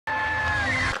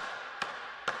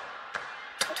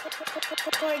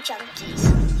Tour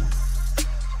Junkies.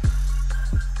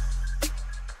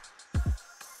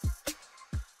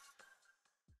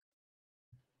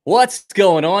 What's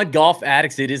going on, golf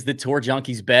addicts? It is the Tour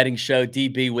Junkies betting show.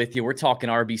 DB with you. We're talking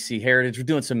RBC Heritage. We're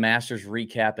doing some Masters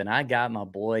recap, and I got my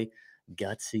boy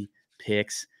Gutsy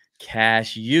picks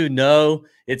cash. You know,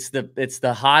 it's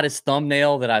the hottest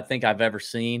thumbnail that I think I've ever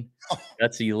seen.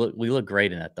 Gutsy, we look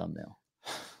great in that thumbnail.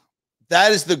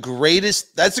 That is the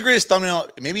greatest. That's the greatest thumbnail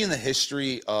maybe in the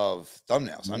history of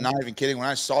thumbnails. I'm not even kidding. When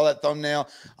I saw that thumbnail,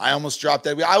 I almost dropped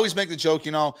that. I always make the joke,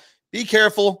 you know, be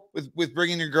careful with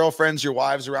bringing your girlfriends, your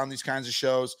wives around these kinds of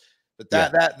shows. But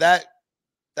that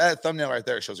thumbnail right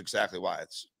there shows exactly why.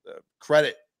 It's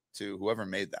credit to whoever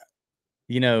made that.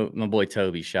 You know, my boy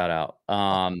Toby, shout out.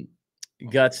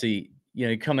 Gutsy, you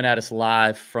know, coming at us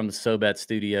live from the SoBet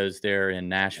studios there in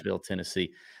Nashville,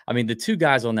 Tennessee. I mean, the two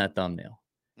guys on that thumbnail.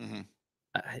 Mm-hmm.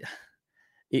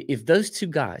 If those two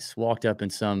guys walked up in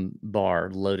some bar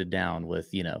loaded down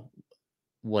with, you know,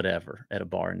 whatever at a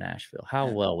bar in Nashville, how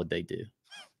well would they do?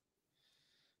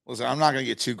 Listen, I'm not going to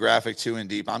get too graphic, too in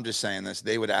deep. I'm just saying this.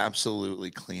 They would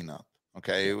absolutely clean up.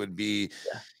 Okay. It would be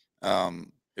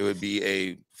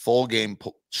a full game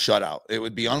shutout. It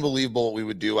would be unbelievable what we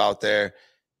would do out there.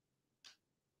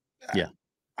 Yeah.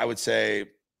 I would say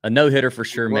a no-hitter for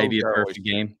sure. Maybe a perfect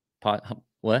game.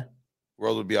 What?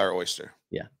 World would be our oyster.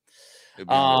 Yeah.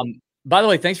 By the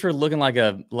way, thanks for looking like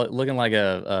a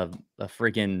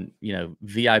freaking, you know,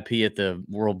 VIP at the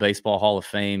World Baseball Hall of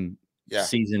Fame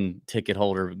season ticket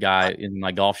holder guy in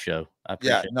my golf show. I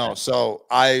appreciate that. So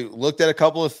I looked at a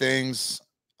couple of things.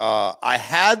 I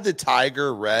had the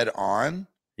Tiger red on.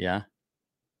 Yeah.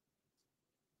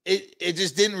 It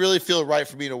just didn't really feel right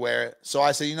for me to wear it. So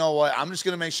I said, you know what? I'm just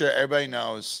going to make sure everybody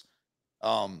knows.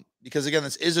 Because again,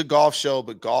 this is a golf show,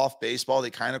 but golf, baseball, they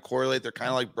kind of correlate. They're kind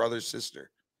of like brother, sister,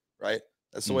 right?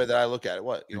 That's the way that I look at it.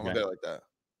 What? You don't look at it like that?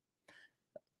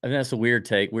 I mean, that's a weird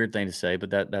thing to say, but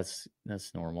that's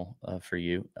normal for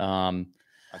you.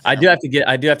 I do have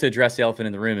to address the elephant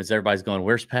in the room as everybody's going,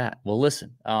 where's Pat? Well,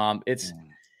 listen,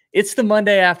 it's the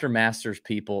Monday after Masters,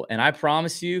 people. And I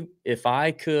promise you, if I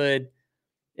could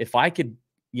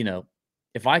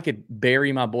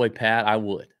bury my boy Pat, I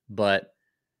would. But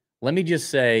let me just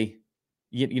say,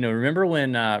 you know, remember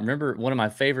one of my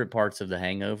favorite parts of The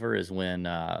Hangover is when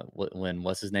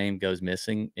what's his name goes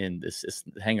missing in this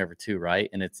Hangover 2, right?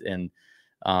 And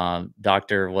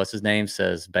Dr. what's his name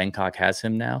says Bangkok has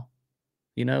him now,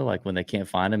 you know, like when they can't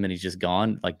find him and he's just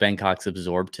gone, like Bangkok's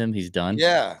absorbed him, he's done.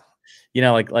 Yeah. You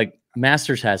know, like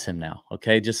Masters has him now.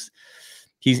 Okay. Just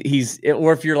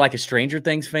or if you're like a Stranger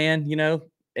Things fan, you know,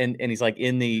 and he's like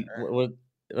in the,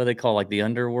 what they call like the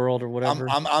underworld or whatever.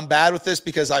 I'm bad with this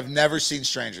because I've never seen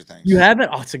Stranger Things. You haven't?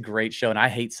 Oh, it's a great show, and I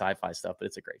hate sci-fi stuff, but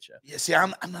it's a great show. Yeah, see,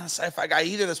 I'm not a sci-fi guy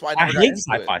either. That's why I hate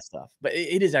sci-fi stuff, but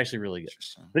it is actually really good.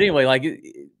 But anyway, like,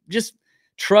 just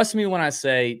trust me when I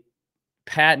say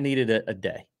Pat needed a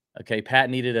day. Okay, Pat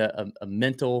needed a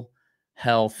mental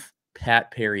health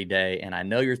Pat Perry day, and I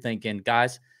know you're thinking,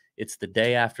 guys, it's the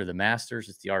day after the Masters.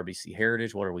 It's the RBC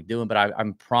Heritage. What are we doing? But I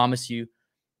promise you,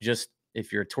 just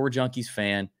if you're a Tour Junkies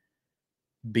fan,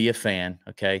 be a fan,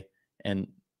 okay? And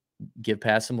give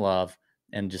Pat some love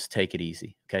and just take it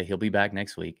easy, okay? He'll be back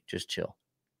next week. Just chill.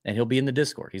 And he'll be in the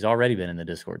Discord. He's already been in the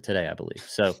Discord today, I believe.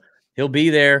 So he'll be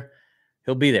there.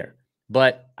 He'll be there.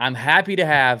 But I'm happy to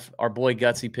have our boy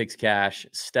Gutsy Picks Cash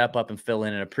step up and fill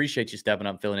in, and appreciate you stepping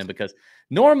up and filling in, because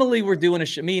normally we're doing a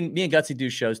show. Me and Gutsy do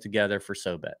shows together for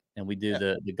SoBet, and we do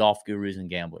the Golf Gurus and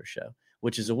Gamblers show,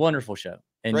 which is a wonderful show.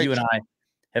 And you and I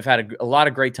have had a lot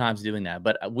of great times doing that,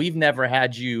 but we've never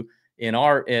had you in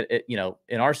our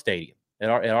stadium, at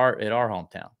our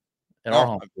hometown, our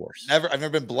home course. I've never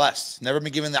been blessed. Never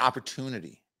been given the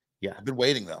opportunity. Yeah, I've been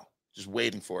waiting though, just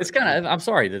waiting for it. It's kind of. I'm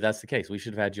sorry that's the case. We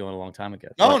should have had you on a long time ago.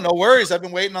 No worries. I've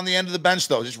been waiting on the end of the bench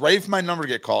though, just ready for my number to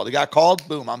get called. It got called.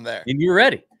 Boom, I'm there. And you were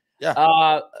ready.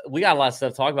 Yeah. We got a lot of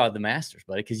stuff to talk about at the Masters,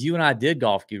 buddy, because you and I did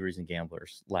Golf Gurus and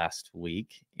Gamblers last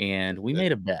week, and we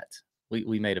made a bet.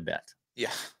 We made a bet.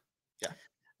 Yeah.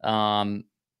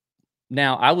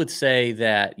 Now I would say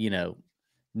that, you know,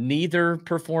 neither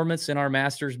performance in our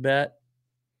Masters bet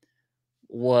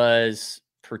was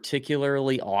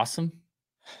particularly awesome.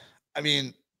 I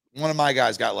mean, one of my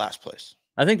guys got last place.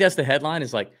 I think that's the headline,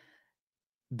 is like,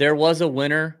 there was a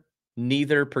winner,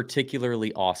 neither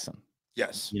particularly awesome.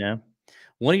 Yes. You know,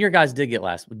 one of your guys did get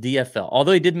last with DFL,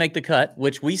 although he did make the cut,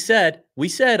 which we said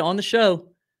on the show.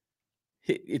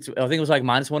 I think it was like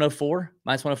minus 104,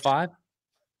 minus 105.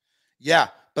 Yeah,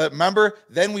 but remember,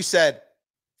 then we said,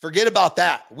 forget about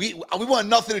that. We want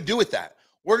nothing to do with that.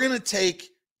 We're going to take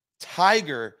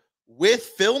Tiger with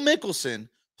Phil Mickelson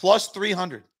plus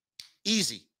 300.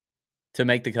 Easy. To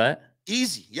make the cut?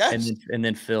 Easy. Yes. And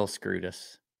then Phil screwed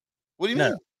us. What do you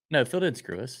mean? No, Phil didn't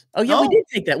screw us. Oh, yeah, we did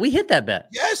take that. We hit that bet.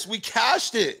 Yes, we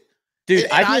cashed it. Dude,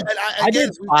 And I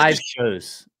did 5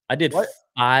 shows. I did What?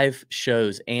 5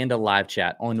 shows and a live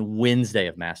chat on Wednesday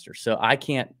of Masters. So I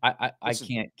can't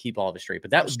can't keep all of it straight.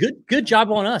 But that was good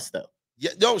job on us, though.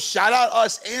 Yeah, no, shout out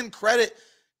us and credit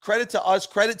to us,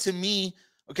 credit to me.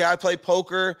 Okay, I play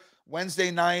poker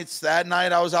Wednesday nights. That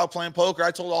night I was out playing poker.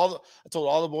 I told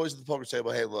all the boys at the poker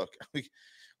table, hey, look,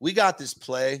 we got this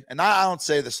play, and I don't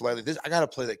say this lightly. I got a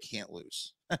play that can't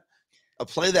lose, a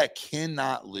play that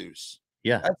cannot lose.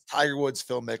 Yeah, that's Tiger Woods,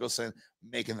 Phil Mickelson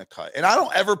making the cut. And I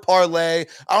don't ever parlay.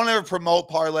 I don't ever promote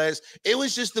parlays. It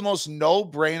was just the most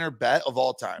no-brainer bet of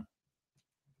all time.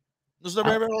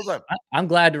 I'm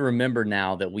glad to remember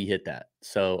now that we hit that.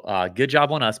 So good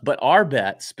job on us. But our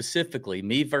bet specifically,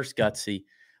 me versus Gutsy,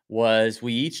 was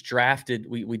we each drafted.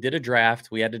 We did a draft.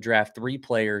 We had to draft 3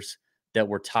 players that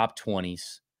were top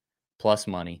 20s plus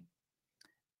money,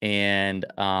 and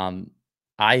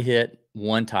I hit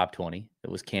 1 top 20.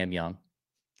 It was Cam Young.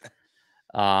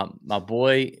 My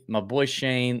boy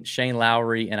Shane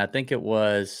Lowry, and I think it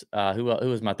was who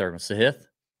was my third one? Sahith.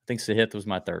 I think Sahith was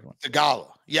my third one. Tagala.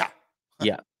 Yeah.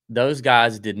 Yeah. Those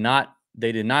guys did not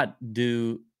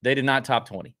top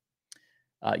 20.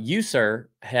 You, sir,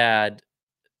 had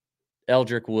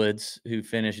Eldrick Woods, who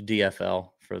finished DFL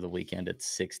for the weekend at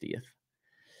 60th.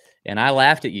 And I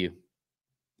laughed at you.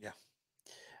 Yeah.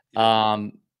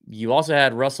 You also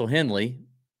had Russell Henley.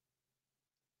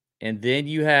 And then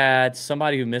you had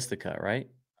somebody who missed the cut, right?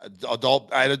 I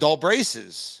had adult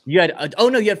braces. You had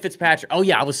you had Fitzpatrick. Oh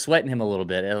yeah, I was sweating him a little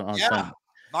bit on Sunday.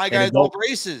 My guy adult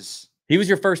braces. He was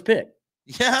your first pick.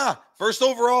 Yeah, first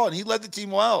overall, and he led the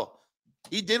team well.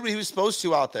 He did what he was supposed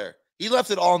to out there. He left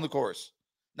it all on the course.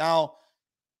 Now,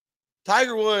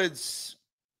 Tiger Woods,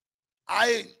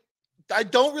 I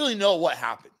don't really know what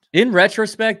happened. In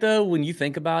retrospect, though, when you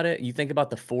think about it, you think about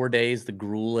the 4 days, the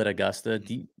gruel at Augusta.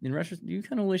 Do you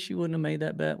kind of wish you wouldn't have made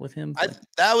that bet with him?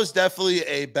 That was definitely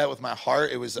a bet with my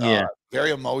heart. It was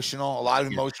very emotional. A lot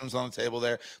of emotions on the table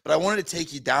there. But I wanted to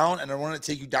take you down, and I wanted to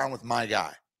take you down with my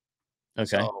guy.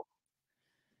 Okay. So,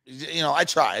 I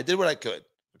tried. I did what I could.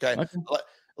 Okay.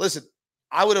 Listen,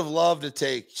 I would have loved to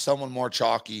take someone more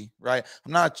chalky, right?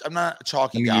 I'm not a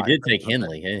chalky guy. You did take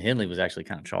Henley. Henley was actually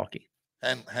kind of chalky.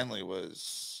 And Henley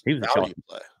was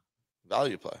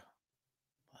value play.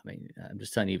 I mean, I'm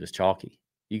just telling you, he was chalky.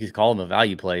 You could call him a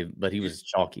value play, but he was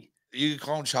chalky. You could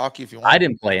call him chalky if you want. I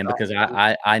didn't play him because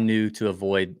I knew to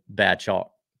avoid bad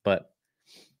chalk. But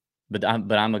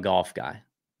I'm a golf guy.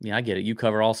 Yeah, I get it. You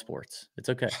cover all sports. It's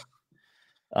okay.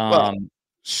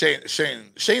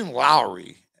 Shane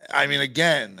Lowry. I mean,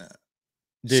 again,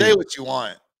 dude, say what you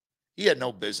want. He had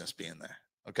no business being there.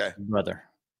 Okay, brother.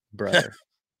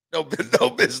 No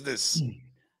business.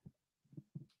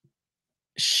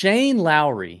 Shane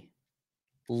Lowry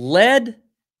led.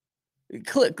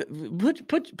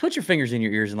 Put your fingers in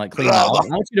your ears and clean them out. I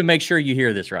want you to make sure you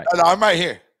hear this right. No, I'm right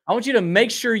here. I want you to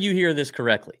make sure you hear this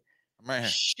correctly. I'm right here.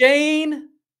 Shane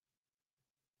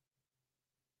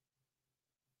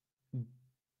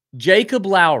Jacob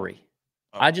Lowry.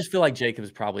 I just feel like Jacob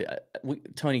is probably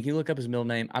Tony. Can you look up his middle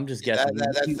name? I'm just guessing.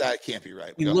 That can't be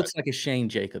right. He looks like a Shane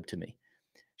Jacob to me.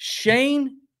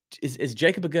 Shane is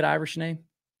Jacob a good Irish name?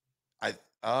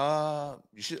 You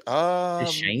should.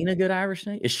 Is Shane a good Irish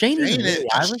name? Is Shane really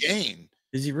Irish? Shane.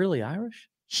 Is he really Irish?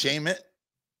 Shame it.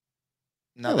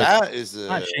 No, that is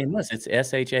not shameless. It's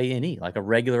Shane, like a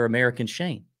regular American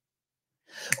Shane.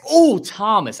 Oh,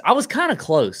 Thomas. I was kind of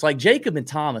close. Like Jacob and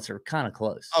Thomas are kind of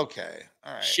close. Okay.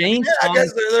 All right. Shane. I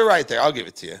guess they're right there. I'll give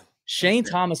it to you. Shane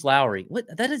Thomas Lowry. What?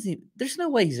 That isn't. There's no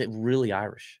way he's really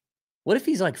Irish. What if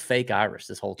he's like fake Irish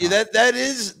this whole time? Yeah, that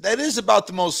is about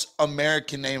the most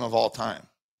American name of all time.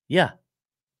 Yeah.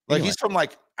 Like he's from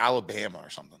like Alabama or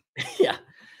something. Yeah.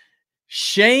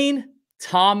 Shane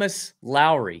Thomas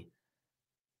Lowry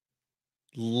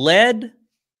led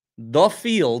the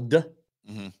field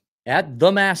at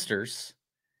the Masters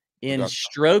in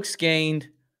strokes gained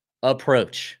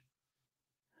approach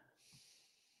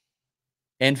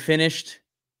and finished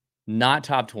not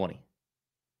top 20.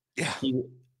 Yeah.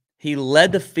 He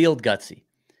led the field, Gutsy.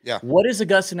 Yeah. What is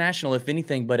Augusta National, if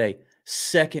anything, but a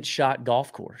second shot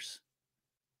golf course?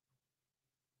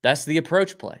 That's the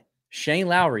approach play. Shane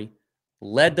Lowry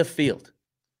led the field.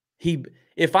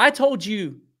 If I told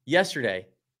you yesterday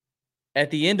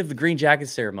at the end of the green jacket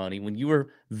ceremony when you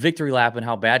were victory lapping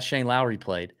how bad Shane Lowry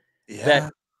played,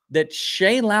 that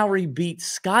Shane Lowry beat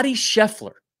Scotty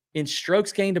Scheffler in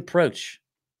strokes gained approach.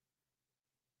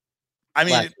 I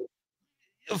mean,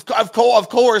 Of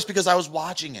course, because I was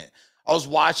watching it. I was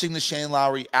watching the Shane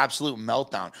Lowry absolute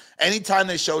meltdown. Anytime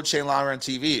they showed Shane Lowry on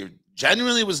TV, it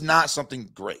genuinely was not something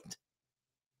great.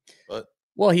 But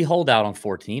well, he holed out on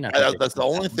 14. I think that's the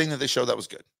only thing that they showed that was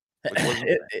good.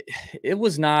 It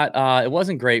was not. It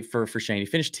wasn't great for Shane. He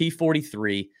finished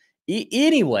T43.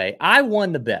 Anyway, I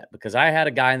won the bet because I had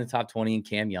a guy in the top 20 in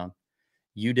Cam Young.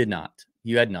 You did not.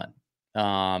 You had none.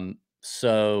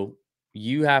 So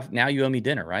you owe me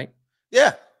dinner, right?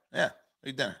 Yeah.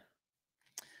 Eat dinner.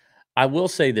 I will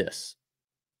say this.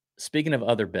 Speaking of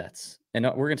other bets, and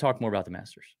we're going to talk more about the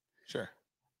Masters. Sure.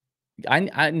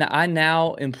 I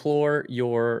now implore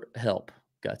your help,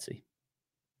 Gutsy,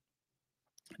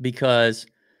 because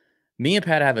me and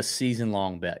Pat have a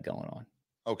season-long bet going on.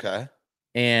 Okay.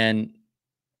 And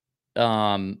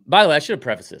by the way, I should have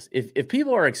prefaced this. If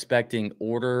people are expecting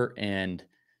order and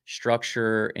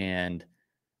structure and,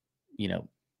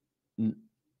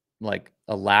 like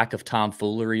a lack of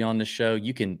tomfoolery on the show,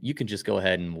 you can just go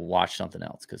ahead and watch something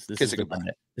else, because this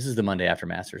is the Monday after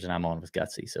Masters, and I'm on with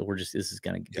Gutsy, so this is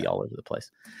going to be all over the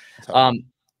place.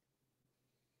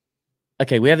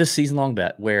 Okay, we have this season-long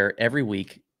bet where every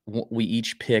week we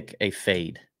each pick a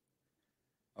fade.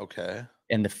 Okay.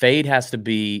 And the fade has to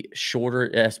be shorter.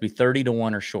 It has to be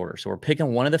 30-1 or shorter. So we're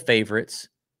picking one of the favorites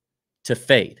to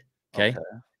fade. Okay.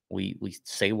 We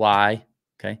say why.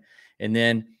 Okay. And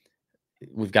then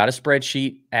we've got a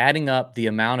spreadsheet adding up the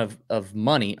amount of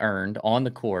money earned on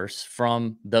the course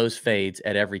from those fades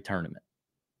at every tournament.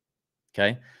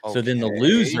 Okay. So then the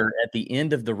loser at the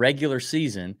end of the regular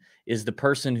season is the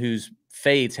person whose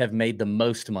fades have made the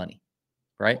most money.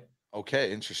 Right.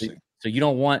 Okay. Interesting. So you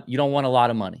don't want a lot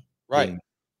of money. Right.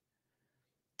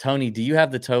 Tony, do you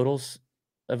have the totals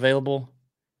available?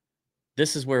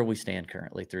 This is where we stand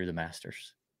currently through the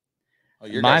Masters.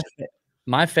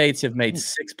 My fades have made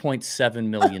 $6.7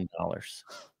 million.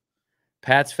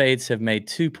 Pat's fades have made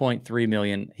 $2.3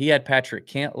 million. He had Patrick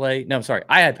Cantlay. No, I'm sorry.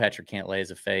 I had Patrick Cantlay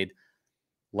as a fade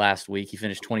last week. He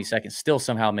finished 22nd. Still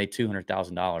somehow made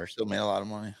 $200,000. Still made a lot of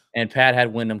money. And Pat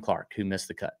had Wyndham Clark, who missed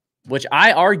the cut, which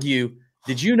I argue,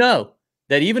 did you know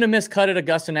that even a missed cut at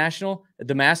Augusta National, at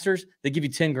the Masters, they give you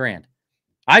 10 grand.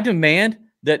 I demand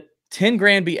that 10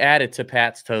 grand be added to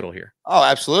Pat's total here. Oh,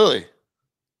 absolutely.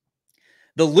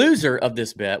 The loser of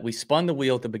this bet, we spun the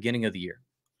wheel at the beginning of the year.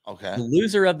 Okay. The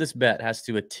loser of this bet has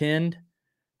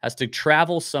to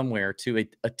travel somewhere to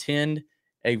attend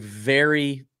a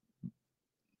very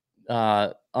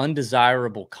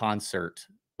undesirable concert,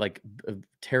 like a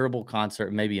terrible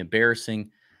concert, maybe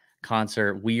embarrassing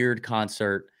concert, weird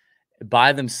concert,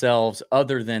 by themselves,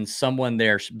 other than someone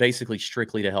there basically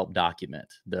strictly to help document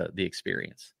the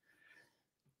experience.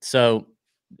 So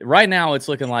right now it's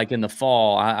looking like in the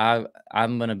fall,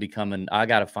 I'm going to become I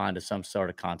got to find some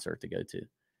sort of concert to go to.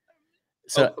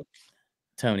 So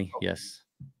Tony, yes.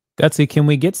 Gutsy, can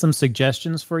we get some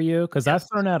suggestions for you? Because I've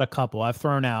thrown out a couple. I've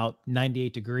thrown out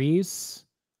 98 Degrees.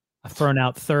 I've thrown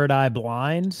out Third Eye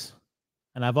Blind.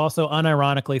 And I've also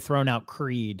unironically thrown out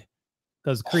Creed.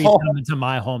 Because Creed's coming to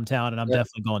my hometown, and I'm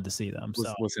definitely going to see them.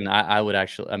 So listen, I would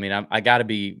actually. I mean, I got to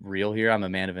be real here. I'm a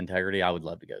man of integrity. I would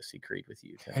love to go see Creed with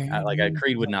you.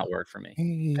 Creed would not work for me.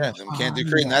 Yeah, we can't do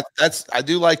Creed. And that's I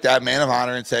do like that, man of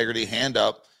honor, integrity, hand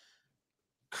up.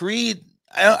 Creed.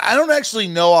 I don't actually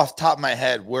know off the top of my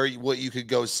head what you could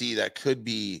go see that could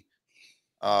be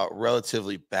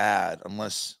relatively bad,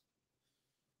 unless.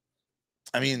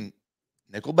 I mean,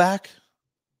 Nickelback.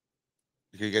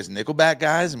 Are you guys Nickelback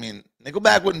guys? I mean,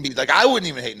 Nickelback wouldn't be like, I wouldn't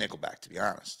even hate Nickelback, to be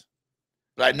honest.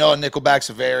 But I know Nickelback's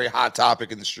a very hot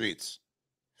topic in the streets.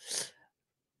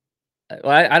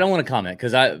 Well, I don't want to comment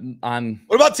because I'm.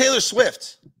 What about Taylor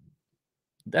Swift?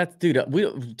 That's dude.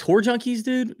 Tour Junkies,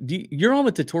 dude. You're on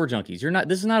with the Tour Junkies. You're not.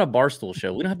 This is not a Barstool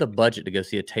show. We don't have the budget to go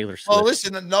see a Taylor Swift. Oh,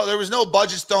 listen, no, there was no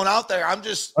budget thrown out there. I'm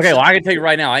just okay. Well, I can tell you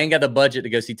right now, I ain't got the budget to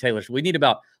go see Taylor Swift. We need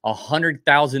about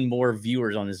 100,000 more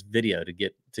viewers on this video to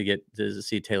get to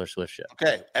see a Taylor Swift show.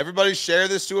 Okay, everybody share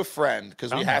this to a friend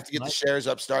because we have to get the shares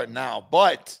up starting now.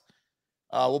 But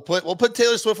we'll put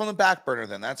Taylor Swift on the back burner.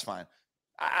 Then that's fine.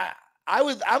 I'm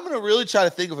gonna really try to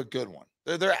think of a good one.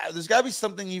 There's got to be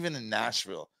something even in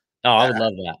Nashville. Oh, I would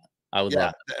love that. I would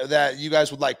love that you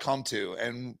guys would like come to,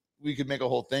 and we could make a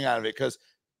whole thing out of it because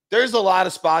there's a lot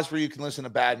of spots where you can listen to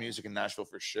bad music in Nashville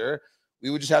for sure. We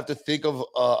would just have to think of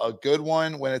a good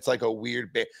one when it's like a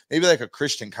weird maybe like a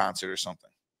Christian concert or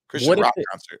something. Christian rock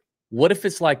concert. What if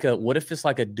it's like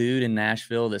a dude in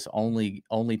Nashville that's only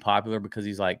popular because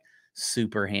he's like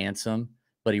super handsome,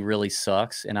 but he really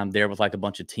sucks, and I'm there with like a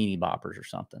bunch of teeny boppers or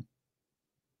something.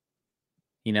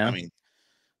 You know, I mean,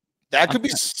 that could be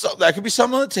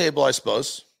something on the table, I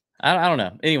suppose. I don't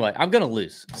know. Anyway, I'm gonna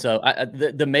lose. So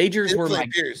the majors were my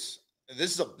Pierce.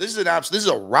 This is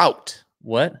a route.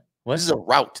 What? This is a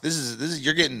route. This is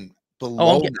you're getting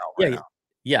below now right now.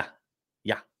 Yeah.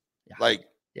 Like,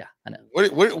 yeah, I know.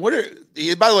 What are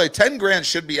by the way, 10 grand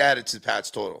should be added to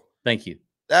Pat's total. Thank you.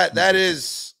 That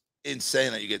is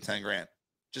insane that you get 10 grand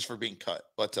just for being cut.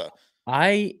 But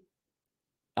and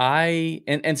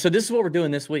so this is what we're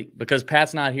doing this week because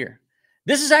Pat's not here.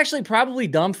 This is actually probably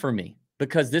dumb for me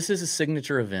because this is a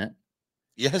signature event.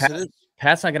 Yes, it is.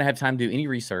 Pat's not going to have time to do any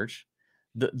research.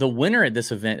 The winner at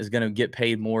this event is going to get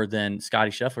paid more than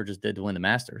Scotty Scheffler just did to win the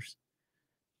Masters.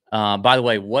 By the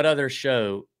way, what other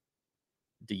show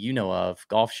do you know of,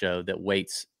 golf show, that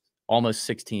waits almost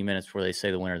 16 minutes before they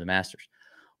say the winner of the Masters?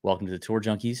 Welcome to the Tour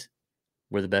Junkies.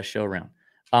 We're the best show around.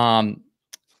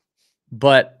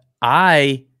 But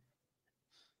I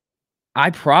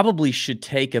probably should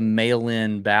take a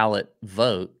mail-in ballot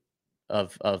vote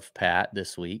of Pat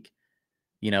this week.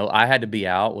 You know, I had to be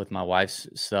out with my wife's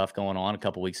stuff going on a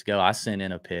couple weeks ago. I sent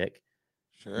in a pick.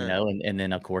 Sure. You know, and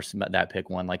then of course that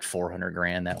pick won like 400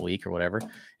 grand that week or whatever.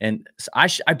 And so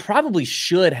I probably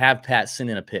should have Pat send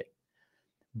in a pick,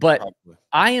 but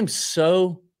I am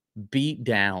so beat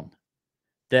down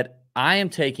that I'm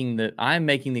making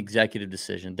the executive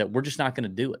decision that we're just not going to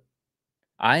do it.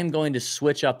 I am going to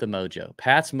switch up the mojo.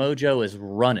 Pat's mojo is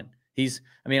running.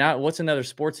 What's another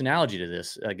sports analogy to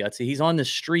this, Gutsy? He's on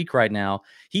this streak right now.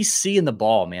 He's seeing the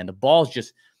ball, man. The ball's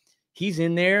just, he's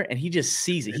in there and he just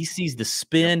sees it. He sees the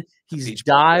spin. He's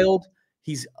dialed.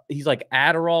 He's like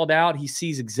Adderalled out. He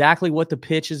sees exactly what the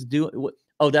pitch is doing.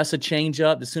 Oh, that's a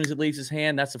changeup. As soon as it leaves his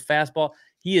hand, that's a fastball.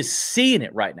 He is seeing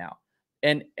it right now.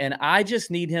 And I just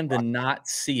need him to not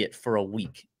see it for a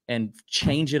week and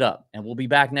change it up. And we'll be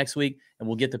back next week and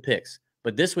we'll get the picks.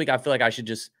 But this week, I feel like I should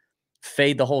just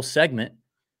fade the whole segment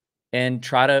and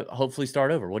try to hopefully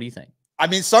start over. What do you think? I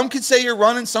mean, some could say you're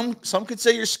running, some could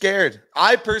say you're scared.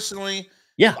 I personally,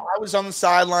 I was on the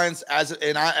sidelines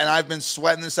and I've been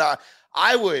sweating this out.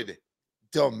 I would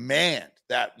demand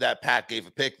that Pat gave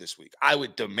a pick this week. I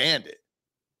would demand it.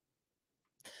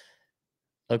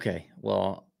 Okay,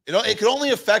 well, you know, it could only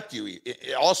affect you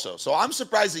also. So I'm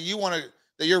surprised that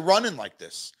you're running like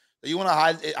this, that you want to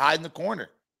hide in the corner,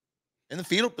 in the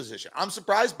fetal position. I'm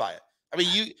surprised by it. I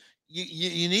mean,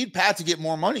 you need Pat to get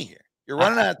more money here. You're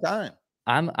running out of time.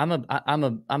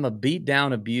 I'm a beat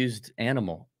down, abused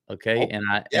animal. Okay. And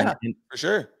for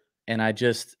sure. And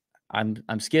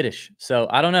I'm skittish. So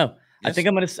I don't know. Yes. I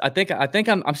think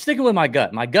I'm sticking with my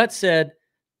gut. My gut said,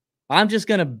 I'm just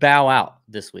going to bow out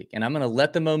this week and I'm going to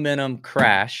let the momentum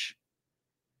crash.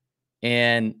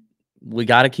 And we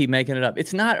got to keep making it up.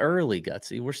 It's not early,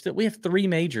 Gutsy. We have 3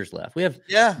 majors left. We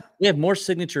have more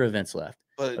signature events left.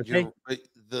 But okay?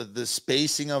 The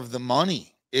spacing of the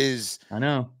money is, I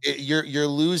know you're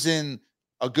losing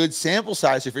a good sample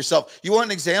size of yourself. You want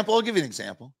an example? I'll give you an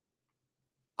example.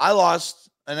 I lost,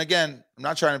 and again, I'm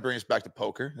not trying to bring us back to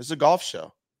poker. This is a golf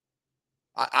show.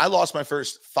 I lost my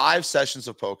first 5 sessions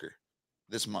of poker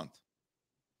this month.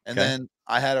 And then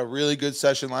I had a really good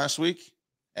session last week,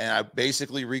 and I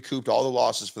basically recouped all the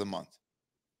losses for the month.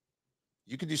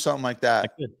 You could do something like that. I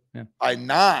could, yeah.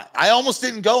 I almost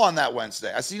didn't go on that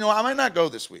Wednesday. I said, I might not go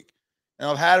this week. And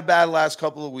I've had a bad last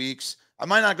couple of weeks. I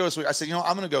might not go this week. I said,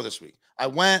 I'm going to go this week. I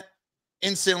went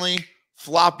instantly,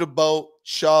 flopped a boat,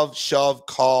 shove,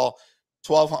 call,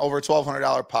 over a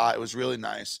 $1,200 pot. It was really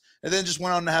nice. And then just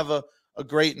went on to have a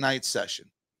great night session.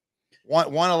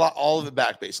 Won a lot, all of it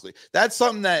back, basically. That's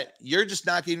something that you're just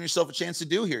not giving yourself a chance to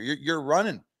do here. You're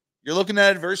running. You're looking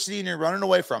at adversity and you're running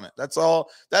away from it. That's all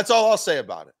I'll say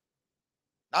about it.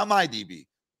 Not my DB.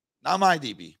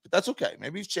 But that's okay.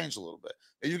 Maybe you've changed a little bit.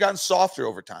 Maybe you've gotten softer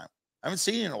over time. I haven't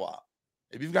seen you in a while.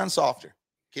 Maybe you've gotten softer.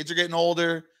 Kids are getting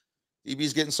older.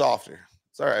 DB's getting softer.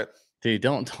 It's all right. Dude,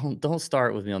 don't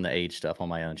start with me on the age stuff on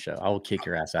my own show. I will kick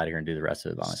your ass out of here and do the rest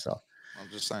of it by myself. I'm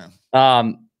just saying.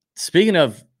 Speaking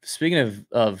of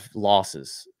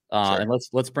losses, sure. And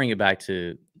let's bring it back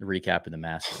to the recap of the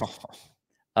Masters.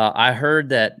 I heard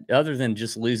that other than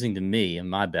just losing to me in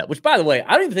my bet, which by the way,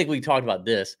 I don't even think we talked about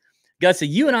this. Gutsy,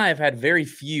 you and I have had very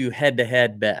few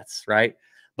head-to-head bets, right?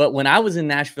 But when I was in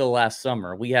Nashville last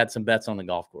summer, we had some bets on the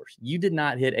golf course. You did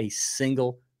not hit a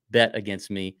single bet against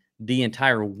me the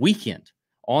entire weekend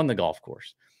on the golf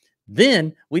course.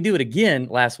 Then we do it again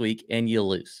last week and you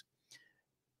lose.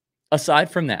 Aside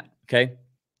from that, okay,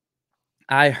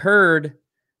 I heard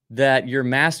that your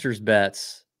Masters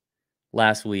bets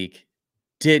last week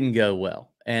didn't go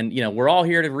well. And, we're all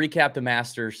here to recap the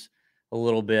Masters a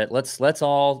little bit. Let's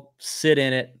all sit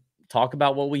in it, talk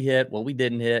about what we hit, what we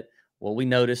didn't hit, what we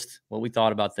noticed, what we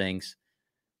thought about things.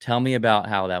 Tell me about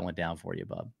how that went down for you,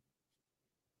 bub.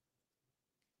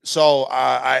 So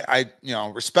I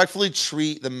respectfully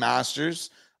treat the Masters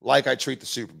like I treat the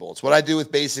Super Bowl. It's what I do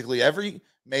with basically every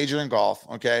major in golf.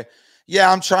 Okay.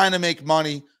 Yeah, I'm trying to make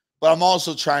money, but I'm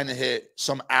also trying to hit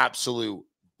some absolute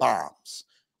bombs.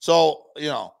 So,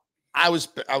 I was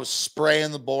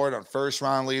spraying the board on first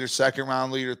round leader, second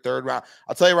round leader, third round.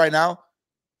 I'll tell you right now,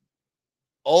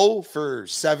 0 for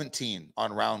 17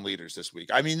 on round leaders this week.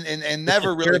 I mean, and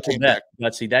never really came back.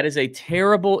 Gutsy, that is a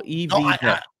terrible EV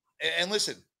bet. And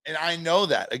listen, and I know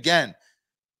that again,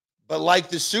 but like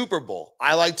the Super Bowl,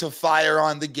 I like to fire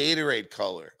on the Gatorade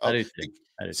color. I do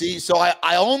See, so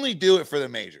I only do it for the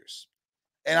majors,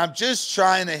 and I'm just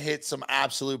trying to hit some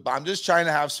absolute. I'm just trying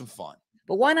to have some fun.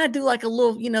 But why not do like a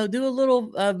little, do a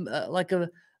little like a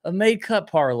made cut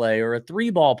parlay or a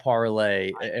 3-ball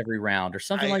parlay every round or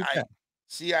something like that?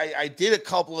 See, I did a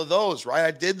couple of those, right? I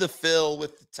did the Phil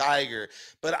with the Tiger,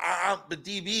 but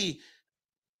DB,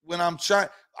 when I'm trying,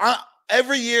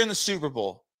 every year in the Super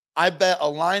Bowl, I bet a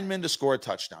lineman to score a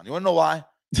touchdown. You want to know why?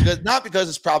 Not because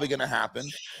it's probably going to happen,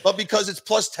 but because it's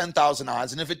plus 10,000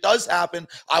 odds. And if it does happen,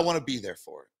 I want to be there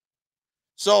for it.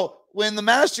 So when the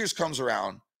Masters comes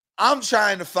around, I'm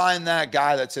trying to find that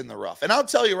guy that's in the rough. And I'll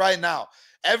tell you right now,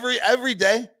 every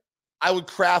day I would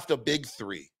craft a big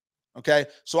 3. Okay.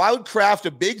 So I would craft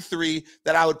a big 3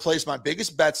 that I would place my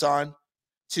biggest bets on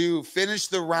to finish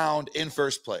the round in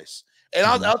first place. And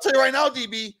I'll tell you right now,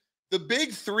 DB, the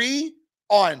big 3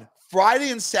 on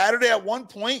Friday and Saturday at one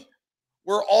point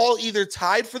were all either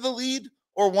tied for the lead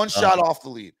or one shot off the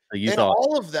lead. And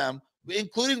all of them,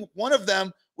 including one of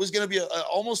them, was going to be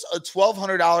almost a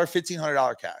 $1,200,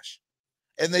 $1,500 cash.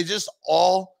 And they just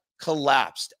all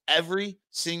collapsed every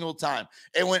single time.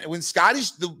 And when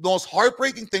Scotty's, the most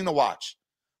heartbreaking thing to watch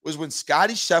was when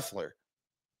Scotty Scheffler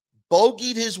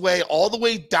bogeyed his way all the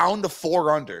way down to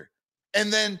 4 under.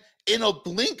 And then in a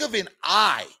blink of an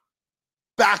eye,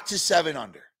 back to 7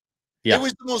 under. Yeah. It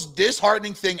was the most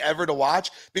disheartening thing ever to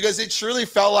watch because it truly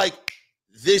felt like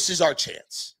this is our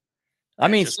chance. I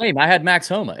mean, same. I had Max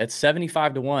Homa at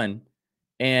 75-1,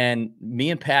 and me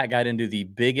and Pat got into the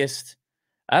biggest.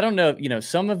 I don't know,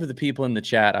 some of the people in the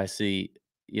chat I see,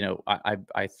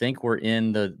 I think we're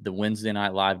in the Wednesday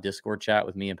Night Live Discord chat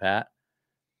with me and Pat.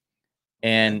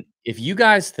 And if you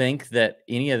guys think that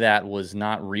any of that was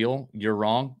not real, you're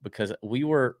wrong, because we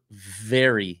were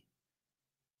very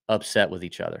upset with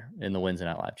each other in the Wednesday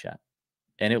Night Live chat.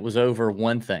 And it was over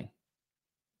one thing.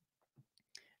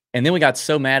 And then we got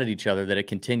so mad at each other that it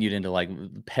continued into like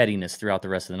pettiness throughout the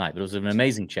rest of the night. But it was an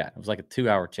amazing chat. It was like a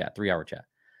 2-hour chat, 3-hour chat.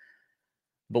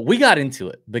 But we got into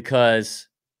it because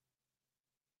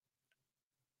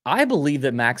I believe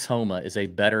that Max Homa is a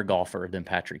better golfer than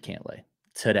Patrick Cantlay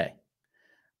today.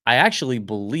 I actually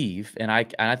believe, and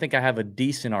I think I have a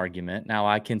decent argument. Now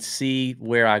I can see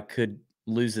where I could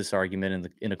lose this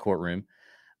argument in a courtroom,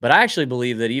 but I actually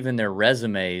believe that even their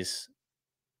resumes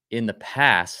in the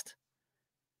past,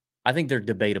 I think they're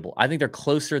debatable. I think they're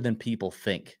closer than people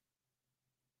think.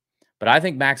 But I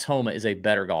think Max Homa is a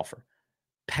better golfer.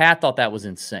 Pat thought that was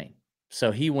insane. So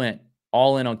he went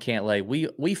all in on Cantlay.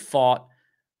 We fought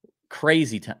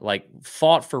crazy,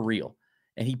 fought for real.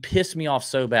 And he pissed me off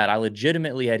so bad. I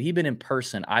legitimately, had he been in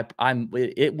person,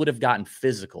 it would have gotten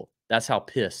physical. That's how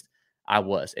pissed I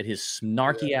was at his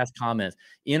snarky ass comments,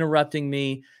 interrupting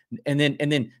me, and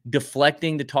then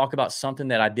deflecting to talk about something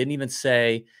that I didn't even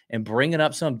say and bringing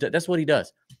up some. That's what he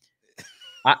does.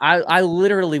 I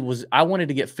literally I wanted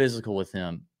to get physical with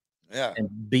him. Yeah. And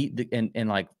beat and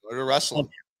like go to wrestle him.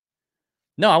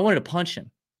 No, I wanted to punch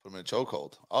him. Put him in a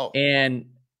chokehold. Oh. And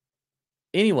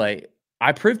anyway,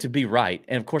 I proved to be right.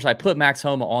 And of course, I put Max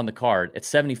Homa on the card at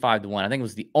 75-1. I think it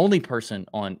was the only person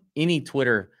on any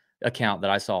Twitter account that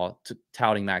I saw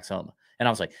touting Max Homa. And I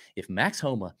was like, if Max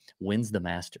Homa wins the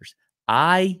Masters,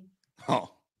 I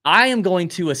am going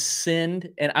to ascend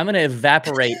and I'm going to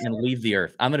evaporate and leave the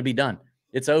earth. I'm going to be done.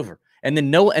 It's over. And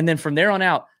then from there on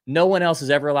out, no one else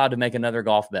is ever allowed to make another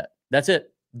golf bet. That's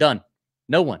it. Done.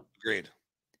 No one. Agreed.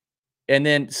 And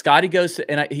then Scotty goes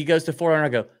to, he goes to 4 under. I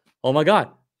go, oh my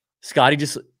God. Scotty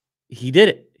he did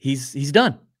it. He's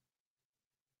done.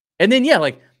 And then,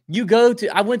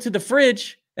 I went to the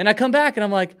fridge and I come back and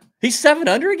I'm like, he's 7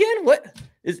 under again?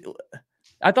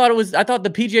 I thought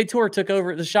the PGA Tour took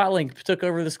over, the Shot Link took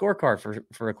over the scorecard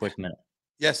for a quick minute.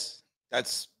 Yes.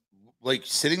 That's like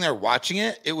sitting there watching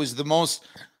it. It was the most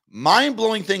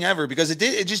mind-blowing thing ever because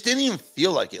it just didn't even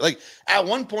feel like it. Like at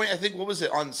one point, I think, what was it,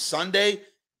 on Sunday,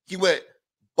 he went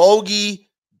bogey,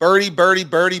 birdie, birdie,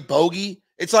 birdie, bogey.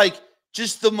 It's like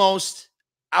just the most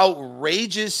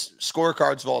outrageous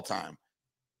scorecards of all time.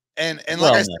 And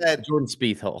well, like I no, said, Jordan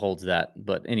Spieth holds that.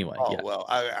 But anyway, oh, yeah. well,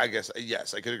 I guess,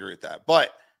 yes, I could agree with that.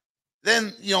 But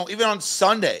then, even on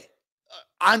Sunday,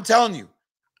 I'm telling you,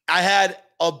 I had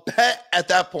a bet at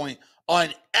that point on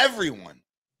everyone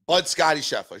but Scotty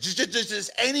Scheffler.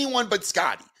 Just anyone but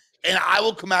Scotty. And I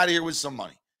will come out of here with some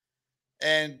money.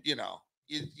 And, you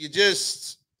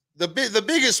just, the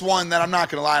biggest one that I'm not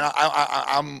going to lie,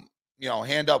 I'm,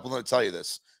 hand up, I'm going to tell you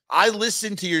this. I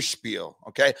listen to your spiel,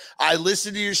 okay? I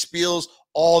listen to your spiels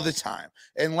all the time.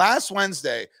 And last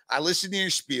Wednesday, I listened to your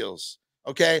spiels,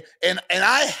 okay? And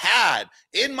I had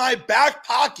in my back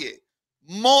pocket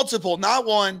multiple, not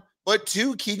one, but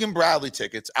 2 Keegan Bradley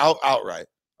tickets outright,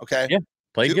 okay? Yeah,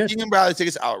 played 2 good. Keegan Bradley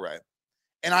tickets outright.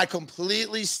 And I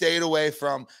completely stayed away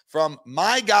from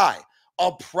my guy, a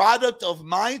product of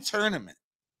my tournament,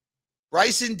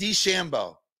 Bryson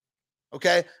DeChambeau,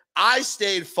 okay? I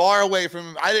stayed far away from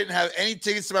him. I didn't have any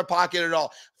tickets in my pocket at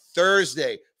all.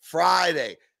 Thursday,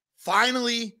 Friday,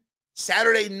 finally,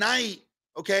 Saturday night,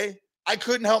 okay? I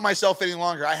couldn't help myself any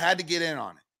longer. I had to get in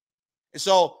on it. And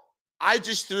so I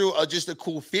just threw just a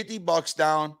cool $50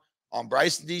 down on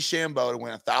Bryson DeChambeau to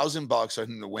win $1,000 for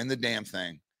him to win the damn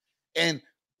thing. And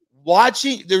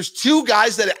watching, there's 2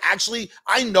 guys that actually,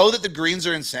 I know that the greens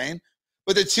are insane,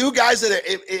 but the 2 guys that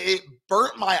it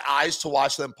burnt my eyes to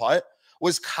watch them putt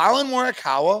was Colin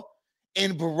Morikawa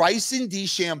and Bryson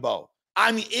DeChambeau.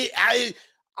 I mean,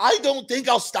 I don't think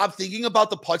I'll stop thinking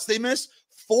about the putts they missed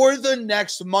for the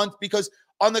next month, because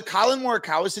on the Colin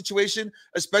Morikawa situation,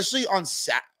 especially on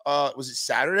was it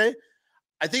Saturday?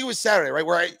 I think it was Saturday, right?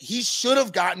 Where he should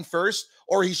have gotten first,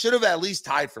 or he should have at least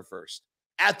tied for first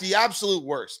at the absolute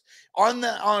worst. On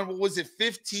was it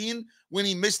 15 when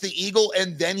he missed the eagle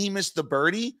and then he missed the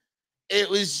birdie? It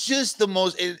was just the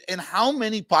most, and how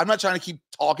many, I'm not trying to keep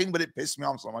talking, but it pissed me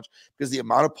off so much because the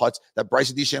amount of putts that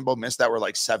Bryson DeChambeau missed that were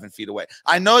like 7 feet away.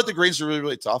 I know that the greens are really,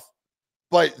 really tough,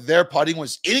 but their putting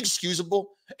was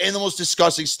inexcusable and the most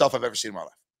disgusting stuff I've ever seen in my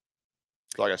life.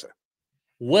 Like I said.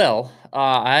 Well,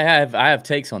 I have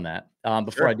takes on that.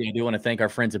 Before Sure. I do want to thank our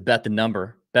friends at Bet the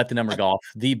Number Golf,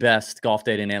 the best golf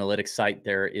data and analytics site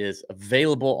there is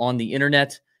available on the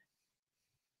internet.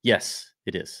 Yes,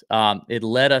 it is. It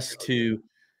led us to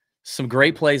some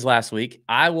great plays last week.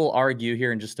 I will argue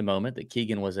here in just a moment that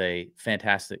Keegan was a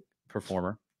fantastic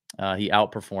performer. He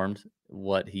outperformed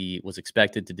what he was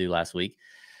expected to do last week.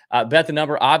 Bet the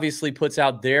Number obviously puts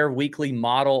out their weekly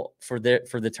model for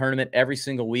the tournament every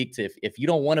single week. If you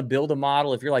don't want to build a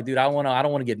model, if you're like, dude, I don't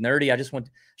want to get nerdy, I just want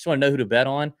to know who to bet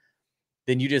on,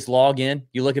 then you just log in,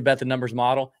 you look at Bet the Number's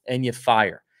model, and you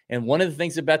fire. And one of the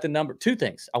things that Bet the Number, 2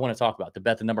 things I want to talk about. The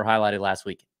Bet the Number highlighted last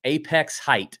week: apex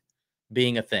height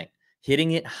being a thing,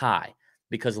 hitting it high,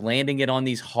 because landing it on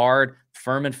these hard,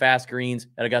 firm and fast greens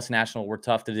at Augusta National were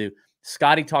tough to do.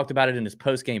 Scotty talked about it in his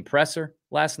post-game presser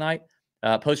last night.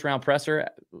 Post-round presser,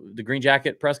 the Green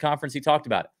Jacket press conference, he talked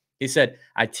about it. He said,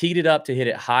 I teed it up to hit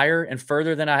it higher and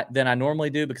further than I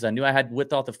normally do, because I knew I had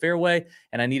width off the fairway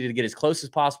and I needed to get as close as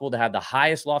possible to have the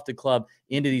highest lofted club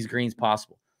into these greens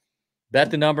possible. Bet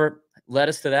the Number led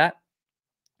us to that.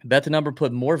 Bet the Number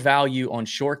put more value on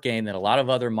short game than a lot of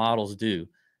other models do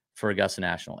for Augusta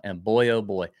National. And boy, oh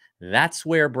boy, that's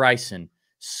where Bryson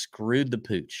screwed the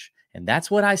pooch. And that's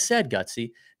what I said,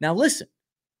 Gutsy. Now listen,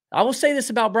 I will say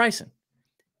this about Bryson.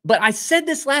 But I said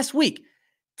this last week: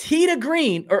 tee to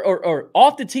green or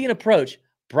off the tee and approach,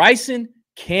 Bryson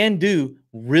can do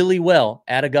really well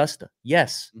at Augusta.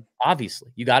 Yes,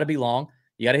 obviously. You got to be long.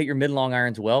 You got to hit your mid-long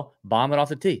irons well, bomb it off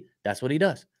the tee. That's what he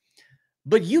does.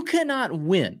 But you cannot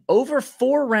win over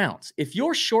 4 rounds if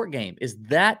your short game is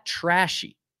that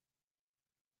trashy.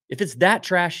 If it's that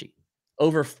trashy,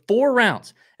 over 4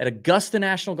 rounds at Augusta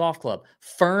National Golf Club,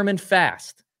 firm and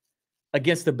fast,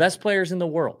 against the best players in the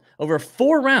world, over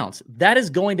 4 rounds, that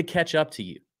is going to catch up to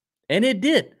you. And it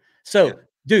did. So, yeah.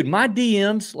 Dude, my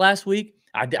DMs last week,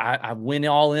 I went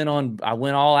all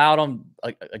out on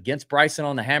against Bryson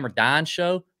on the Hammer Dine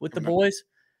show with the boys.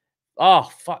 Oh,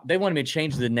 fuck. They wanted me to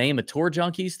change the name of Tour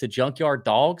Junkies to Junkyard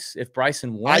Dogs if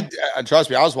Bryson won. I trust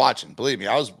me, I was watching. Believe me,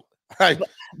 I was.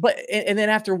 But then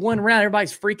after 1 round,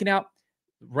 everybody's freaking out.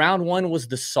 Round 1 was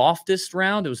the softest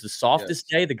round. It was the softest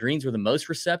day. The greens were the most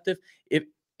receptive.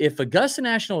 If Augusta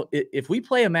National, if we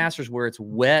play a Masters where it's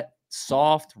wet,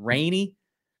 soft, rainy,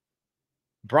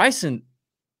 Bryson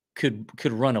could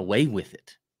run away with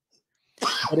it.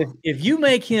 But if you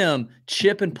make him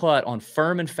chip and putt on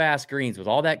firm and fast greens with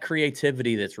all that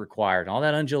creativity that's required, and all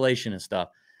that undulation and stuff,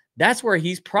 that's where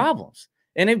he's problems.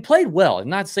 And he played well. And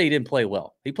not to say he didn't play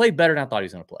well. He played better than I thought he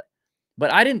was going to play.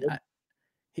 But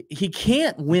he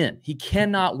can't win. He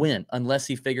cannot win unless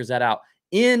he figures that out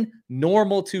in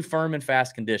normal to firm and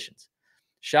fast conditions.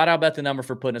 Shout out Bet the Number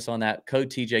for putting us on that. Code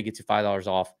TJ gets you $5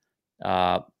 off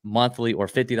monthly or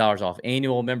 $50 off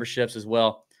annual memberships as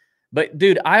well. But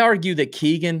dude, I argue that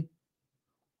Keegan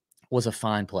was a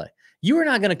fine play. You are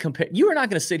not going to compare. You are not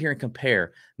going to sit here and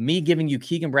compare me giving you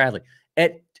Keegan Bradley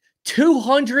at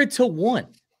 200 to 1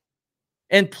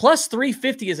 and plus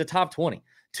 350 as a top 20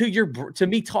 to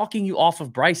me talking you off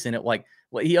of Bryson at like,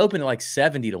 well, he opened at like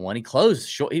 70 to 1. He closed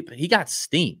short. He got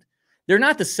steamed. They're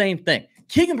not the same thing.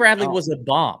 Keegan Bradley was a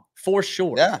bomb for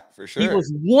sure. Yeah, for sure. He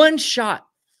was one shot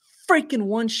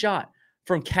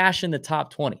from cashing the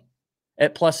top 20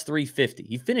 at plus 350.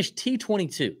 He finished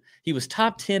T22. He was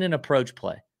top 10 in approach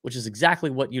play, which is exactly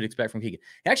what you'd expect from Keegan.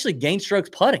 He actually gained strokes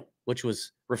putting, which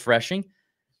was refreshing.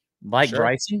 Like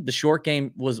Bryson, the short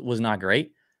game was not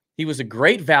great. He was a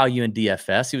great value in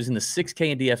DFS. He was in the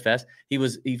 6K in DFS.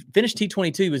 He finished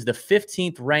T22. He was the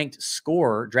 15th ranked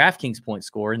scorer, DraftKings point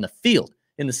scorer in the field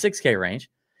in the 6K range.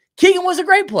 Keegan was a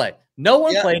great play. No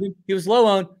one played him. He was low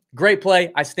owned. Great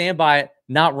play. I stand by it.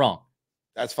 Not wrong.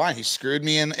 That's fine. He screwed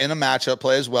me in a matchup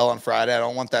play as well on Friday. I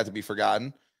don't want that to be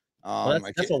forgotten. Well,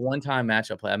 that's a one-time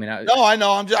matchup play. I mean, no, I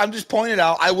know. I'm just pointing it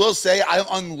out. I will say I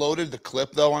unloaded the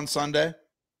clip though on Sunday.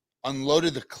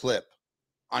 Unloaded the clip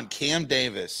on Cam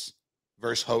Davis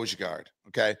versus Hojgaard.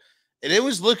 Okay. And it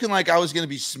was looking like I was going to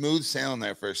be smooth sailing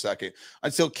there for a second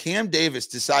until Cam Davis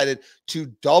decided to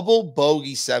double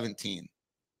bogey 17.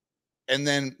 And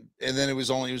then he was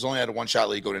only at a one-shot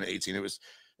lead going into 18. It was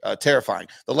terrifying.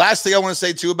 The last thing I want to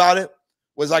say too about it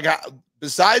was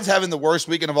besides having the worst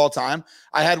weekend of all time,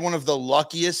 I had one of the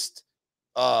luckiest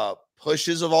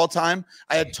pushes of all time.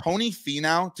 I had Tony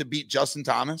Finau to beat Justin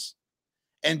Thomas.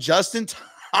 And Justin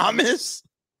Thomas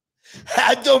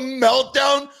had the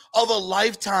meltdown of a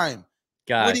lifetime.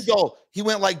 Guys. Where'd he go? He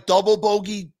went like double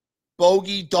bogey,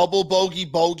 bogey, double bogey,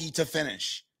 bogey to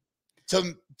finish.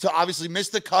 To obviously miss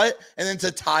the cut and then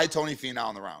to tie Tony Finau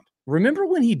in the round. Remember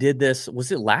when he did this?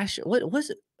 Was it last year? What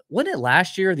was it? Wasn't it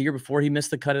last year or the year before he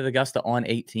missed the cut at Augusta on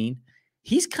 18?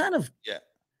 He's kind of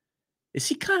Is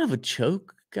he kind of a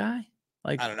choke guy?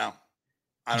 Like I don't know.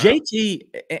 JT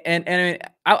and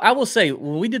I will say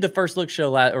when we did the first look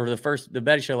show the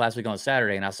betting show last week on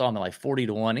Saturday, and I saw him at like 40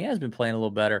 to 1. He has been playing a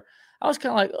little better. I was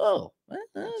kind of like, oh,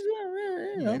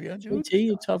 maybe I do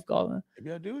it. Tough golf.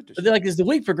 Maybe I do it. But like as the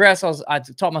week progressed, I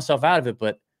talked myself out of it.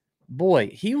 But boy,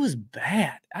 he was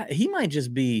bad. He might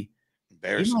just be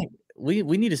embarrassing. We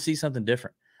need to see something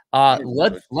different.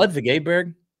 Ludwig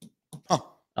Aberg.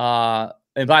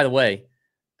 And by the way,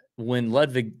 when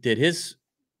Ludwig did his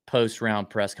post-round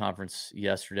press conference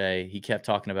yesterday, he kept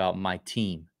talking about my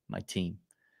team,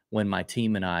 when my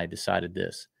team and I decided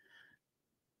this.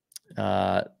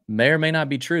 May or may not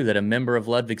be true that a member of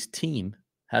Ludwig's team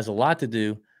has a lot to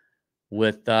do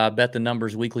with Bet the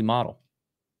Numbers weekly model.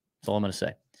 That's all I'm going to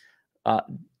say.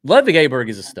 Ludwig Aberg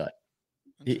is a stud.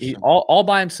 He all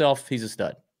by himself, he's a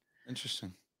stud.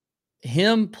 Interesting.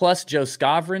 Him plus Joe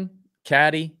Scavron,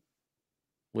 caddy,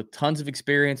 with tons of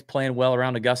experience playing well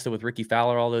around Augusta with Ricky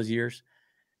Fowler all those years.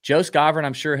 Joe Scavron,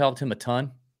 I'm sure, helped him a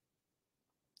ton.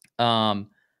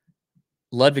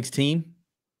 Ludwig's team,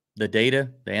 the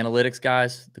data, the analytics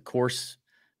guys, the course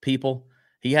people,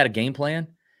 he had a game plan,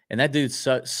 and that dude's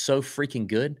so freaking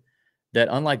good that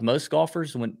unlike most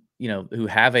golfers, when who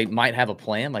might have a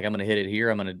plan, like I'm going to hit it here,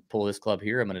 I'm going to pull this club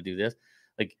here, I'm going to do this,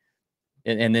 like,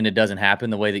 and then it doesn't happen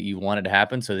the way that you want it to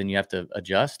happen. So then you have to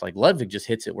adjust. Like Ludwig just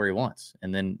hits it where he wants,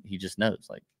 and then he just knows,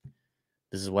 like,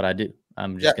 this is what I do.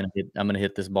 I'm just going to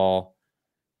hit this ball.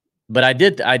 But I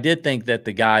did think that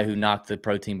the guy who knocked the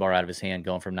protein bar out of his hand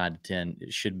going from 9 to 10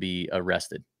 should be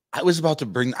arrested. I was about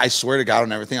to I swear to God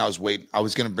on everything, I was going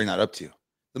to bring that up to you.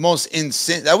 The most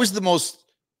insane. That was the most.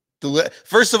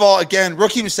 First of all, again,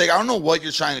 rookie mistake. I don't know what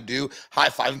you're trying to do.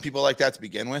 High-fiving people like that to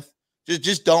begin with.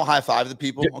 Just don't high-five the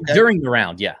people. Okay? During the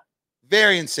round, yeah.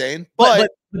 Very insane.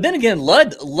 But then again,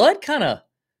 Lud kind of,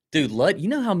 dude, Lud, you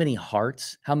know how many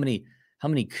hearts, how many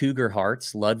Cougar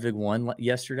hearts Ludwig won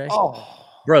yesterday? Oh.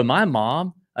 Bro, my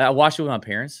mom, I watched it with my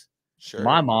parents. Sure.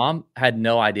 My mom had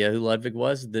no idea who Ludwig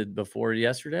was before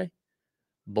yesterday.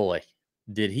 Boy,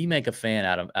 did he make a fan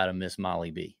out of Miss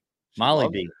Molly B. Molly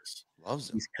B.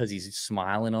 Loves him because he's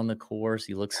smiling on the course.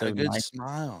 He looks so good nice.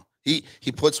 Smile. He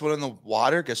puts one in the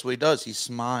water. Guess what he does? He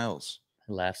smiles.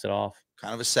 He laughs it off.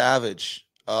 Kind of a savage.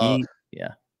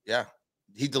 Yeah.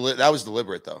 That was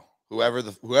deliberate though. Whoever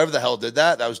the hell did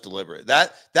that was deliberate.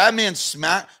 That man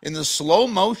smacked in the slow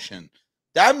motion.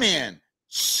 That man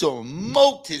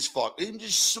smoked his He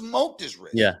just smoked his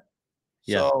wrist. Yeah.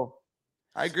 So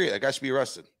I agree. That guy should be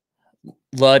arrested.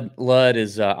 Lud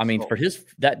is for his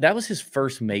that was his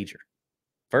first major.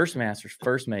 First Masters,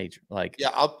 first major. Like, yeah,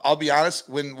 I'll be honest.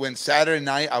 When Saturday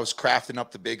night I was crafting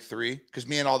up the big three, because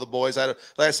me and all the boys, like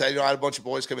I said, I had a bunch of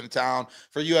boys coming to town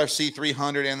for UFC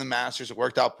 300 and the Masters. It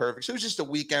worked out perfect. So it was just a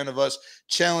weekend of us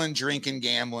chilling, drinking,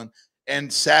 gambling.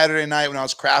 And Saturday night when I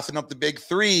was crafting up the big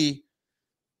three,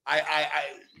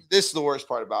 this is the worst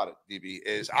part about it, DB,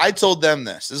 is I told them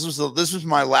this. This was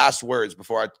my last words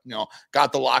before I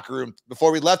got the locker room,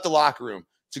 before we left the locker room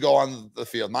to go on the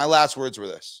field. My last words were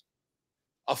this: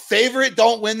 a favorite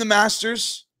don't win the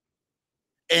Masters,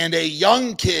 and a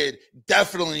young kid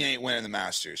definitely ain't winning the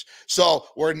Masters. So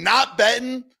we're not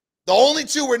betting. The only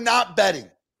two we're not betting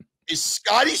is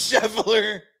Scotty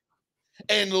Scheffler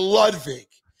and Ludwig.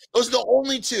 Those are the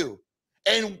only two.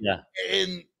 And yeah.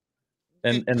 And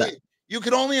you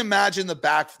can only imagine the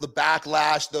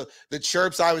backlash, the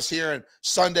chirps I was hearing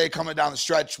Sunday coming down the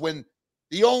stretch when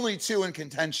the only two in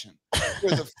contention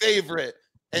were the favorite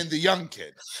and the young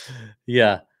kid.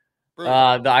 Yeah.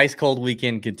 The ice cold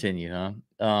weekend continued, huh?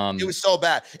 It was so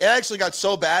bad. It actually got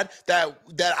so bad that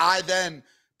I then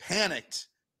panicked,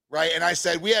 right? And I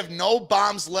said, we have no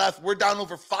bombs left. We're down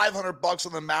over $500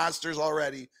 on the Masters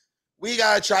already. We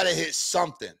got to try to hit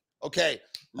something. Okay.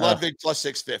 Ludwig plus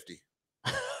 650.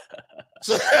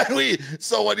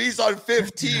 So when he's on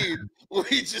 15,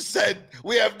 we just said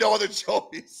we have no other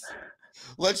choice.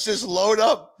 Let's just load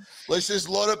up. Let's just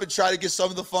load up and try to get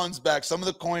some of the funds back, some of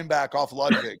the coin back off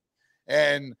Ludwig.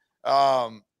 And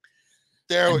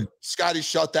Scotty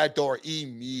shut that door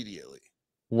immediately.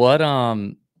 What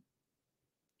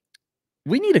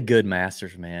we need a good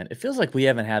Masters, man. It feels like we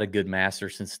haven't had a good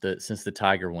Masters since the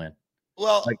Tiger win.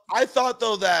 Well, like, I thought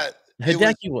though that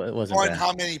Hideki wasn't on bad.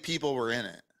 how many people were in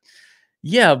it.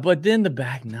 Yeah, but then the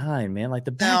back nine, man, like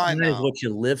the back nine is what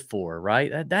you live for,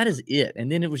 right? That is it.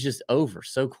 And then it was just over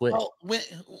so quick.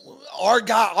 Well, our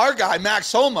guy,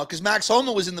 Max Homa, because Max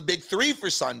Homa was in the big three for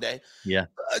Sunday. Yeah.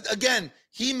 Again,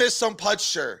 he missed some putts,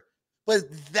 sure. But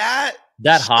that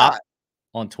shot hop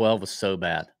on 12 was so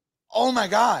bad. Oh my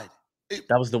God.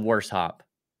 That was the worst hop.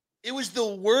 It was the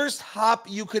worst hop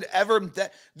you could ever.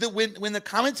 When the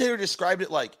commentator described it,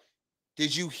 like,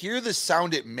 did you hear the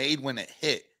sound it made when it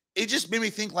hit? It just made me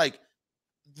think, like,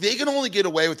 they can only get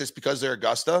away with this because they're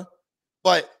Augusta,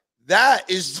 but that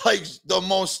is like the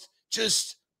most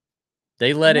just.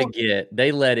 They let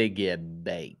it get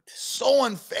baked. So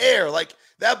unfair. Like,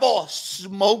 that ball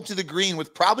smoked to the green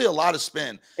with probably a lot of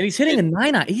spin. And he's hitting a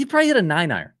 9-iron. He probably hit a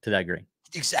 9-iron to that green.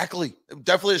 Exactly.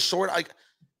 Definitely a short.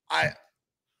 It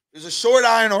was a short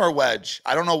iron or a wedge.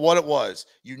 I don't know what it was.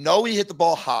 He hit the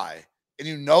ball high, and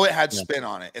it had spin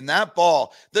on it. And that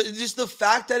ball, just the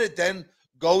fact that it then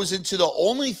goes into the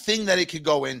only thing that it could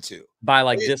go into by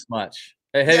like this much.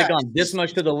 It had gone this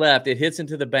much to the left. It hits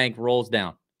into the bank, rolls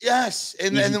down. Yes,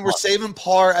 and then we're saving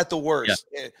par at the worst.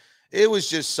 Yeah. It was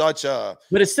just such a.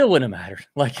 But it still wouldn't have mattered.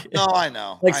 Like, no, I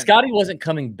know. Like, Scotty wasn't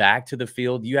coming back to the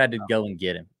field. You had to go and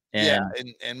get him.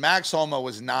 And Max Homa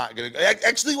was not going to.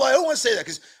 Actually, well, I don't want to say that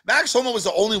because Max Homa was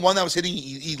the only one that was hitting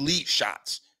elite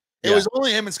shots. It was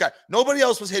only him and Scott. Nobody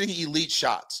else was hitting elite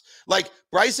shots. Like,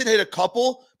 Bryson hit a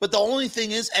couple, but the only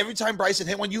thing is, every time Bryson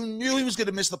hit one, you knew he was going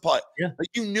to miss the putt. Yeah. Like,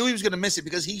 you knew he was going to miss it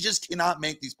because he just cannot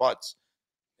make these putts.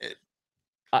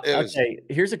 Okay,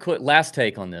 here's a quick last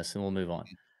take on this, and we'll move on.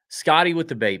 Scotty with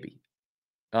the baby.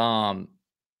 A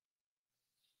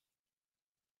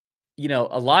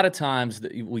lot of times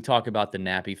we talk about the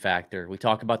nappy factor. We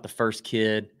talk about the first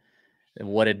kid and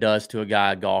what it does to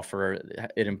a golfer.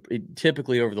 It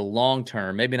typically over the long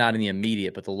term, maybe not in the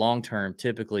immediate, but the long term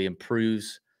typically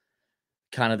improves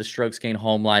kind of the strokes gained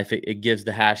home life. It gives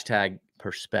the hashtag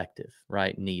perspective,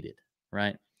 right? Needed,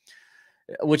 right?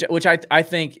 Which I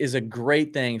think is a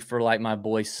great thing for like my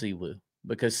boy Siwoo,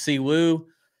 because Siwoo,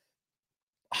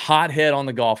 hothead on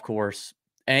the golf course,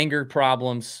 anger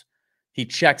problems. He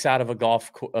checks out of a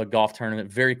golf tournament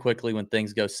very quickly when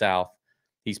things go south.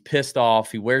 He's pissed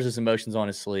off. He wears his emotions on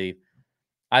his sleeve.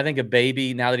 I think a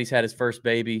baby, now that he's had his first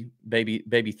baby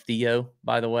Theo,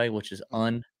 by the way, which is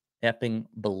un-epping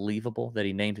believable that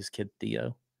he named his kid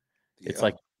Theo. It's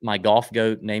like my golf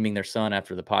goat naming their son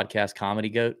after the podcast Comedy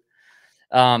Goat.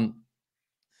 But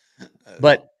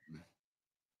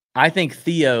I think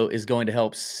Theo is going to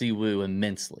help Siwoo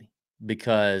immensely,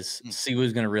 because Siwoo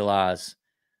is going to realize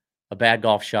a bad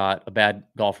golf shot, a bad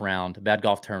golf round, a bad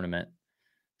golf tournament,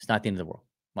 it's not the end of the world.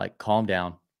 Like, calm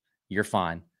down. You're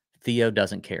fine. Theo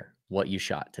doesn't care what you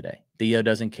shot today. Theo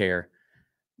doesn't care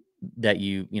that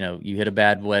you hit a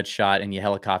bad wedge shot and you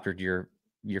helicoptered your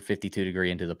 52-degree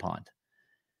into the pond.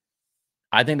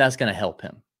 I think that's going to help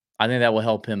him. I think that will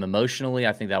help him emotionally.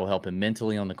 I think that will help him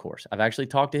mentally on the course. I've actually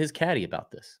talked to his caddy about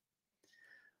this.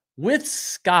 With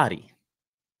Scotty,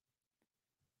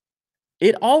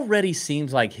 it already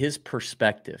seems like his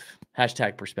perspective,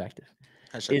 hashtag perspective,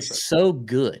 is so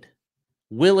good.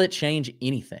 Will it change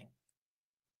anything?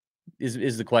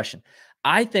 Is the question.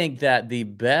 I think that the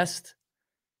best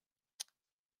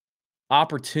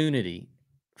opportunity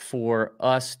for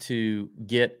us to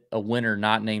get a winner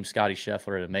not named Scotty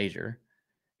Scheffler at a major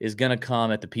is going to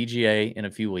come at the PGA in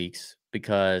a few weeks,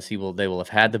 because they will have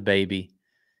had the baby.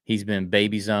 He's been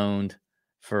baby zoned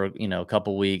for, a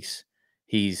couple weeks.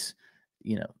 He's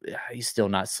still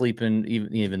not sleeping,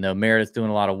 even though Meredith's doing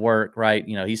a lot of work, right?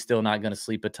 He's still not going to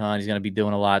sleep a ton. He's going to be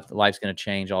doing a lot. Life's going to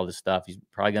change, all this stuff. He's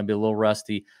probably going to be a little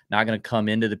rusty, not going to come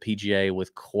into the PGA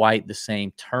with quite the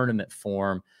same tournament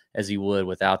form as he would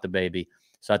without the baby.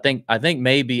 So I think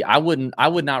maybe I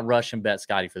would not rush and bet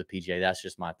Scotty for the PGA. That's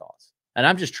just my thoughts. And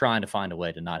I'm just trying to find a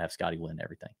way to not have Scotty win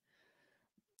everything.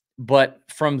 But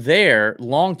from there,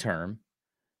 long term,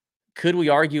 could we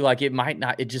argue like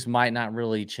it just might not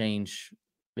really change.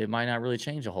 It might not really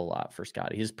change a whole lot for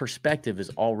Scotty. His perspective is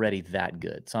already that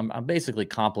good. So I'm basically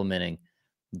complimenting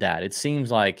that. It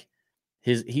seems like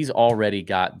he's already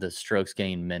got the strokes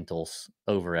gained mentals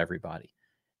over everybody.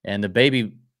 And the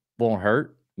baby won't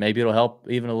hurt. Maybe it'll help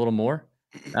even a little more.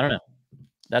 I don't know.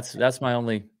 That's my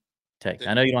only take.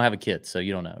 I know you don't have a kid, so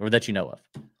you don't know, or that you know of.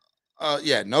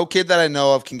 Yeah, no kid that I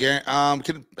know of can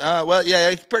guarantee. Well, yeah,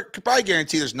 I could probably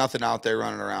guarantee there's nothing out there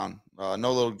running around.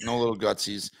 No little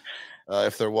gutsies.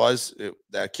 If there was,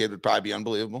 that kid would probably be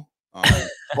unbelievable.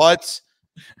 But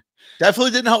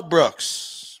definitely didn't help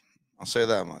Brooks. I'll say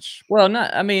that much. Well,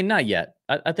 not yet.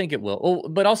 I think it will. Oh,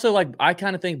 but also, like, I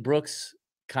kind of think Brooks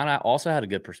kind of also had a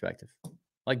good perspective.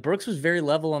 Like, Brooks was very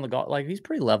level on the golf. Like, he's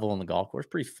pretty level on the golf course,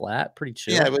 pretty flat, pretty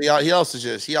chill. Yeah, but he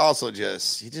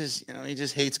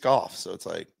just hates golf. So it's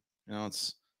like,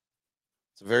 it's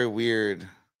a very weird.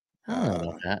 I don't know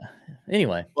about that.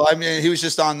 Anyway. Well, I mean, he was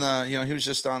just on the.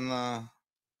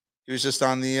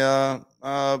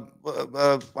 Why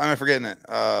am I forgetting it?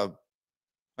 I'm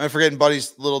forgetting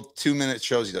Buddy's little 2-minute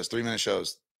shows he does, 3-minute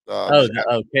shows.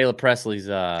 Caleb Presley's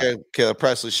Caleb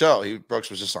Presley show. Brooks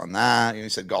was just on that. He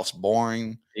said golf's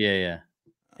boring. Yeah.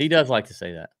 He does like to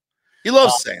say that. He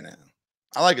loves saying it.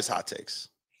 I like his hot takes.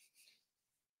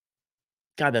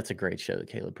 God, that's a great show that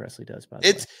Caleb Presley does, by the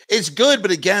way. It's good,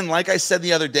 but again, like I said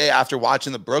the other day after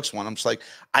watching the Brooks one, I'm just like,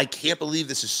 I can't believe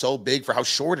this is so big for how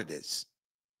short it is.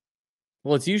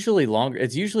 Well, it's usually longer.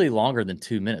 It's usually longer than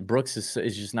 2 minutes. Brooks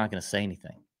is just not going to say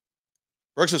anything.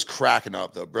 Brooks was cracking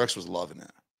up though. Brooks was loving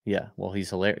it. Yeah, well,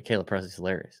 he's hilarious. Caleb Presley's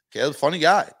hilarious. Caleb, funny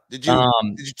guy. Did you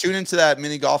tune into that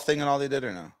mini golf thing and all they did,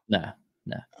 or no? No.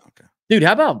 Okay, dude.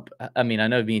 How about? I mean, I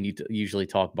know me and you usually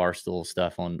talk barstool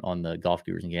stuff on the Golf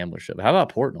Gurus and Gamblers show, but how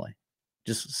about Portnoy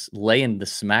just laying the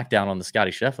smackdown on the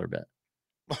Scotty Scheffler bet?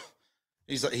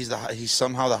 He's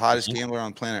somehow the hottest gambler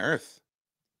on planet Earth.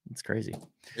 It's crazy.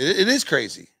 It is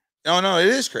crazy. No, it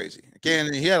is crazy.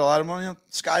 Again, he had a lot of money.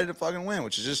 Scotty to fucking win,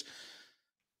 which is just.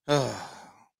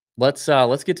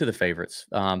 Let's get to the favorites.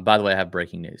 By the way, I have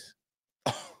breaking news.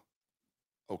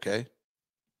 Okay.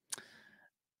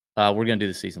 We're gonna do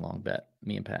the season-long bet,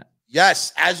 me and Pat.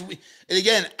 Yes, as we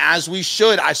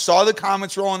should. I saw the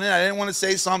comments rolling in. I didn't want to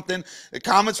say something. The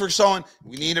comments were showing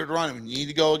we need to run. We need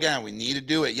to go again. We need to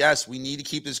do it. Yes, we need to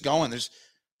keep this going. There's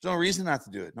no reason not to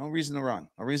do it. No reason to run.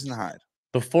 No reason to hide.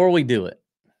 Before we do it,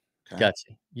 okay.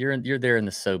 Gutsy, you're there in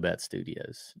the SoBet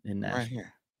studios in Nashville. Right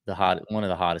here. One of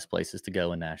the hottest places to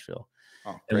go in Nashville.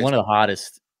 And one of the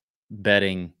hottest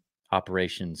betting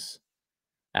operations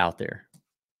out there.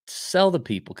 Sell the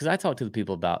people, because I talk to the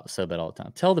people about SoBet all the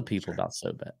time. Tell the people about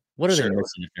SoBet. What are they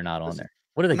missing if they're not on there?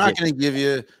 What are they? I'm not going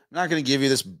to give you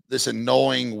this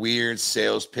annoying, weird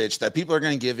sales pitch that people are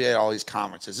going to give you at all these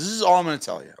conferences. This is all I'm going to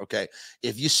tell you. Okay,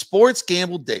 if you sports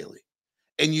gamble daily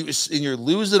and you're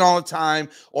losing all the time,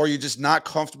 or you're just not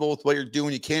comfortable with what you're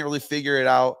doing, you can't really figure it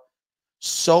out.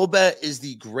 SoBet is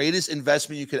the greatest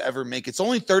investment you could ever make. It's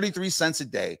only 33 cents a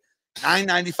day,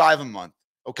 $9.95 a month.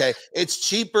 Okay, it's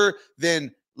cheaper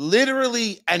than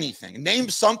literally anything. Name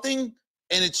something,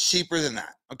 and it's cheaper than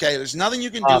that. Okay, there's nothing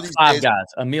you can do these days. Guys,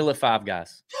 a meal at Five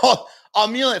Guys. Oh, a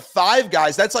meal at Five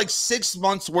Guys. That's like 6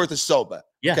 months worth of SoBet.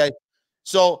 Yeah. Okay,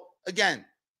 so again,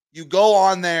 you go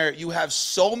on there, you have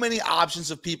so many options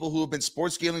of people who have been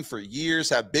sports gambling for years,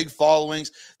 have big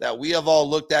followings that we have all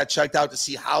looked at, checked out to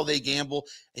see how they gamble.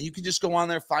 And you can just go on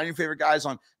there, find your favorite guys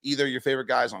on either your favorite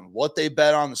guys on what they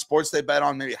bet on, the sports they bet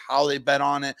on, maybe how they bet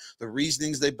on it, the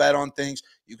reasonings they bet on things.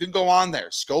 You can go on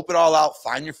there, scope it all out,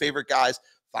 find your favorite guys,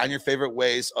 find your favorite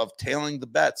ways of tailing the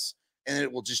bets, and it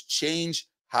will just change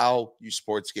how you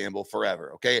sports gamble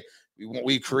forever. Okay.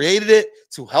 We created it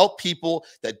to help people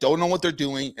that don't know what they're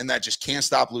doing and that just can't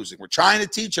stop losing. We're trying to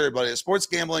teach everybody that sports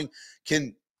gambling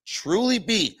can truly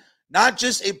be not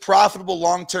just a profitable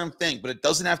long-term thing, but it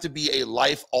doesn't have to be a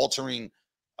life-altering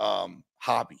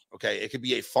hobby. Okay, it could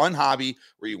be a fun hobby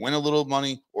where you win a little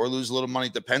money or lose a little money.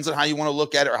 Depends on how you want to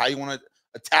look at it or how you want to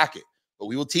attack it. But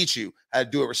we will teach you how to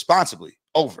do it responsibly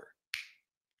over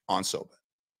on SoBet.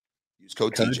 Use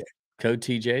code TJ. Code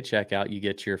TJ checkout. You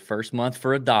get your first month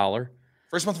for $1.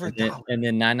 First month for $1. And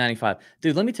then $9.95.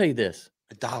 Dude, let me tell you this.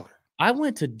 $1. I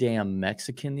went to damn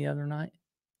Mexican the other night.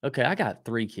 Okay, I got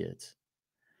 3 kids.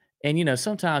 And, you know,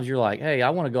 sometimes you're like, hey,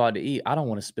 I want to go out to eat. I don't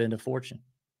want to spend a fortune.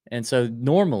 And so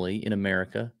normally in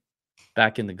America,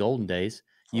 back in the golden days,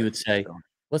 you would say,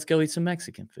 let's go eat some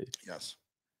Mexican food. Yes.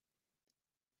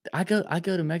 I go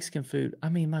to Mexican food. I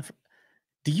mean,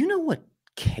 do you know what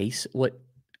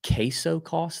queso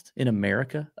cost in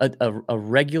America? A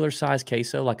regular size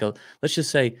queso, like let's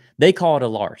just say they call it a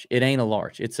large. It ain't a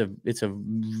large. It's a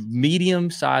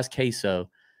medium sized queso,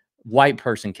 white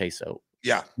person queso.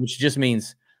 Yeah. Which just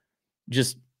means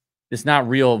it's not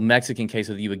real Mexican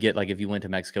queso that you would get like if you went to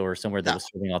Mexico or somewhere that was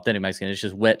serving authentic Mexican. It's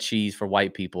just wet cheese for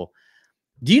white people.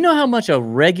 Do you know how much a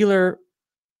regular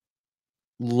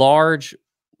large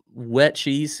wet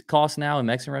cheese costs now in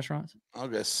Mexican restaurants? I'll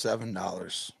guess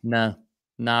 $7. No,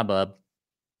 nah, bub.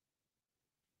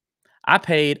 I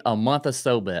paid a month of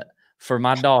SoBet for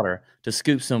my daughter to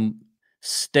scoop some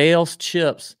stale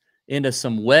chips into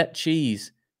some wet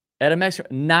cheese at a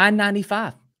Mexican.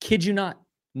 $9.95. Kid you not.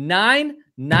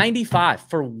 $9.95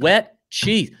 for wet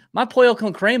cheese. My pollo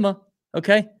con crema,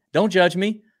 okay, don't judge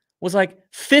me, was like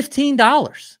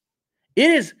 $15.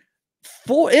 It's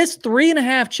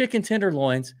 3.5 chicken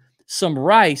tenderloins, some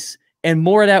rice, and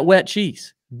more of that wet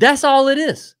cheese. That's all it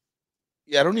is.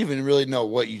 Yeah, I don't even really know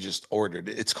what you just ordered.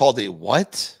 It's called a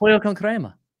what? Pollo con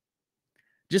crema.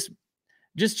 Just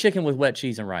chicken with wet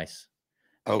cheese and rice.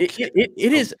 Okay.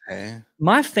 It is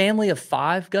my family of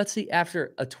 5, Gutsy,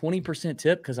 after a 20%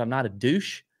 tip, because I'm not a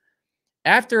douche.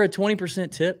 After a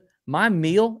 20% tip, my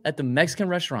meal at the Mexican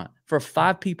restaurant for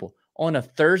 5 people on a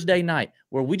Thursday night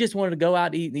where we just wanted to go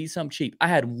out to eat and eat something cheap. I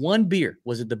had 1 beer.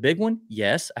 Was it the big one?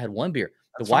 Yes, I had 1 beer.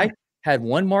 The wife had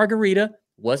 1 margarita.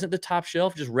 Wasn't the top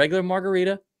shelf, just regular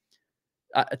margarita.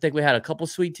 I think we had a couple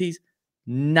sweet teas.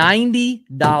 $90.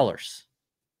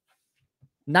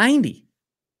 $90.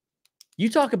 You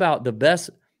talk about the best.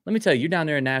 Let me tell you, you're down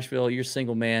there in Nashville. You're a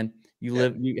single man. You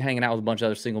hanging out with a bunch of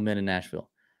other single men in Nashville.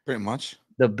 Pretty much.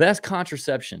 The best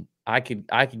contraception I could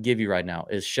give you right now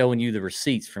is showing you the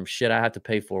receipts from shit I have to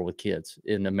pay for with kids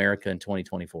in America in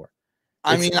 2024.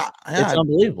 It's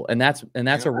unbelievable. And that's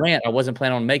a rant I wasn't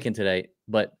planning on making today,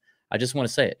 but I just want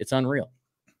to say it. It's unreal.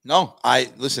 No,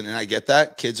 listen, and I get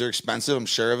that. Kids are expensive. I'm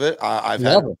sure of it. I've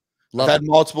had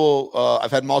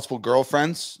multiple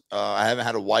girlfriends. I haven't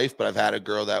had a wife, but I've had a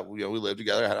girl that we lived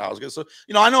together, had a house together. So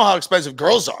I know how expensive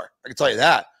girls are. I can tell you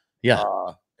that. Yeah.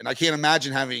 And I can't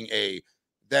imagine having a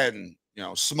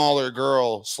smaller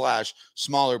girl /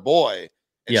 smaller boy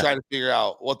and trying to figure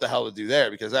out what the hell to do there,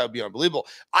 because that would be unbelievable.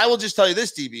 I will just tell you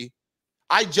this, DB.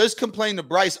 I just complained to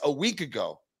Bryce a week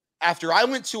ago after I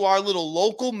went to our little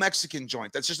local Mexican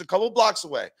joint that's just a couple blocks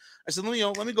away. I said, let me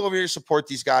go over here and support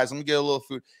these guys. Let me get a little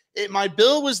food. My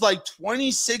bill was like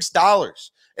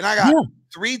 $26, and I got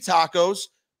 3 tacos,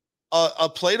 a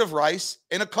plate of rice,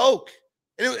 and a Coke,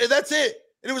 and that's it.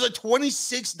 And it was like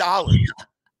 $26.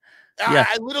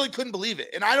 I literally couldn't believe it.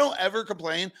 And I don't ever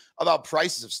complain about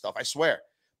prices of stuff, I swear.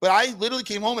 But I literally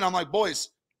came home and I'm like, boys,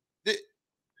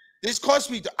 this cost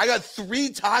me. I got 3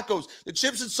 tacos. The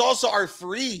chips and salsa are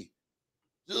free.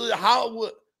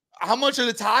 How much are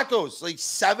the tacos? Like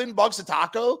 $7 a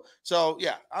taco. So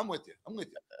yeah, I'm with you.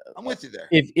 I'm with you there.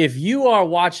 If you are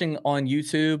watching on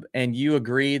YouTube and you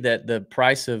agree that the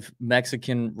price of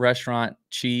Mexican restaurant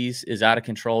cheese is out of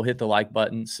control, hit the like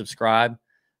button, subscribe,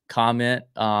 comment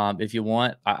if you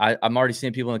want. I'm already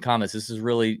seeing people in the comments. This is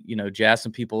really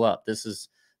jazzing people up. This is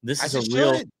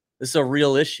a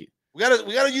real issue. We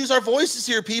gotta use our voices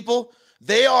here, people.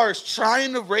 They are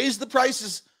trying to raise the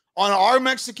prices on our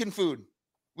Mexican food.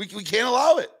 We can't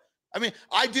allow it. I mean,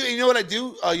 I do. You know what I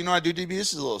do? I do, DB.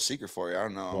 This is a little secret for you. I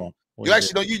don't know. You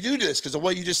actually know you do this because of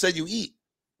what you just said you eat,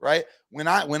 right? When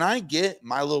I get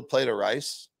my little plate of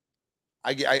rice,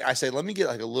 I say, let me get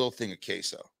like a little thing of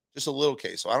queso. Just a little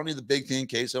queso. I don't need the big thing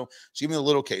queso. Just give me a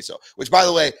little queso, which, by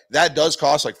the way, that does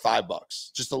cost like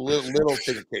 $5. Just a little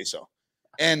thing of queso.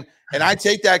 And I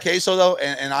take that queso, though,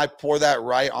 and I pour that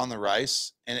right on the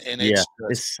rice, and it's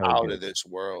so out of this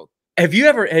world. Have you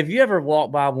ever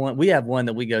walked by one? We have one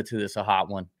that we go to that's a hot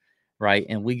one, right?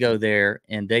 And we go there,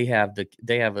 and they have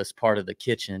us part of the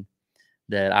kitchen,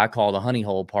 that I call the honey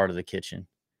hole part of the kitchen,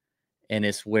 and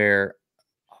it's where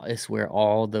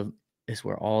all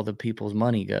the people's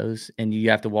money goes, and you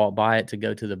have to walk by it to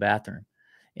go to the bathroom.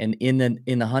 And in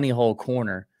the honey hole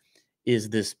corner is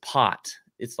this pot.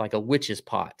 It's like a witch's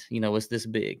pot. You know, it's this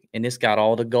big, and it's got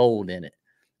all the gold in it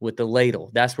with the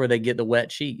ladle. That's where they get the wet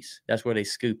cheese. That's where they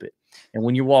scoop it. And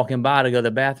when you're walking by to go to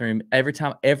the bathroom, every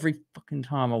fucking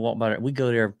time I walk by there, we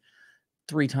go there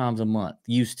 3 times a month.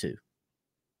 Used to.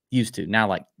 Now,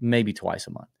 like maybe twice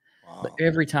a month. Wow. But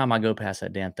every time I go past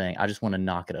that damn thing, I just want to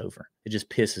knock it over. It just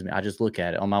pisses me. I just look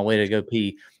at it on my way to go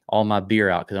pee all my beer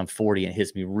out because I'm 40 and it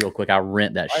hits me real quick. I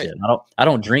rent that shit. I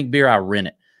don't drink beer. I rent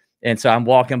it. And so I'm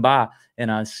walking by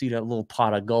and I see that little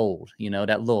pot of gold, you know,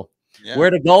 that little,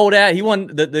 where the gold at? He won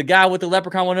the guy with the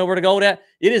leprechaun want to know where the gold at.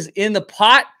 It is in the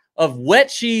pot of wet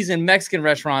cheese in Mexican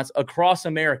restaurants across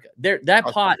America. That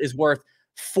pot is worth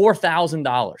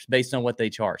 $4,000 based on what they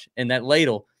charge. And that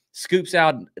ladle scoops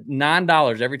out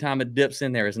 $9 every time it dips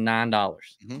in there is $9.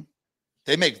 Mm-hmm.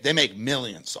 They make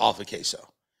millions off of queso.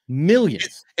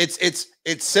 Millions. It's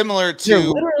similar to They're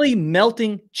literally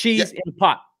melting cheese in a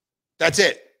pot. That's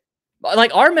it.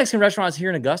 Like our Mexican restaurants here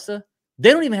in Augusta,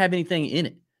 they don't even have anything in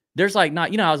it. There's like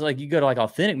not, you know, I was like, you go to like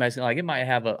authentic Mexican, like it might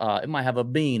have a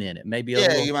bean in it, maybe a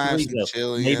little you might have some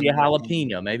chili, maybe a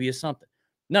jalapeno, maybe a something.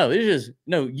 No, it's just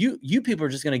you people are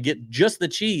just gonna get just the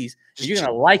cheese. You're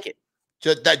gonna like it.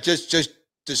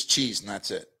 Just cheese and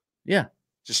that's it. Yeah,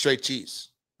 just straight cheese.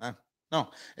 No,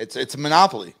 it's a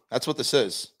monopoly. That's what this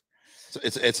is.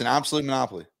 It's an absolute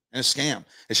monopoly and a scam.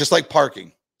 It's just like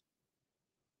parking.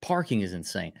 Parking is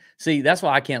insane. See, that's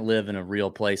why I can't live in a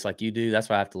real place like you do. That's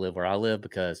why I have to live where I live,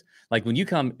 because like when you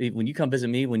come visit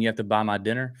me, when you have to buy my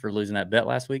dinner for losing that bet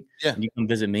last week, and you come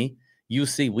visit me, you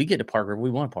see we get to park wherever we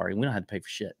want to park. We don't have to pay for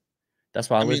shit. That's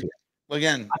why I live here. Well,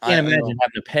 again, I can't imagine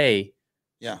having to pay.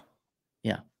 Yeah.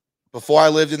 Before I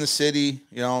lived in the city,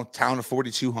 town of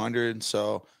 4,200.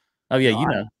 So. Oh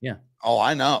yeah, yeah. Oh,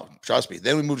 I know. Trust me.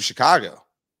 Then we moved to Chicago.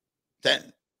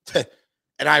 And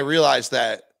I realized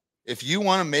that if you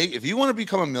want to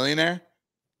become a millionaire,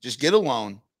 just get a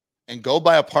loan and go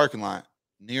buy a parking lot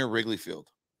near Wrigley Field,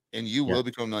 and you will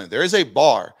become a millionaire. There is a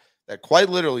bar that quite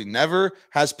literally never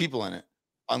has people in it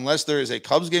unless there is a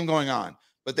Cubs game going on,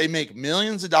 but they make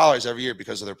millions of dollars every year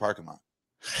because of their parking lot,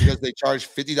 because they charge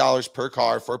 $50 per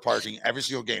car for parking every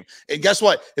single game. And guess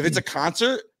what? If it's a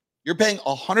concert, you're paying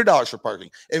 $100 for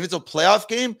parking. If it's a playoff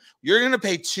game, you're going to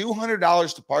pay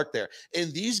 $200 to park there.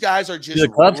 And these guys are just. Do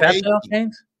the Cubs have playoff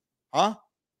games? Huh?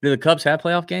 Do the Cubs have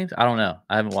playoff games? I don't know.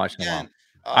 I haven't watched in a while.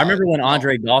 I remember when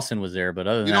Andre Dawson was there, but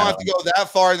other than you don't have to go that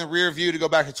far in the rear view to go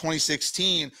back to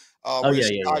 2016. The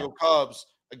Chicago Cubs,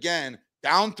 again,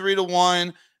 down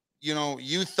 3-1.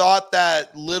 You thought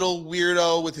that little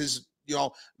weirdo with his,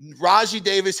 Raji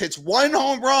Davis hits 1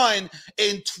 home run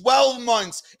in 12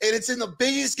 months, and it's in the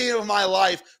biggest game of my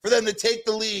life for them to take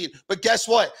the lead. But guess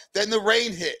what? Then the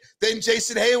rain hit. Then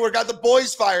Jason Hayward got the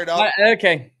boys fired up.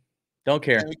 Okay. Don't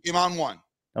care. And we came on 1.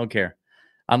 Don't care.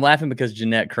 I'm laughing because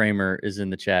Jeanette Kramer is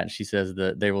in the chat and she says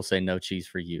that they will say no cheese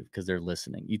for you because they're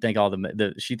listening. You think all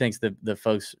she thinks the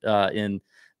folks in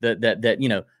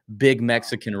that big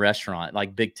Mexican restaurant,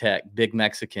 like big tech, big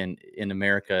Mexican in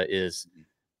America is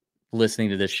listening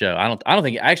to this show. I don't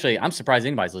think actually I'm surprised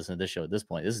anybody's listening to this show at this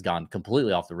point. This has gone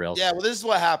completely off the rails. Yeah, well, this is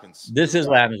what happens. This is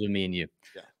what happens with me and you.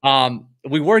 Yeah.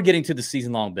 We were getting to the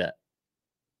season long bet.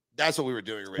 That's what we were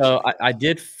doing originally. So I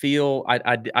did feel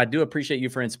I do appreciate you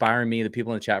for inspiring me, the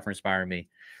people in the chat for inspiring me.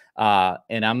 And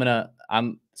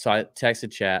so I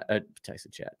texted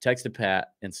Pat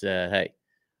and said, hey,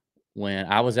 when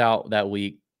I was out that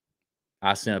week,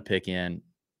 I sent a pick in.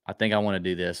 I think I want to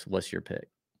do this. What's your pick?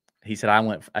 He said,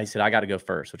 I got to go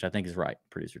first, which I think is right,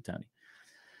 producer Tony.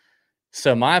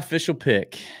 So my official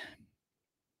pick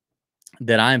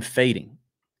that I'm fading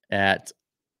at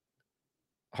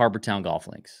Harbour Town Golf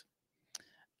Links.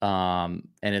 And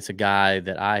it's a guy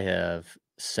that I have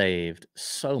saved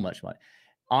so much money.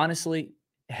 Honestly,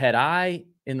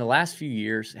 in the last few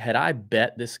years, had I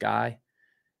bet this guy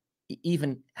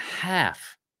even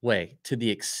halfway to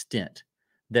the extent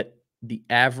that the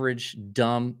average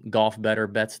dumb golf bettor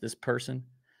bets this person,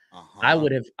 I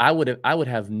would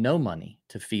have no money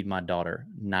to feed my daughter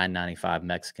 $9.95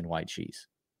 Mexican white cheese.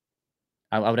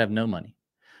 I would have no money.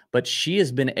 But she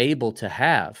has been able to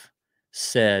have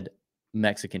said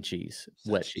Mexican cheese,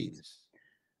 wet cheese,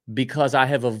 because I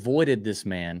have avoided this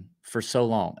man for so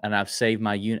long, and I've saved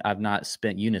my unit. I've not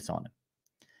spent units on him,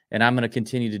 and I'm going to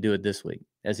continue to do it this week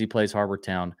as he plays Harbour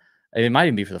Town. It might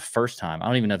even be for the first time. I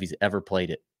don't even know if he's ever played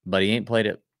it, but he ain't played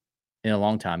it in a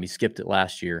long time. He skipped it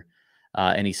last year,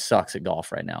 and he sucks at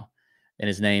golf right now. And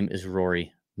his name is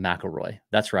Rory McIlroy.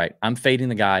 That's right. I'm fading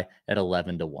the guy at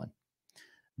 11-1.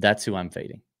 That's who I'm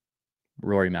fading.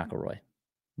 Rory McIlroy.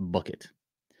 Book it.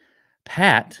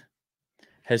 Pat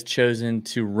has chosen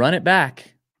to run it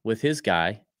back with his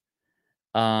guy.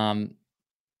 And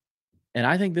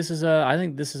I think this is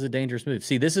a dangerous move.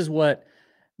 See, this is what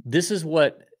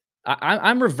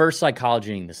I'm reverse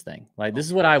psychologying this thing. Like, this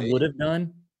is what I would have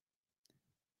done.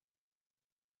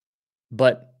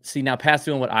 But see, now Pat's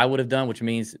doing what I would have done, which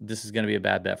means this is going to be a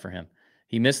bad bet for him.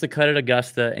 He missed the cut at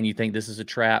Augusta, and you think this is a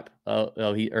trap.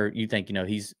 You think,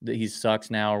 he sucks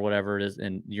now or whatever it is,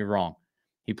 and you're wrong.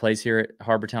 He plays here at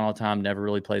Harbour Town all the time, never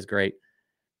really plays great.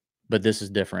 But this is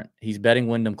different. He's betting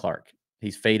Wyndham Clark.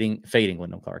 He's fading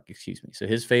Wyndham Clark, excuse me. So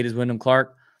his fade is Wyndham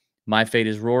Clark. My fade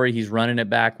is Rory. He's running it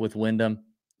back with Wyndham.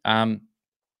 I'm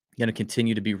going to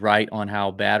continue to be right on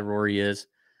how bad Rory is.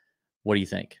 What do you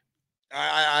think?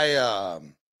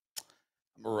 I'm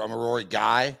a Rory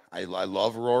guy. I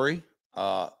love Rory.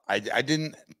 I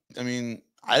didn't have him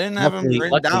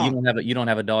written down. You don't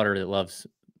have a daughter that loves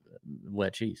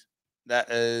wet cheese. That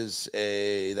is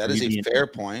a fair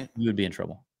point. You would be in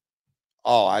trouble.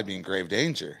 Oh, I'd be in grave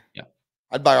danger. Yeah.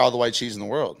 I'd buy all the white cheese in the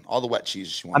world, all the wet cheese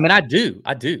she wants. I mean, I do.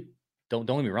 Don't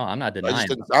get me wrong. I'm not denying. It just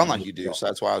doesn't sound like you do, so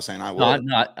that's why I was saying I would. No, I'm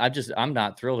not. I'm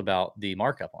not thrilled about the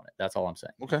markup on it. That's all I'm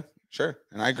saying. Okay, sure,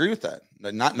 and I agree with that.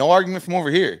 No argument from over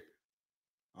here.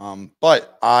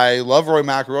 But I love Rory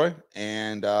McIlroy,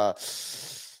 and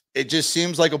it just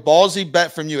seems like a ballsy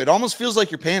bet from you. It almost feels like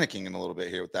you're panicking in a little bit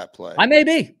here with that play. I may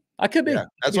be. I could be. Yeah,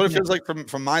 that's what it feels like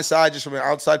from my side, just from an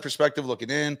outside perspective looking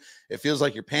in. It feels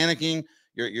like you're panicking.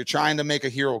 You're trying to make a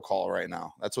hero call right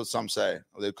now. That's what some say.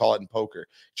 They call it in poker.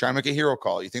 Trying to make a hero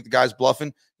call. You think the guy's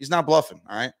bluffing? He's not bluffing.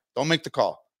 All right. Don't make the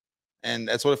call. And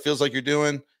that's what it feels like you're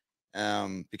doing.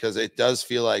 Because it does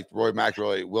feel like Rory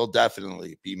McIlroy will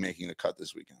definitely be making a cut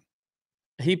this weekend.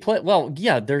 He played well.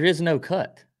 Yeah, there is no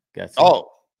cut. Gutsy. Oh,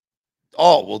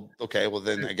 well, okay. Well,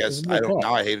 then I guess I don't.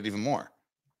 Now I hate it even more.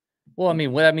 Well, I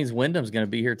mean, that means Wyndham's going to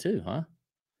be here too, huh?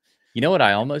 You know what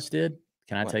I almost did?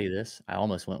 Can I tell you this? I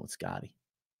almost went with Scotty.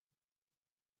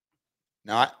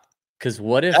 Not because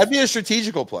what if that'd be a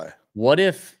strategical play? What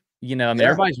if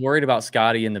everybody's worried about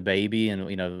Scotty and the baby, and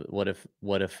what if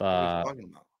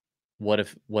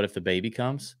the baby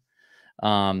comes,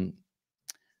 and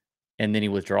then he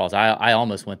withdraws? I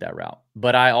almost went that route,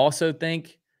 but I also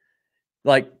think,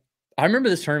 like, I remember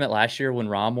this tournament last year when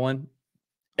Rahm won.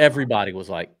 Everybody was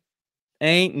like,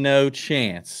 "Ain't no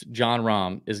chance Jon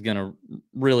Rahm is gonna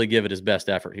really give it his best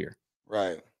effort here,"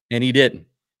 right? And he didn't.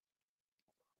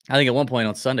 I think at one point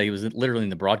on Sunday, he was literally in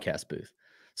the broadcast booth,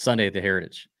 Sunday at the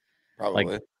Heritage, probably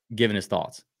like giving his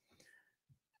thoughts.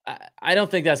 I don't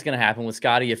think that's going to happen with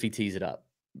Scotty if he tees it up.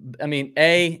 I mean,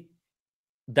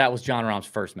 that was Jon Rahm's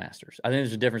first Masters. I think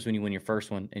there's a difference when you win your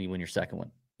first one and you win your second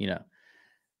one,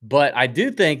 But I do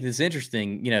think it's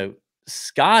interesting,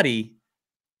 Scotty,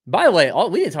 by the way,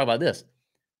 we didn't talk about this.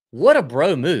 What a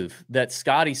bro move that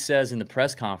Scotty says in the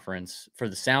press conference for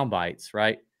the sound bites,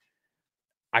 right?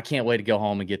 I can't wait to go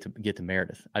home and get to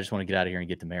Meredith. I just want to get out of here and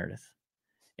get to Meredith.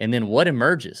 And then what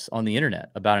emerges on the internet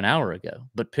about an hour ago,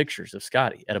 but pictures of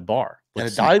Scotty at a bar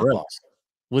with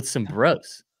some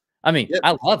bros. I mean,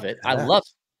 I love it. I love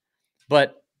it.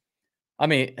 But I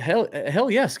mean, hell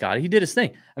yeah, Scotty. He did his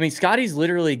thing. I mean, Scotty's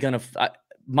literally going to,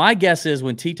 my guess is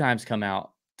when tee times come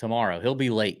out tomorrow, he'll be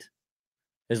late.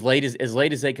 As late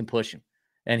as they can push him.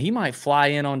 And he might fly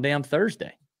in on damn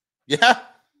Thursday. Yeah.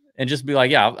 And just be like,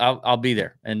 yeah, I'll be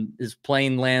there. And his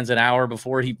plane lands an hour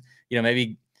before he,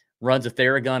 maybe runs a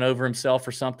Theragun over himself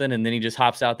or something. And then he just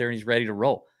hops out there and he's ready to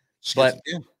roll. But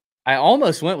I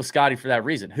almost went with Scotty for that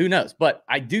reason. Who knows? But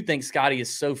I do think Scotty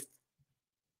is so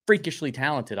freakishly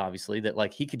talented, obviously, that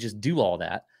like he could just do all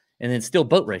that and then still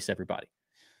boat race everybody.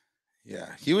 Yeah.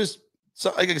 He was,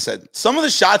 so like I said, some of the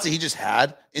shots that he just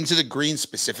had into the green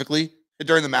specifically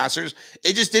during the Masters,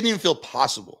 it just didn't even feel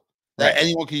possible that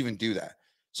anyone could even do that.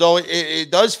 So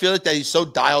it does feel like that he's so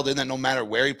dialed in that no matter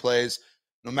where he plays,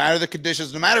 no matter the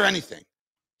conditions, no matter anything,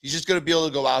 he's just going to be able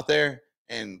to go out there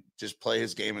and just play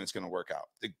his game and it's going to work out.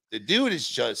 The dude is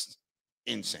just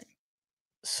insane.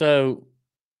 So,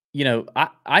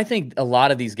 I think a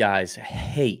lot of these guys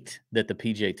hate that the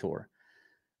PGA Tour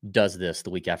does this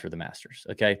the week after the Masters,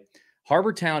 okay?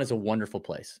 Harbour Town is a wonderful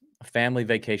place. A family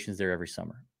vacations there every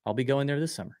summer. I'll be going there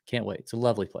this summer. Can't wait. It's a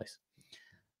lovely place.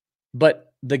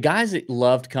 But the guys that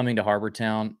loved coming to Harbour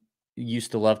Town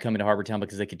used to love coming to Harbour Town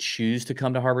because they could choose to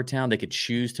come to Harbour Town. They could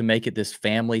choose to make it this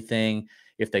family thing.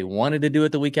 If they wanted to do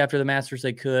it the week after the Masters,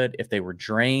 they could. If they were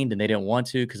drained and they didn't want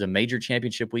to because a major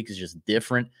championship week is just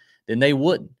different, then they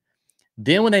wouldn't.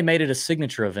 Then when they made it a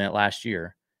signature event last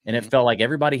year and it felt like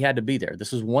everybody had to be there.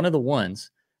 This was one of the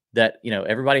ones that, you know,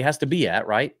 everybody has to be at,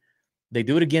 right? They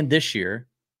do it again this year.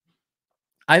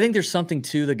 I think there's something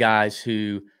to the guys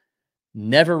who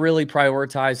never really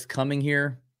prioritized coming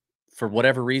here for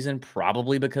whatever reason,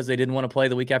 probably because they didn't want to play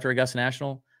the week after Augusta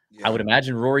National. Yeah. I would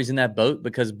imagine Rory's in that boat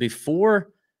because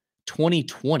before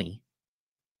 2020,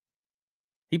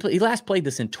 he last played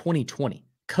this in 2020,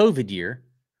 COVID year,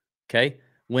 okay,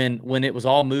 when it was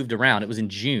all moved around. It was in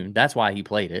June. That's why he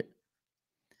played it.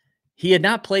 He had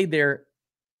not played there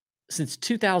since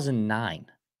 2009.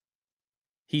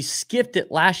 He skipped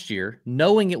it last year,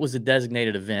 knowing it was a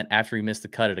designated event after he missed the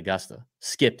cut at Augusta.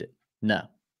 Skipped it. No.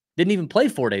 Didn't even play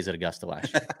 4 days at Augusta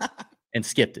last year and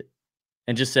skipped it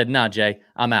and just said, "Nah, Jay,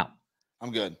 I'm out.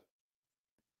 I'm good."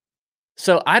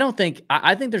 So I think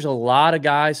there's a lot of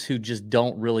guys who just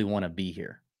don't really want to be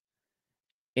here.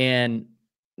 And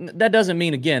that doesn't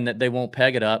mean, again, that they won't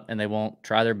peg it up and they won't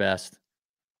try their best.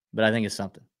 But I think it's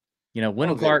something. You know,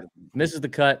 Wyndham Clark misses the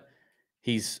cut.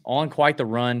 He's on quite the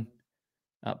run.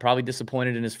 Probably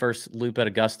disappointed in his first loop at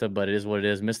Augusta, but it is what it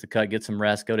is. Miss the cut, get some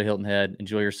rest, go to Hilton Head,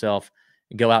 enjoy yourself,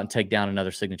 and go out and take down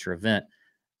another signature event.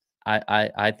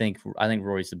 I think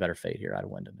Rory's the better fate here out of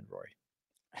Wyndham than Rory.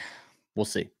 We'll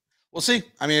see. We'll see.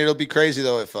 I mean, it'll be crazy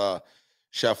though if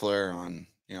Scheffler on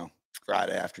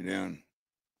Friday afternoon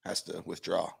has to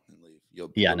withdraw and leave.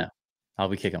 No, I'll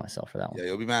be kicking myself for that one. Yeah,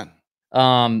 you'll be mad.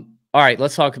 All right,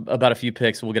 let's talk about a few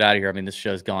picks. We'll get out of here. I mean, this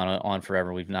show's gone on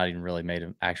forever. We've not even really made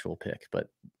an actual pick, but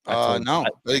no.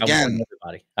 But again,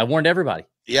 I warned everybody.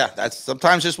 Yeah, that's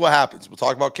sometimes just what happens. We'll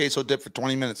talk about queso dip for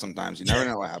 20 minutes. Sometimes you never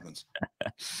know what happens.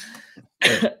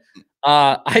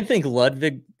 I think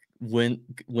Ludwig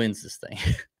wins this thing.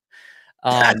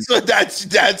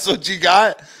 That's what you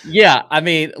got. Yeah, I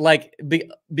mean, like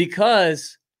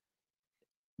because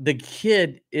the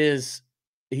kid he's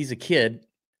a kid.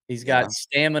 He's got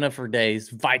stamina for days,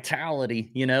 vitality.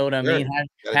 You know what I mean?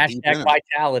 Hashtag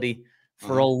vitality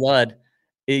for old Lud.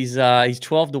 He's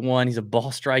 12-1. He's a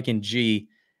ball striking G.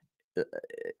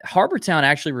 Harbour Town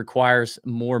actually requires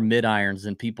more mid irons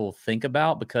than people think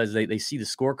about because they see the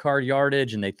scorecard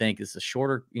yardage and they think it's a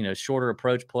shorter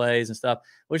approach plays and stuff,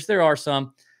 which there are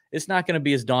some. It's not going to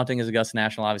be as daunting as Augusta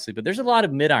National, obviously, but there's a lot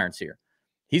of mid irons here.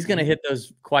 He's going to hit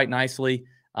those quite nicely.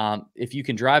 If you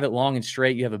can drive it long and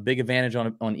straight, you have a big advantage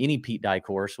on any Pete Dye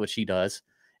course, which he does.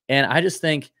 And I just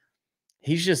think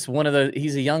he's just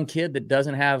he's a young kid that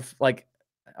doesn't have, like,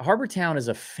 Harbour Town is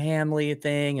a family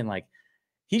thing. And like,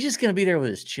 he's just going to be there with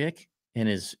his chick and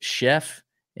his chef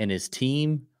and his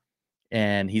team.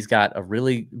 And he's got a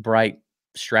really bright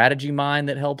strategy mind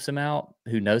that helps him out,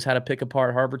 who knows how to pick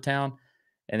apart Harbour Town.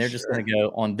 And they're just going to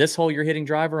go, on this hole you're hitting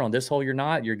driver, on this hole you're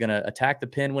not. You're going to attack the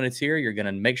pin when it's here. You're going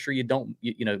to make sure you don't,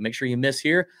 make sure you miss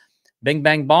here. Bing,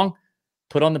 bang, bong.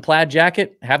 Put on the plaid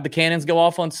jacket. Have the cannons go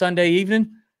off on Sunday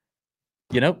evening.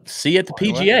 See you at the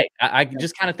PGA. I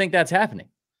just kind of think that's happening.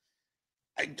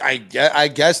 I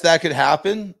guess that could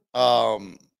happen.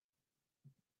 Was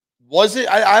it?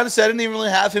 I honestly, I didn't even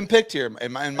really have him picked here.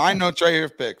 In my notes right here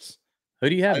of picks. Who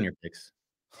do you have in your picks?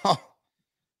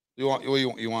 You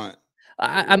want?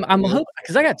 I'm hoping,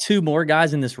 because I got two more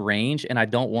guys in this range, and I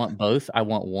don't want both. I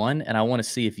want one, and I want to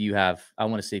see if you have. I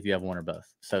want to see if you have one or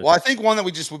both. So, well, I think one that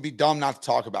we just would be dumb not to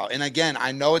talk about. And again,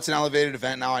 I know it's an elevated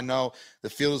event now. I know the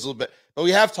field is a little bit, but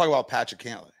we have to talk about Patrick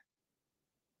Cantlay,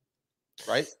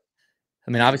 right?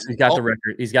 I mean, obviously, he's got the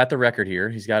record. He's got the record here.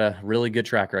 He's got a really good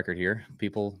track record here.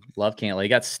 People love Cantlay. He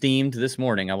got steamed this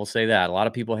morning. I will say that. A lot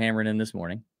of people hammering in this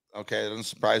morning. Okay, that doesn't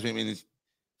surprise me. I mean, he's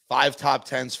 5 top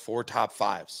 10s, 4 top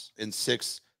 5s in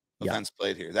 6 events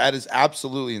played here. That is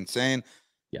absolutely insane.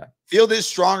 Yeah. Field is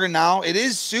stronger now. It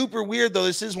is super weird, though.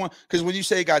 This is one, because when you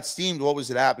say it got steamed, what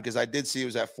was it at? Because I did see it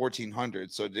was at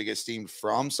 1,400. So did it get steamed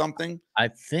from something? I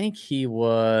think he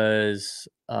was,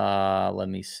 let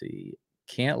me see.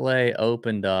 Cantlay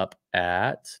opened up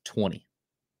at 20.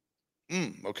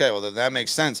 Okay, well, then that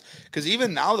makes sense. Because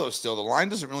even now, though, still, the line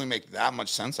doesn't really make that much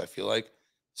sense, I feel like.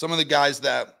 Some of the guys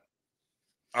that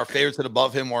are favorites that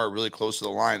above him or are really close to the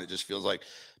line, it just feels like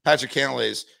Patrick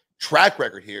Cantlay's track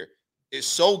record here is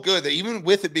so good that even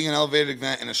with it being an elevated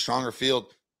event and a stronger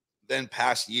field than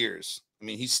past years, I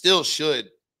mean, he still should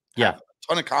have a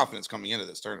ton of confidence coming into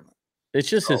this tournament. It's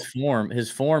just his form.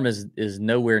 His form is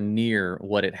nowhere near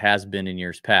what it has been in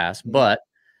years past. But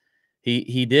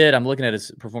he did. I'm looking at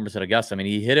his performance at Augusta. I mean,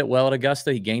 he hit it well at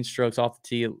Augusta. He gained strokes off the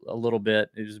tee a little bit.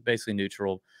 It was basically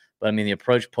neutral. But I mean, the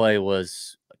approach play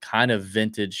was kind of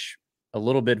vintage, a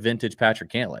little bit vintage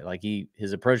Patrick Cantlay. Like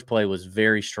his approach play was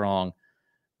very strong,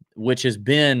 which has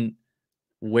been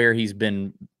where he's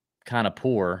been kind of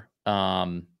poor.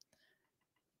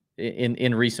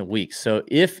 in recent weeks. So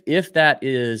if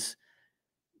the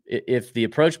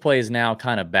approach play is now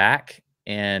kind of back,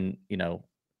 and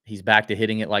he's back to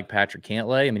hitting it like Patrick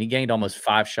Cantlay. I mean, he gained almost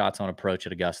 5 shots on approach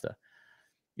at Augusta.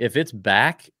 If it's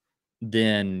back,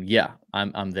 then yeah,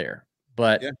 I'm there.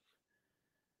 But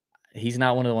he's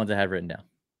not one of the ones I had written down.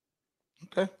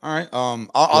 Okay, all right.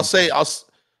 I'll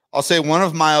say one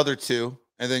of my other 2,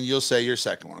 and then you'll say your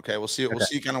second one. Okay, we'll see. We'll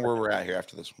see kind of where we're at here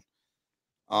after this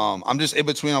one. I'm just in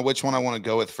between on which one I want to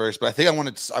go with first, but I think I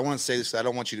want to say this. I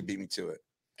don't want you to beat me to it.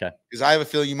 Okay, because I have a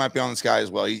feeling you might be on this guy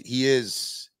as well. He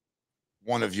is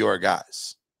one of your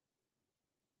guys.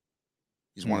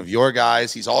 He's one of your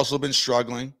guys. He's also been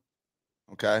struggling.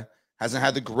 Okay, hasn't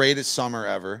had the greatest summer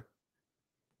ever.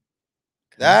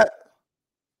 Okay. That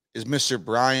is Mr.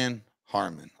 Brian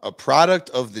Harman, a product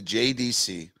of the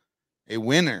JDC, a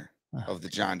winner of the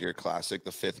John Deere Classic, the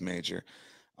 5th major.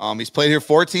 He's played here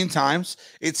 14 times.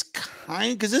 It's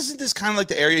because isn't this kind of like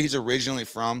the area he's originally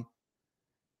from?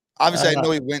 Obviously, I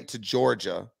know he went to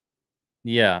Georgia.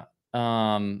 Yeah.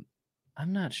 I'm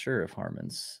not sure if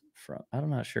Harman's from. I'm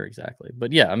not sure exactly.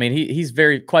 But yeah, I mean, he's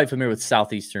quite familiar with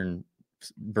southeastern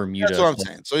Bermuda. That's what I'm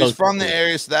saying. So he's from the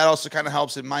area, so that also kind of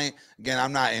helps. It might, again,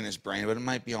 I'm not in his brain, but it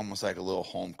might be almost like a little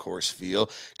home course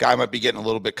feel. Guy might be getting a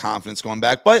little bit confidence going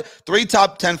back. But 3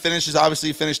 top 10 finishes. Obviously,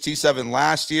 he finished T7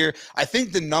 last year. I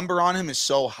think the number on him is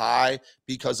so high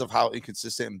because of how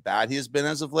inconsistent and bad he has been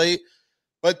as of late.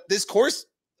 But this course,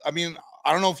 I mean,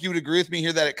 I don't know if you would agree with me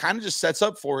here that it kind of just sets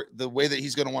up for the way that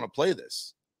he's going to want to play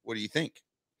this. What do you think?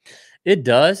 It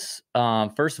does.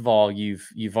 First of all, you're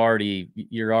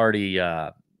already,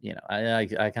 I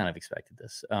kind of expected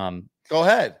this. Go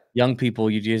ahead. Young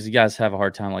people, you guys have a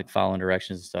hard time like following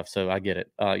directions and stuff. So I get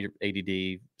it. Your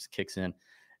ADD kicks in.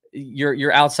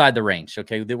 You're outside the range.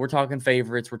 Okay. We're talking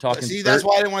favorites. We're talking. See, that's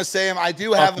why I didn't want to say him. I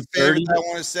do have a favorite that I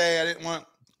want to say. I didn't want.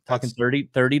 Talking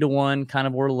 30 to 1, kind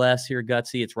of or less here,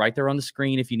 Gutsy. It's right there on the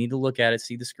screen. If you need to look at it,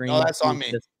 see the screen. No, that's on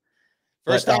me.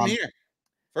 First time here.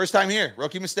 First time here.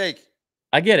 Rookie mistake.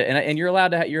 I get it, and you're allowed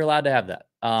to have that.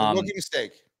 Rookie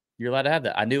mistake. You're allowed to have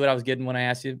that. I knew what I was getting when I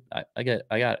asked you. I got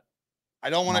it. I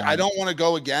don't want to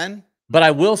go again. But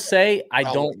I will say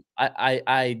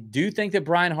I do think that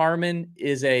Brian Harman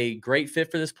is a great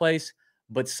fit for this place.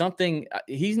 But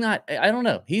he's not. I don't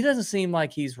know. He doesn't seem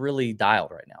like he's really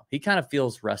dialed right now. He kind of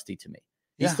feels rusty to me.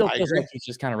 He still feels like he's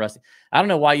just kind of rusty. I don't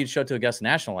know why you'd show to Augusta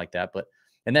National like that,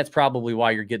 and that's probably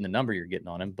why you're getting the number you're getting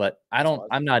on him. But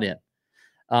I'm not in.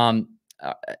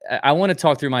 I want to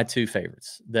talk through my 2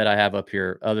 favorites that I have up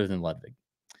here other than Ludwig.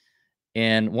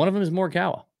 And one of them is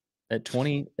Morikawa at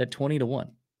 20 to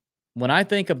 1. When I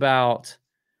think about,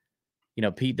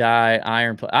 Pete Dye,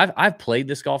 iron play, I've played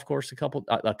this golf course a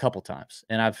couple times,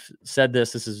 and I've said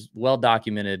this is well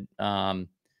documented.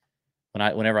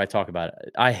 Whenever I talk about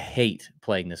it, I hate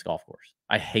playing this golf course.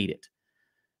 I hate it.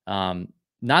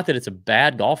 Not that it's a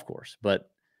bad golf course,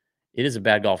 but it is a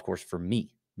bad golf course for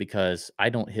me because I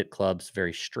don't hit clubs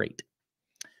very straight.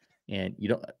 And you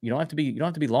don't have to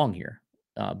be long here,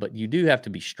 but you do have to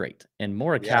be straight. And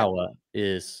Morikawa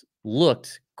is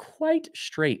looked quite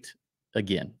straight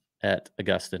again at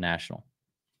Augusta National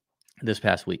this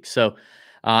past week. So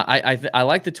I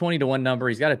like the 20 to 1 number.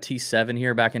 He's got a T7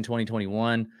 here back in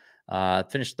 2021.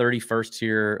 Finished 31st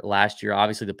here last year.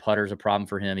 Obviously, the putter's a problem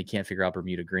for him. He can't figure out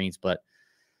Bermuda greens, but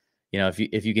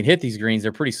if you can hit these greens,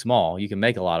 they're pretty small. You can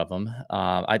make a lot of them.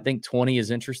 I think 20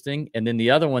 is interesting. And then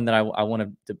the other one that I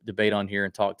want to debate on here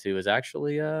and talk to is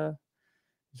actually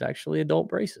adult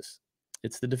braces.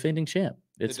 It's the defending champ.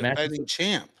 It's the defending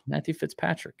champ, Matthew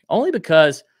Fitzpatrick. Only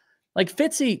because, like,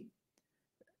 Fitzy,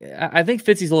 I think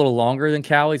Fitzy's a little longer than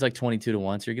Cal. He's like 22 to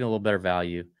 1, so you're getting a little better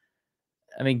value.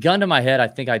 I mean, gun to my head, I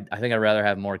think I'd rather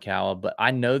have Morikawa, but I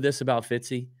know this about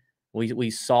Fitzy. We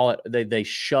saw it. They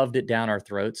shoved it down our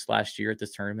throats last year at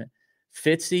this tournament.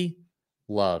 Fitzy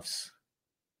loves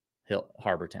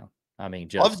Harbour Town. I mean,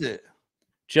 loves it.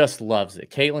 Just loves it.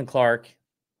 Caitlin Clark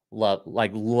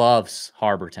loves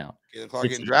Harbour Town. Caitlin Clark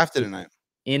getting drafted tonight.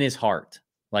 In his heart,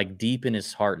 like deep in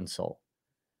his heart and soul.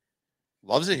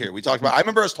 Loves it here. We talked about. I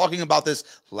remember us talking about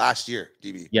this last year,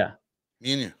 DB. Yeah,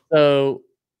 me and you. So,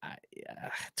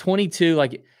 22.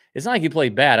 Like, it's not like he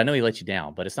played bad. I know he let you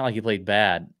down, but it's not like he played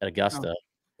bad at Augusta.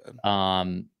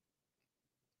 No.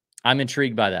 I'm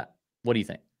intrigued by that. What do you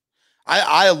think?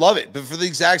 I love it, but for the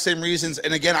exact same reasons.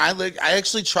 And again, I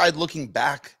actually tried looking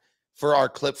back for our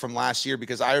clip from last year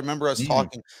because I remember us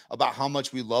talking about how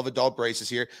much we love adult braces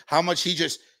here, how much he's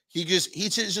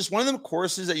just one of them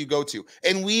courses that you go to.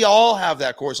 And we all have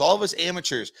that course. All of us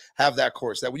amateurs have that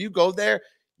course that when you go there,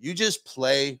 you just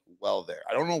play well there.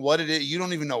 I don't know what it is. You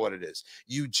don't even know what it is.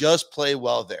 You just play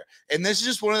well there. And this is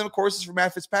just one of the courses for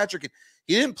Matt Fitzpatrick. And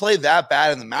he didn't play that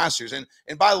bad in the Masters. And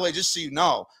by the way, just so you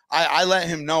know, I let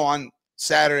him know on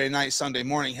Saturday night, Sunday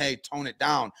morning, hey, tone it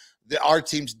down. Our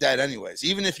team's dead anyways.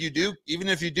 Even if you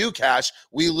do cash,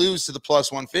 we lose to the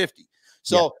plus 150.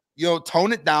 So,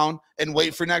 tone it down and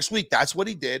wait for next week. That's what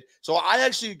he did. So I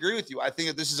actually agree with you. I think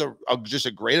that this is just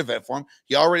a great event for him.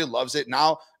 He already loves it.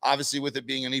 Now, obviously, with it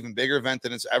being an even bigger event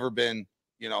than it's ever been,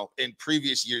 in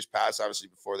previous years past, obviously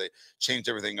before they changed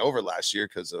everything over last year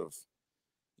because of,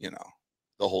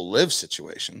 the whole LIV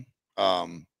situation.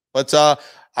 But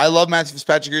I love Matthew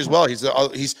Fitzpatrick here as well.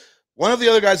 He's one of the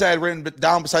other guys I had written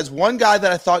down besides one guy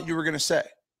that I thought you were going to say.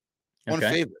 One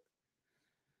favorite.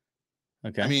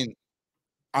 Okay. I mean,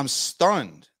 I'm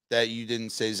stunned that you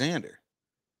didn't say Xander.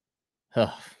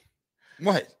 Oh.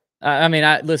 What? I mean,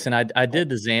 I did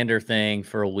the Xander thing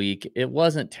for a week. It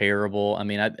wasn't terrible. I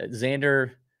mean,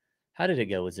 Xander, how did it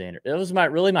go with Xander? It was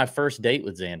really my first date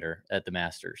with Xander at the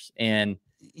Masters. And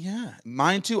yeah,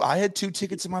 mine too. I had 2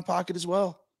 tickets in my pocket as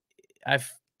well. I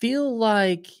feel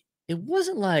like it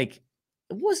wasn't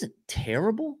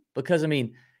terrible because, I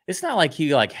mean, it's not like he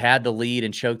had the lead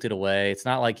and choked it away. It's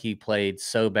not like he played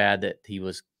so bad that he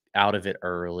was out of it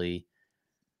early.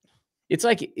 It's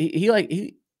like he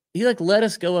let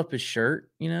us go up his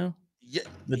shirt, Yeah.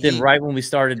 But then right when we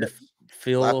started to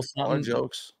feel a little something,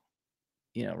 jokes,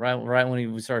 right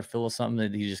when we started feeling something,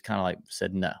 that he just kind of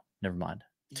said, no, never mind.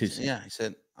 Too soon. Yeah, he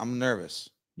said, I'm nervous.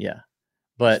 Yeah,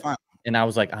 but and I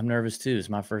was like, I'm nervous too. It's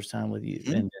my first time with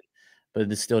you, but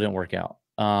this still didn't work out.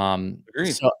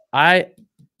 Agreed. So I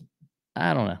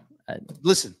don't know.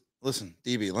 Listen,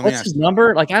 DB. Let me What's ask his you.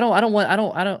 number? I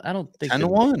don't think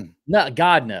 10-1. No,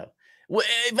 God, no.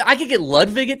 I could get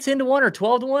Ludwig at 10-1 or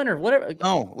 12-1 or whatever.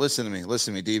 No, listen to me,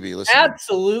 DB.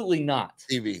 Absolutely not.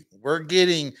 DB, we're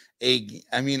getting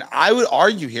I mean, I would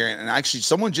argue here, and actually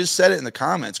someone just said it in the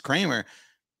comments, Kramer,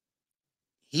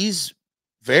 he's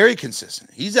very consistent.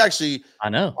 He's actually, I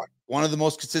know, one of the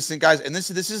most consistent guys. And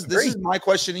this is my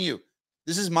question to you.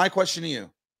 This is my question to you.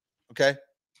 Okay.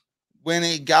 When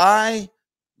a guy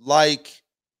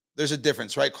there's a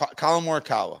difference, right? Colin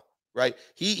Morikawa, right?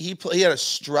 He had a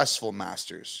stressful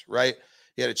Masters, right?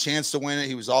 He had a chance to win it.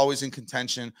 He was always in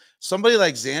contention. Somebody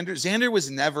like Xander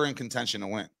was never in contention to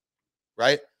win,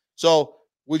 right? So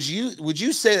would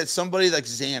you say that somebody like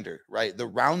Xander, right, the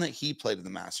round that he played in the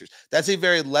Masters, that's a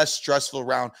very less stressful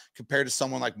round compared to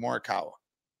someone like Morikawa?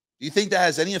 Do you think that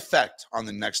has any effect on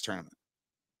the next tournament?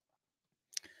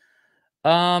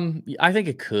 I think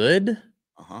it could.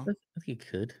 I think it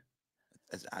could.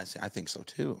 I think so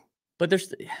too. But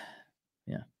there's,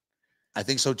 I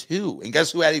think so too. And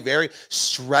guess who had a very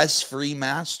stress-free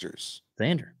Masters?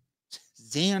 Xander.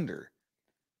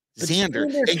 But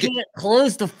Xander can't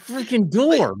close the freaking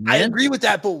door, man. I agree with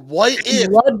that, but what if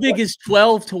Ludwig is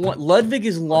 12-1? Ludwig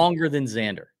is longer than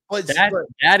Xander. But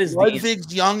that is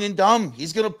Ludwig's young and dumb.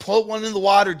 He's gonna put one in the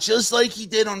water just like he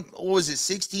did on, what was it,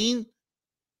 16,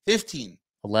 15,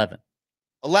 11.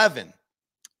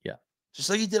 Yeah, just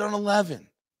like he did on 11.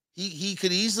 He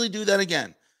could easily do that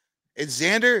again. It's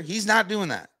Xander. He's not doing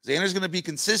that. Xander's gonna be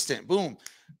consistent. Boom,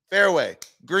 fairway,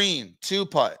 green,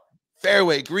 2-putt,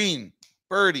 fairway, green,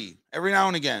 birdie every now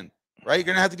and again, right? You're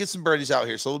going to have to get some birdies out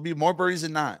here. So it'll be more birdies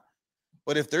than not.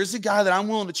 But if there's a guy that I'm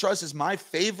willing to trust as my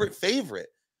favorite,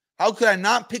 how could I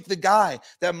not pick the guy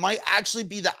that might actually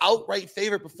be the outright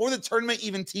favorite before the tournament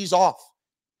even tees off?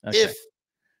 Okay.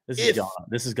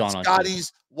 This has gone on.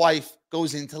 Scotty's wife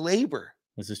goes into labor.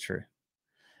 This is true.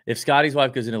 If Scotty's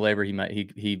wife goes into labor,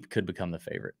 he could become the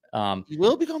favorite. He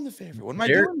will become the favorite. What am I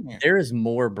doing here? There is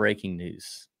more breaking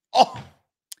news. Oh.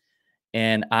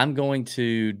 And I'm going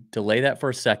to delay that for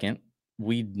a second.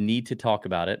 We need to talk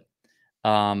about it.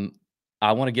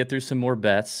 I want to get through some more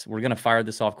bets. We're going to fire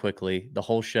this off quickly. The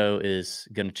whole show is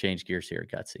going to change gears here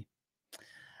at Gutsy.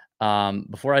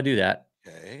 Before I do that,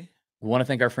 we want to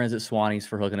thank our friends at Swannies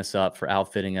for hooking us up, for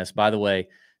outfitting us. By the way,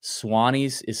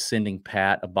 Swannies is sending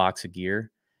Pat a box of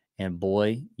gear. And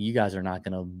boy, you guys are not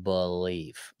going to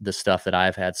believe the stuff that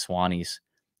I've had Swannies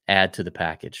add to the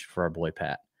package for our boy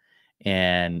Pat.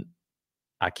 And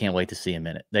I can't wait to see him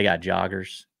in it. They got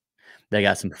joggers. They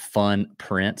got some fun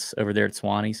prints over there at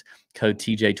Swannies. Code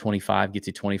TJ25 gets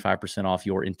you 25% off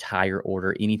your entire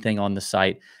order. Anything on the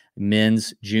site,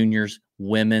 men's, juniors,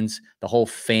 women's, the whole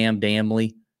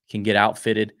family can get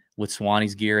outfitted with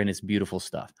Swannies gear, and it's beautiful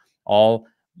stuff. All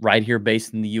right here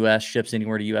based in the U.S., ships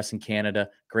anywhere to U.S. and Canada.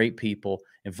 Great people,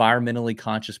 environmentally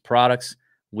conscious products.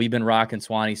 We've been rocking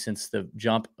Swannies since the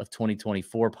jump of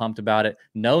 2024, pumped about it.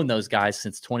 Known those guys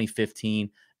since 2015.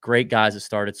 Great guys that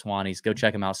started Swannies. Go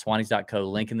check them out. Swannies.co.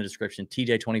 Link in the description.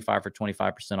 TJ25 for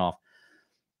 25% off.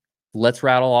 Let's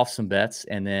rattle off some bets,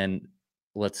 and then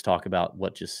let's talk about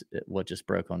what just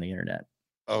broke on the internet.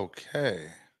 Okay.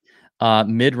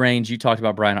 Mid-range, you talked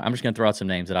about Brian. I'm just going to throw out some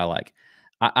names that I like.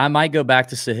 I might go back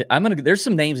to there's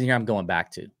some names in here I'm going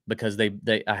back to because I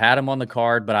had them on the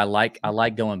card, but I like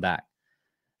going back.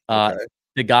 Okay.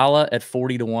 Theegala at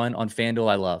 40-1 on FanDuel,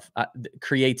 I love.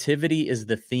 Creativity is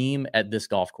the theme at this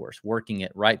golf course, working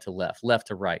it right to left, left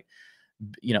to right.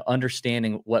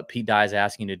 Understanding what Pete Dye is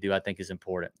asking you to do, I think, is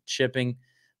important. Chipping,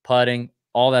 putting,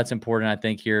 all that's important, I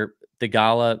think, here.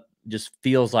 Theegala just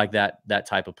feels like that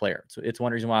type of player. So it's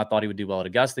one reason why I thought he would do well at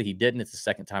Augusta. He didn't. It's the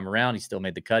second time around. He still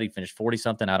made the cut. He finished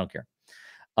 40-something. I don't care.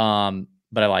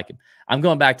 But I like him. I'm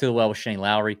going back to the well with Shane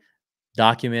Lowry.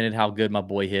 Documented how good my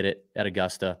boy hit it at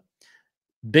Augusta.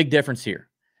 Big difference here.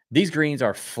 These greens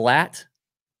are flat.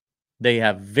 They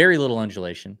have very little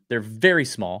undulation. They're very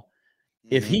small.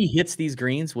 If he hits these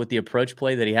greens with the approach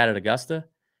play that he had at Augusta,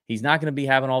 he's not going to be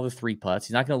having all the 3 putts.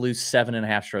 He's not going to lose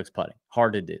 7.5 strokes putting.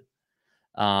 Hard to do.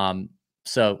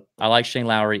 So I like Shane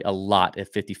Lowry a lot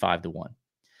at 55-1.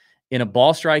 In a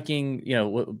ball striking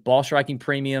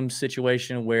premium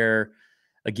situation where,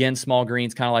 again, small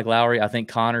greens, kind of like Lowry, I think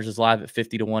Connors is live at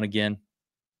 50-1 again.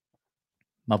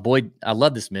 My boy, I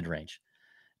love this mid-range.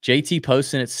 JT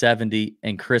Poston at 70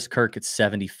 and Chris Kirk at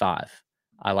 75.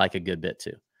 I like a good bit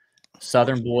too.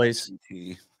 Southern boys,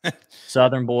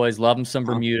 love them some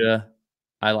Bermuda.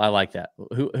 I like that.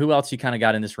 Who else you kind of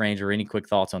got in this range, or any quick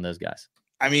thoughts on those guys?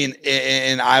 I mean,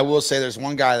 and I will say there's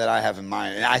one guy that I have in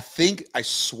mind, and I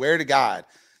swear to God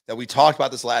that we talked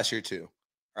about this last year too,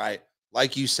 right?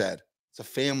 Like you said, it's a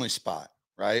family spot,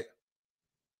 right?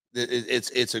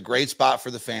 It's a great spot for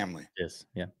the family. It is,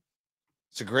 yeah.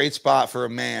 It's a great spot for a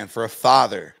man, for a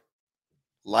father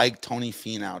like Tony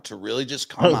Finau to really just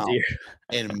come out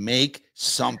and make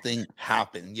something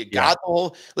happen. You got the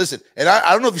whole listen, and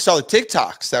I don't know if you saw the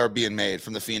TikToks that were being made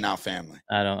from the Finau family.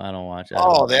 I don't watch it.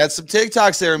 Oh, they had some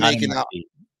TikToks they were making out.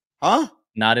 Huh?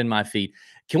 Not in my feed.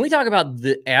 Can we talk about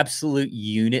the absolute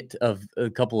unit of a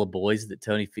couple of boys that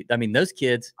Tony? I mean, those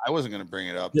kids. I wasn't going to bring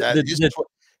it up.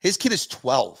 His kid is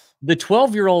 12. The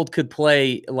 12-year-old could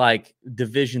play like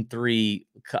Division III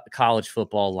college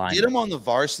football line. Get him on the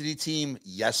varsity team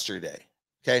yesterday.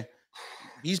 Okay,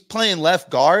 he's playing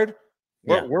left guard.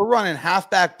 We're running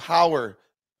halfback power,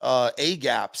 A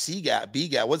gap, C gap, B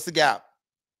gap. What's the gap?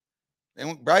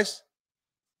 Anyone, Bryce?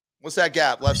 What's that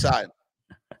gap? Left side.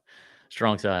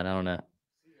 Strong side. I don't know.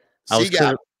 I was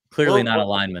clearly not a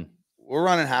lineman. We're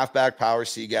running halfback power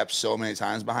C gap so many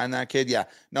times behind that kid. Yeah.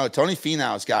 No, Tony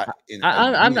Finau's got.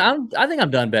 I think I'm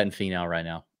done betting Finau right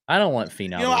now. I don't want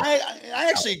Finau. You know, I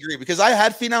actually agree because I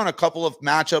had Finau in a couple of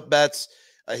matchup bets.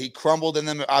 He crumbled in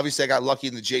them. Obviously, I got lucky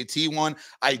in the JT one.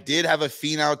 I did have a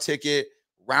Finau ticket,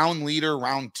 round leader,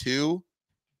 round 2.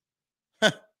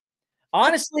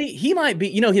 Honestly, he might be.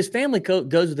 His family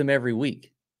goes with him every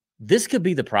week. This could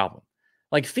be the problem.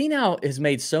 Like Finau has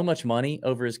made so much money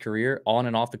over his career on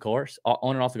and off the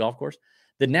golf course,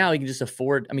 that now he can just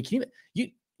afford. I mean, can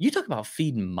you talk about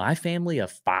feeding my family a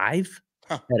 5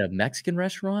 at a Mexican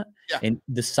restaurant, and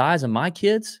the size of my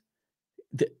kids?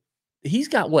 He's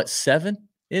got what, 7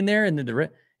 in there,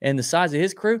 and the size of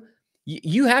his crew.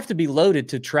 You have to be loaded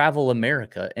to travel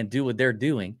America and do what they're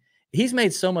doing. He's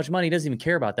made so much money, he doesn't even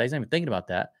care about that. He's not even thinking about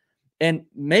that. And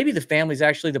maybe the family's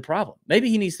actually the problem. Maybe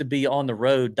he needs to be on the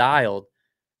road, dialed,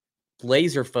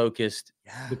 laser focused,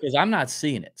 because I'm not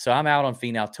seeing it. So I'm out on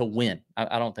Finau to win.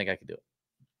 I don't think I could do it.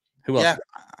 Who else? Yeah,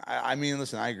 I mean,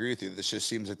 listen, I agree with you. This just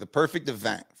seems like the perfect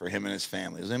event for him and his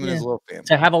family. Him and his little family.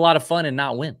 To have a lot of fun and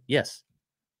not win. Yes.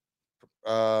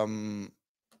 Probably.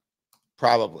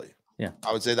 Yeah.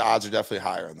 I would say the odds are definitely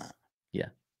higher on that. Yeah.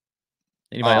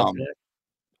 Anybody else?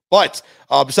 But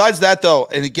besides that, though,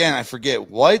 and again, I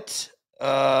forget what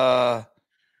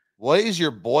is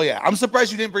your boy at? I'm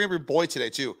surprised you didn't bring up your boy today,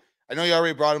 too. I know you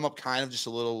already brought him up kind of just a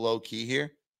little low key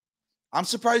here. I'm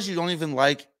surprised you don't even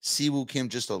like Siwoo Kim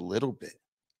just a little bit.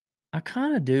 I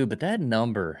kind of do, but the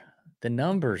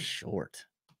number's short.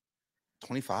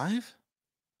 25?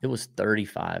 It was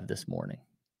 35 this morning.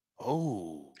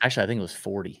 Oh. Actually, I think it was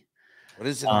 40. What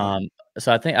is it?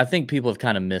 So I think people have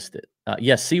kind of missed it.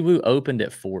 Yes, Siwoo opened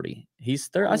at 40. He's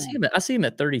I see him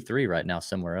at 33 right now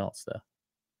somewhere else though.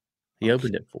 He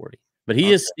opened at 40. But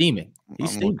he is steaming. He's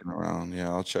steaming. Looking around. Yeah,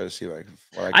 I'll try to see if I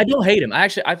can. I don't hate him. I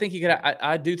think he could.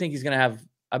 I do think he's going to have.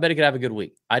 I bet he could have a good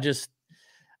week. I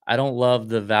don't love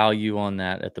the value on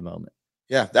that at the moment.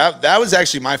 Yeah, that was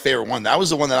actually my favorite one. That was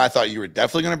the one that I thought you were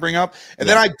definitely going to bring up, and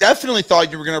then I definitely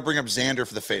thought you were going to bring up Xander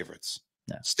for the favorites.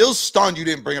 No. Still stunned you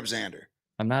didn't bring up Xander.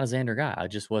 I'm not a Xander guy. I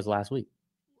just was last week.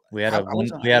 We had I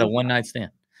a one night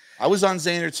stand. I was on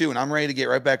Xander too, and I'm ready to get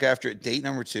right back after it. Date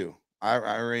number 2. I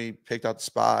already picked out the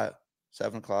spot.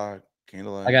 7 o'clock,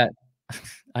 candlelight.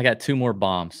 I got 2 more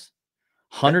bombs.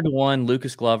 100 to 1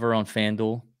 Lucas Glover on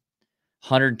FanDuel.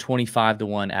 125 to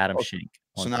 1 Adam Schenk.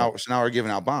 So now we're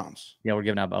giving out bombs. Yeah, we're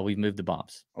giving out. We've moved the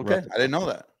bombs. Okay, I didn't know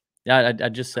that. Yeah, I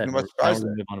just said I got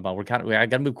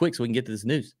to move quick so we can get to this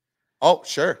news. Oh,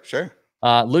 sure.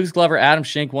 Lucas Glover, Adam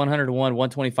Schenk, 100 to 1,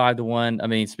 125 to 1. I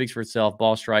mean, it speaks for itself.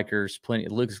 Ball strikers, plenty.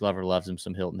 Lucas Glover loves him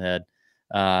some Hilton Head.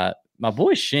 My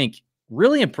boy Schenk,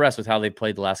 really impressed with how they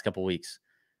played the last couple weeks.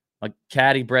 Like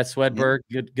caddy Brett Swedberg,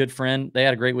 good friend. They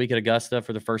had a great week at Augusta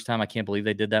for the first time. I can't believe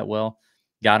they did that well.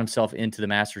 Got himself into the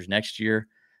Masters next year.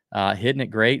 Hitting it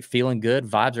great, feeling good.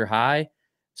 Vibes are high.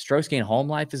 Strokes gain home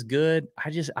life is good.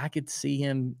 I could see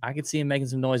him making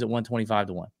some noise at 125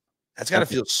 to 1. That's got to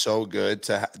feel so good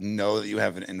to know that you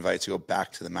have an invite to go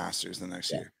back to the Masters the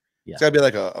next year. Yeah. It's got to be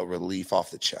like a relief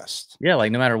off the chest. Yeah,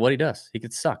 like no matter what he does, he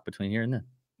could suck between here and then.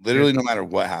 Literally, no matter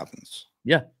what happens.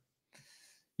 Yeah.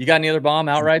 You got any other bomb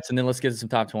outrights? And then let's get to some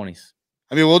top 20s.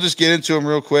 I mean, we'll just get into them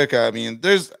real quick. I mean,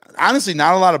 there's honestly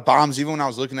not a lot of bombs, even when I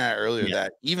was looking at it earlier,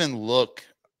 that even look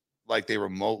like they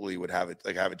remotely would have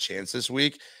a chance this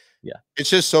week. Yeah. It's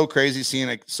just so crazy seeing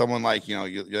like someone like, you're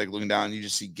like looking down and you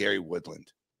just see Gary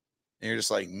Woodland. And you're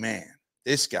just like, man,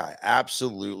 this guy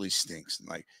absolutely stinks. And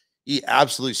like, he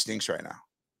absolutely stinks right now.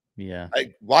 Yeah.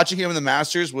 Like watching him in the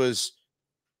Masters was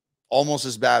almost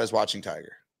as bad as watching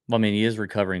Tiger. Well, I mean, he is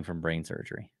recovering from brain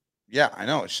surgery. Yeah, I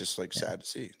know. It's just like sad to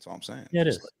see. That's all I'm saying. Yeah, it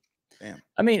is. Like, damn.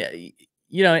 I mean,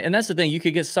 and that's the thing. You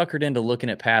could get suckered into looking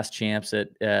at past champs at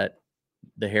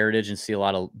the Heritage and see a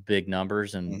lot of big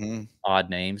numbers and odd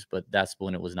names, but that's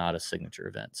when it was not a signature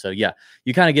event. So yeah,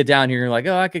 you kind of get down here and you're like,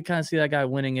 oh, I could kind of see that guy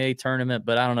winning a tournament,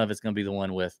 but I don't know if it's going to be the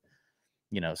one with,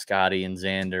 Scotty and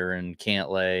Xander and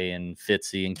Cantlay and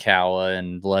Fitzy and Kawa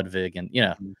and Ludwig and,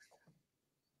 Yeah,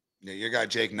 your guy,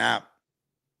 Jake Knapp.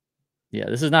 Yeah,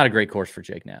 this is not a great course for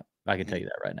Jake Knapp. I can tell you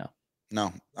that right now.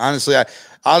 No, honestly,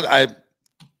 the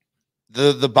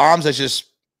bombs,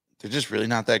 they're just really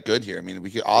not that good here. I mean,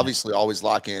 we could obviously always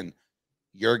lock in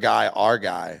your guy, our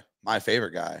guy, my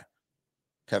favorite guy,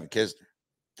 Kevin Kisner.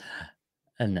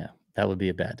 And no, that would be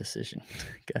a bad decision.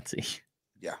 Gutsy.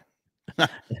 Yeah.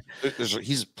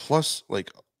 He's plus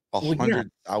like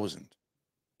 100,000.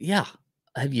 Yeah.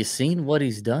 Have you seen what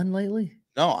he's done lately?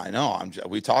 No, I know.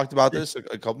 We talked about this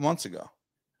a couple months ago.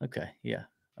 Okay. Yeah.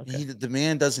 Okay. The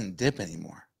man doesn't dip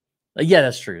anymore. Yeah,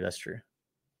 that's true. That's true.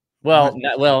 Well,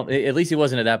 at least he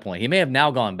wasn't at that point. He may have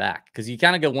now gone back because you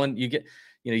kind of go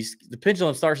the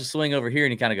pendulum starts to swing over here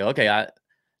and you kind of go, okay,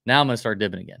 now I'm going to start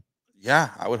dipping again. Yeah,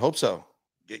 I would hope so.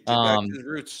 Get back to his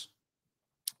roots.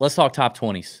 Let's talk top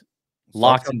 20s.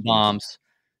 Locks and bombs,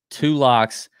 2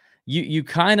 locks. You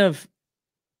kind of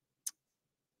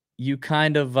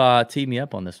teed me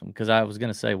up on this one because I was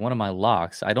going to say one of my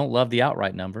locks. I don't love the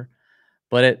outright number,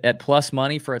 but at plus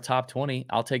money for a top 20,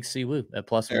 I'll take Siwoo at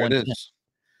plus 110.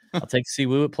 I'll take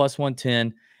Siwoo at plus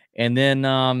 110. And then,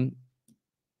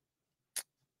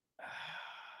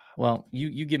 well,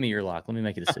 you give me your lock. Let me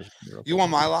make a decision. You want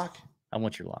my lock? I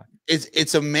want your lock.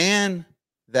 It's a man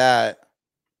that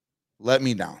let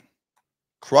me down,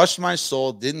 crushed my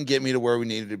soul, didn't get me to where we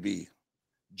needed to be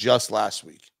just last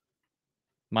week.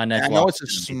 My next. I know it's a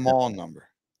small number.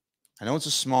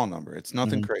 It's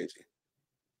nothing crazy.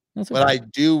 But I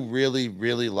do really,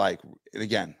 really like, and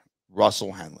again,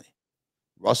 Russell Henley.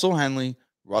 What's the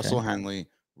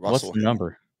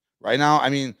number? Right now, I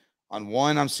mean, on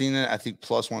one, I'm seeing it, I think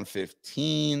plus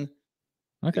 115.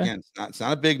 Okay. Again, it's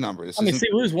not a big number.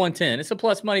 Siwoo's 110. It's a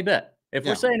plus money bet. If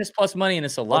we're saying it's plus money and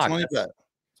it's a lock, it's a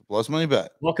plus money bet.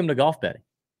 Welcome to golf betting.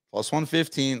 Plus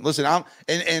 115. Listen,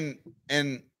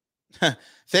 and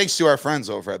thanks to our friends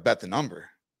over at Bet the Number.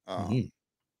 I'm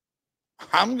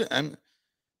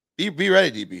be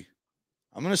ready, DB.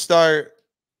 I'm gonna start.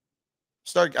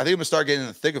 I think I'm gonna start getting in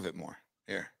the thick of it more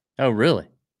here. Oh, really?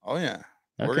 Oh yeah.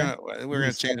 Okay. We're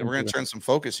gonna change. We're gonna turn some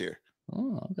focus here.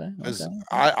 Oh, okay. Because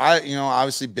I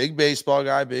obviously big baseball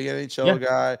guy, big NHL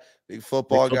guy, big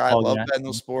football guy. I love betting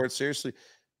those sports. Seriously,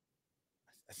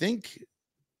 I think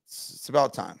it's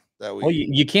about time that we. Well,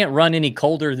 you can't run any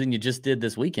colder than you just did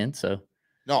this weekend, so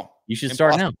no, you should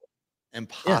start now.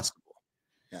 Impossible.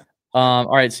 All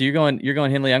right, so you're going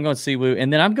Henley. I'm going Siwoo,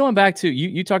 and then I'm going back to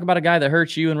you. Talk about a guy that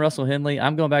hurts you and Russell Henley.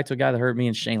 I'm going back to a guy that hurt me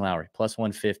and Shane Lowry plus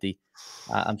 150.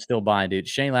 I'm still buying, dude.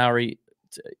 Shane Lowry,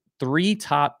 3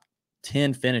 top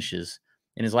 10 finishes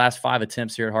in his last 5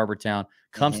 attempts here at Harbour Town.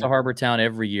 Comes to Harbour Town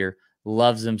every year.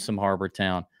 Loves him some Harbour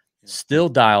Town. Still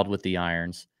dialed with the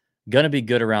irons. Gonna be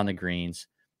good around the greens.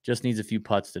 Just needs a few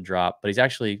putts to drop. But he's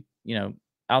actually, you know,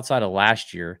 outside of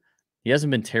last year, he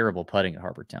hasn't been terrible putting at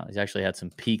Harbour Town. He's actually had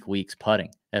some peak weeks putting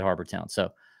at Harbour Town.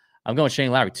 So I'm going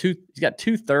Shane Lowry. He's got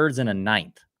 2/3 and a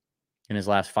 9th in his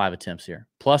last 5 attempts here.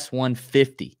 Plus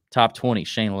 150, top 20,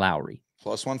 Shane Lowry.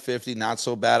 Plus 150, not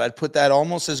so bad. I'd put that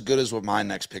almost as good as what my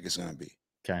next pick is going to be.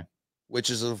 Okay. Which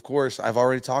is, of course, I've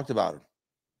already talked about him.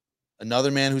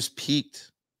 Another man who's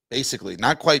peaked, basically,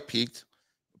 not quite peaked,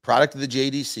 product of the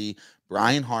JDC,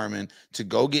 Brian Harman, to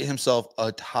go get himself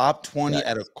a top 20 Yikes.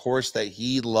 at a course that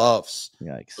he loves.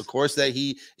 Yikes. A course that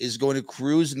he is going to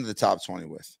cruise into the top 20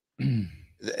 with. I'm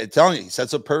telling you, he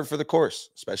sets up perfect for the course,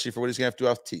 especially for what he's going to have to do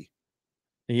off the tee.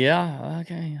 Yeah.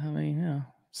 Okay. I mean, yeah.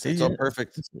 Sets up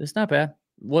perfect. It's not bad.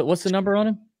 What's the number on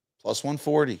him? Plus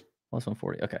 140. Plus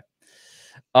 140. Okay.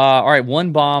 All right.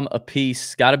 1 bomb a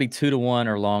piece. Got to be 2-1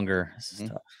 or longer. This is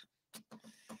tough.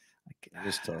 It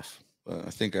is tough. I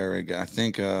think I already got. I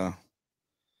think I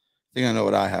know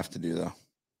what I have to do though.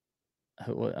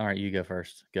 All right, you go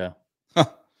first. Go.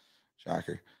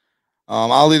 Shocker.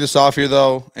 I'll lead us off here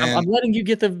though. And I'm letting you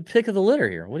get the pick of the litter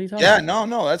here. What are you talking yeah, about?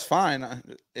 no, that's fine.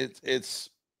 It's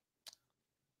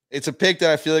a pick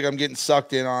that I feel like I'm getting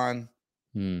sucked in on.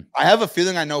 I have a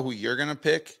feeling I know who you're gonna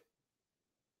pick.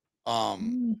 But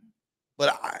I'm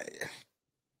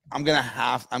gonna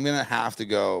have to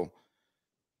go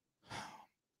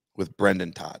with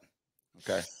Brendan Todd.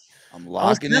 Okay. I'm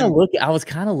locking him. I was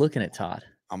kind of looking at Todd.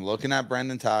 I'm looking at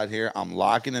Brendan Todd here. I'm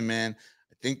locking him in.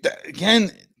 I think that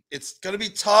again, it's gonna be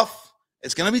tough.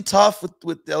 It's gonna be tough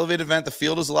with the elevated event. The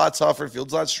field is a lot tougher, the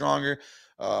field's a lot stronger.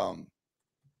 The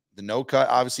no cut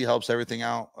obviously helps everything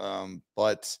out.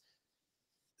 But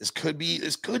this could be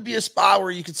a spot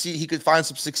where you could see he could find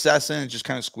some success in and just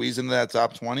kind of squeeze into that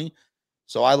top 20.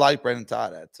 So I like Brendan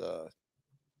Todd at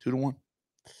 2-1.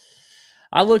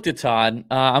 I looked at Todd.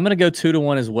 I'm going to go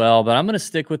 2-1 as well, but I'm going to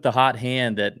stick with the hot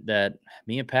hand that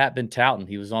me and Pat been touting.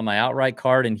 He was on my outright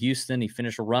card in Houston. He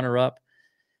finished a runner-up.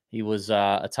 He was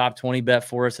a top 20 bet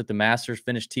for us at the Masters,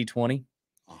 finished T20.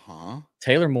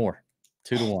 Taylor Moore,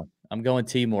 2-1. I'm going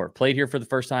T Moore. Played here for the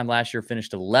first time last year,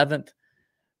 finished 11th.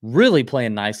 Really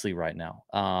playing nicely right now.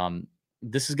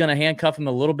 This is going to handcuff him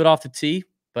a little bit off the tee,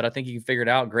 but I think he can figure it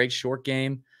out. Great short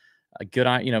game. A good,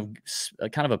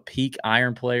 kind of a peak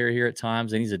iron player here at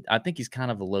times, and I think he's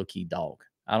kind of a low key dog.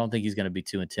 I don't think he's going to be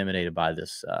too intimidated by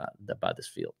this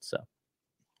field. So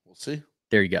we'll see.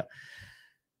 There you go.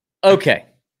 Okay,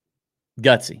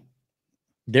 Gutsy.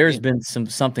 There's been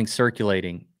something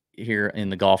circulating here in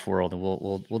the golf world, and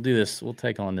we'll do this. We'll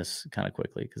take on this kind of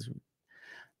quickly because,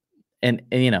 and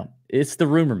it's the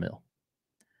rumor mill.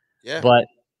 Yeah. But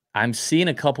I'm seeing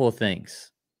a couple of things.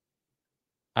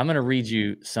 I'm going to read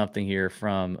you something here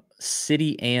from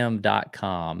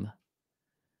cityam.com,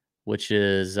 which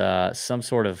is some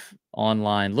sort of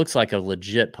online, looks like a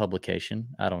legit publication.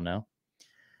 I don't know.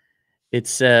 It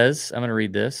says, I'm going to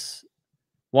read this.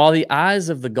 While the eyes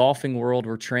of the golfing world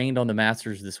were trained on the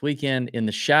Masters this weekend, in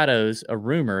the shadows, a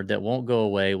rumor that won't go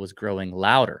away was growing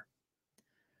louder.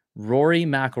 Rory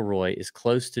McIlroy is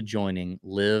close to joining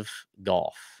LIV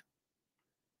Golf.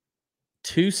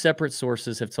 2 separate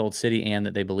sources have told City Am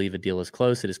that they believe a deal is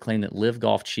close. It is claimed that LIV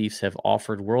Golf Chiefs have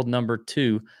offered world number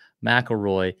 2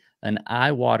 McIlroy an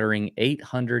eye-watering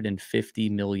 $850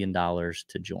 million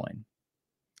to join.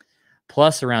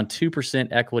 Plus around 2%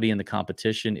 equity in the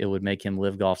competition. It would make him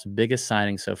LIV Golf's biggest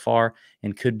signing so far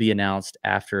and could be announced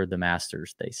after the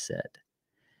Masters, they said.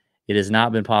 It has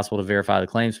not been possible to verify the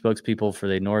claims. Spokespeople for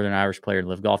the Northern Irish player in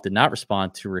LIV Golf did not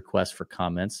respond to requests for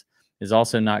comments. It is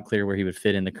also not clear where he would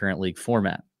fit in the current league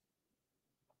format.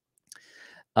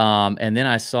 And then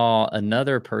I saw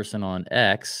another person on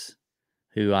X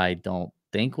who I don't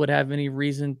think would have any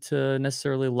reason to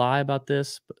necessarily lie about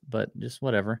this, but just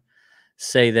whatever,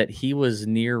 say that he was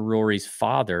near Rory's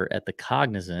father at the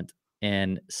Cognizant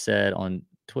and said on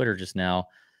Twitter just now,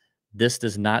 this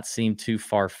does not seem too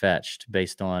far-fetched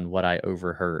based on what I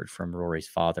overheard from Rory's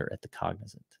father at the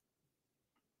Cognizant.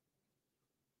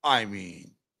 I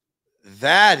mean,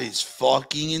 that is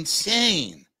fucking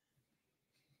insane.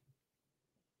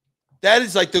 That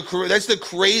is like that's the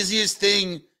craziest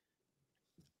thing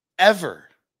ever.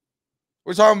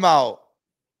 We're talking about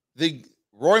the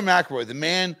Rory McIlroy, the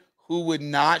man who would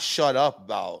not shut up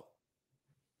about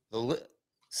the.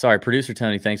 Sorry, producer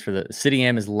Tony, thanks for the City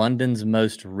Am is London's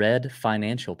most read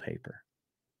financial paper.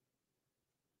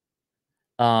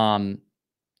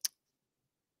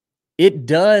 It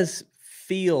does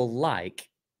feel like,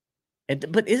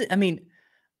 but I mean,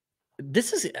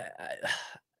 this is.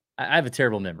 I have a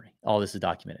terrible memory. All this is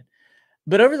documented.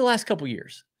 But over the last couple of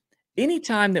years,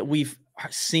 anytime that we've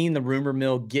seen the rumor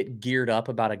mill get geared up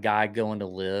about a guy going to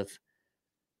LIV,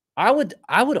 I would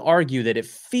argue that it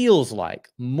feels like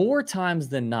more times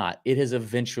than not it has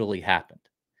eventually happened.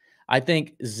 I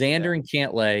think Xander and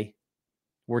Cantlay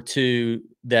were two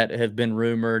that have been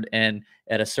rumored and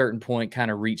at a certain point kind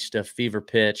of reached a fever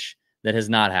pitch that has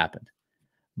not happened.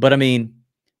 But I mean,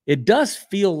 it does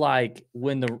feel like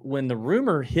when the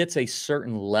rumor hits a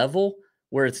certain level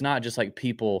where it's not just like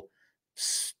people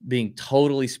being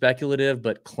totally speculative,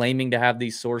 but claiming to have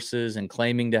these sources and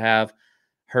claiming to have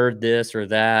heard this or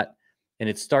that, and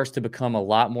it starts to become a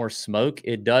lot more smoke,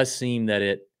 it does seem that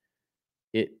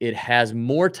it has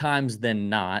more times than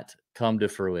not come to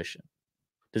fruition.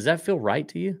 Does that feel right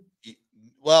to you?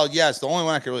 Well, yes. The only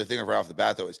one I can really think of right off the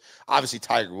bat, though, is obviously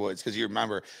Tiger Woods, because you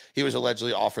remember he was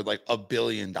allegedly offered like $1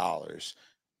 billion.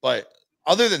 But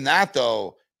other than that,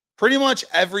 though, pretty much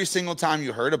every single time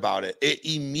you heard about it, it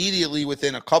immediately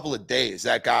within a couple of days,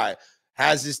 that guy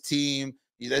has his team.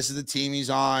 This is the team he's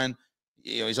on.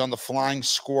 You know, he's on the Flying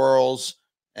Squirrels,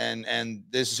 and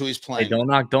this is who he's playing.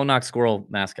 Hey, don't knock squirrel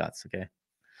mascots, okay?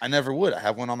 I never would. I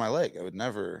have one on my leg. I would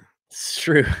never. It's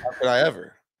true. How could I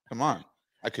ever? Come on.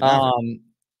 I could never.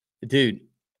 Dude,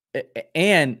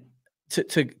 and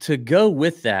to go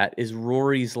with that is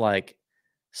Rory's like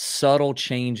subtle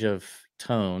change of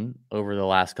tone over the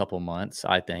last couple months,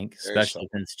 I think, especially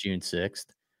since June 6th.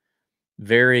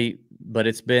 But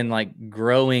it's been like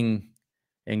growing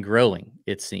and growing,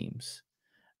 it seems.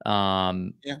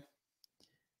 Yeah.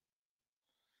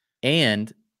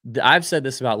 And I've said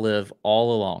this about LIV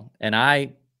all along, and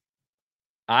I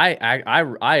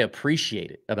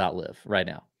appreciate it about LIV right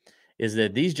now, is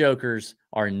that these jokers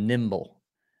are nimble.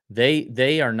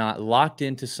 They are not locked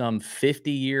into some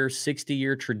 50-year,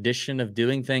 60-year tradition of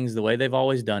doing things the way they've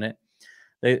always done it.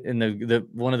 The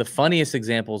one of the funniest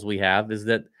examples we have is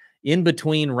that in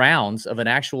between rounds of an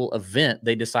actual event,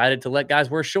 they decided to let guys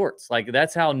wear shorts. Like,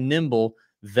 that's how nimble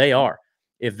they are.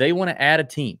 If they want to add a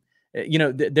team, you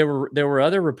know, there were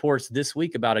other reports this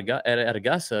week about at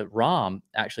Augusta.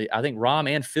 Actually, I think Rahm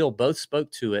and Phil both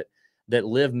spoke to it, that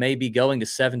LIV may be going to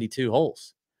 72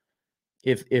 holes.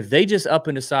 If they just up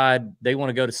and decide they want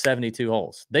to go to 72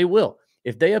 holes, they will.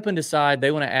 If they up and decide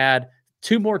they want to add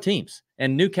 2 more teams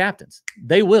and new captains,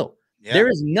 they will. Yeah. There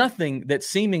is nothing that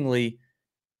seemingly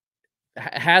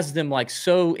has them like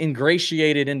so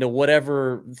ingratiated into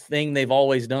whatever thing they've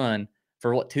always done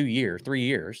for what, 2 years, 3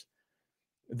 years,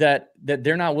 that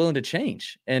they're not willing to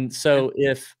change. And so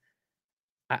if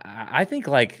I think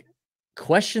like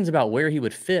questions about where he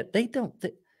would fit,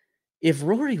 if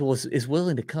Rory is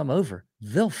willing to come over,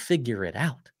 they'll figure it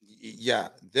out. Yeah,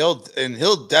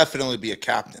 he'll definitely be a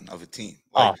captain of a team.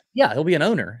 Like, yeah, he'll be an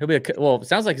owner. He'll be it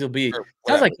sounds like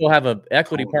he'll have an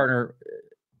equity partner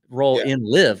role in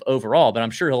LIV overall, but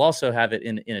I'm sure he'll also have it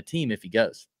in a team if he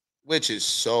goes. Which is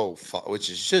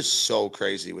just so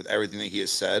crazy with everything that he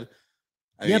has said.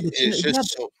 I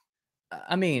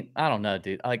mean, I don't know,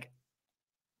 dude. Like,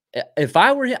 if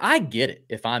I were him, I get it.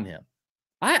 If I'm him,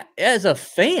 as a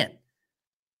fan,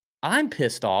 I'm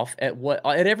pissed off at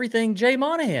everything Jay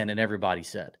Monahan and everybody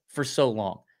said for so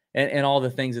long, and all the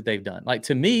things that they've done. Like,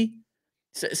 to me,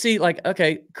 see, like,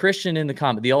 okay, Christian in the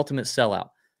comment, the ultimate sellout.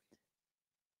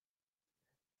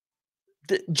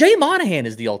 Jay Monahan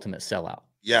is the ultimate sellout.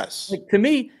 Yes. Like, to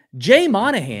me, Jay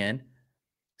Monahan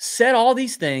said all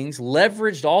these things,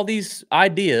 leveraged all these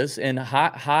ideas and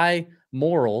high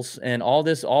morals and all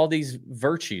these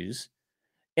virtues,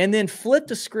 and then flipped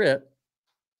the script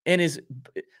and is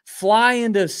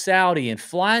flying to Saudi and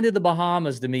flying to the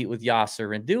Bahamas to meet with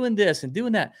Yasser and doing this and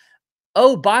doing that.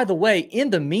 Oh, by the way, in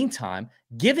the meantime,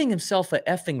 giving himself a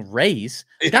effing raise.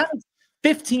 That's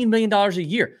 $15 million a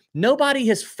year. Nobody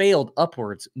has failed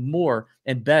upwards more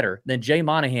and better than Jay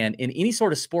Monahan in any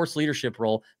sort of sports leadership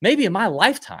role, maybe in my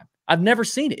lifetime. I've never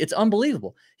seen it. It's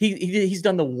unbelievable. He's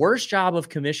done the worst job of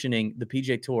commissioning the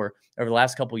PGA Tour over the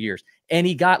last couple of years, and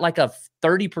he got like a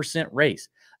 30% raise.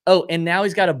 Oh, and now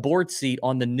he's got a board seat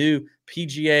on the new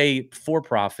PGA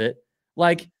for-profit.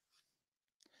 Like,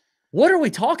 what are we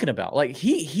talking about? Like,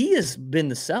 he has been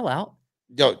the sellout.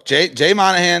 Yo, Jay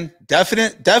Monahan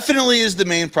definitely is the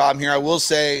main problem here. I will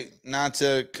say, not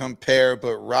to compare,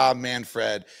 but Rob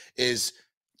Manfred is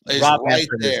right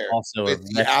there with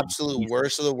the absolute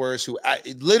worst of the worst, who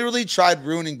literally tried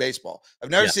ruining baseball. I've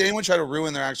never seen anyone try to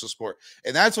ruin their actual sport.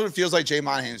 And that's what it feels like Jay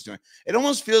Monahan is doing. It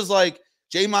almost feels like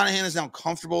Jay Monahan is now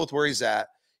comfortable with where he's at.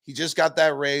 He just got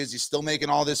that raise. He's still making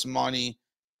all this money.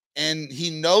 And he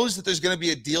knows that there's going to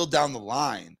be a deal down the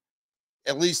line.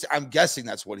 At least I'm guessing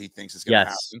that's what he thinks is going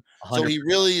to happen. 100%. So he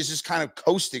really is just kind of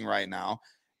coasting right now.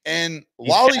 And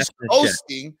while he's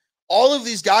coasting, all of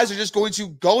these guys are just going to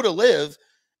go to LIV,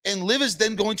 and LIV is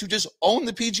then going to just own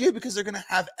the PGA because they're going to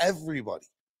have everybody.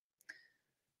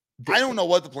 I don't know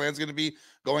what the plan is going to be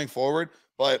going forward,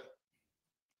 but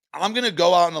I'm going to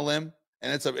go out on a limb,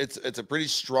 and it's a pretty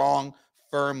strong,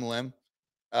 firm limb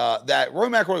that Rory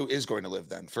McIlroy is going to LIV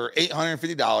then for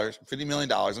 $850, $50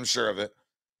 million. I'm sure of it,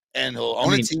 and he'll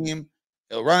own a team,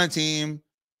 he'll run a team,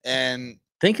 and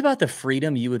think about the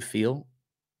freedom you would feel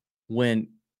when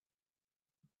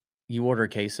you order a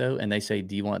queso and they say,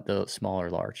 "Do you want the small or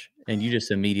large?" And you just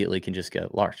immediately can just go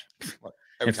large.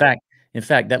 In fact,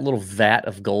 that little vat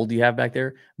of gold you have back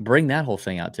there, bring that whole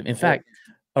thing out to me. In fact,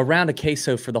 around a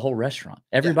queso for the whole restaurant.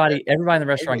 Everybody in the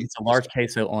restaurant gets a large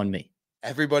queso on me.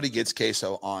 Everybody gets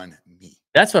queso on me.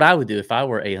 That's what I would do if I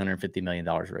were $850 million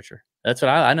richer. That's what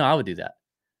I know. I would do that.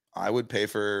 I would pay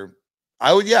for.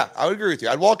 I would agree with you.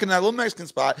 I'd walk in that little Mexican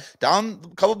spot down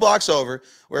a couple blocks over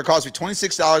where it cost me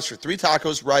 $26 for 3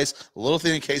 tacos, rice, a little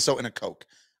thing of queso, and a Coke.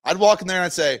 I'd walk in there and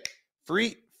I'd say,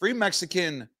 free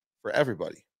Mexican for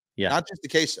everybody. Yeah. Not just the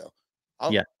queso.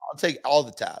 I'll take all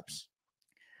the tabs.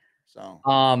 So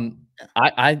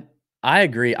I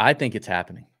agree. I think it's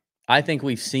happening. I think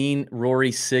we've seen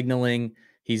Rory signaling.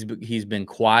 He's been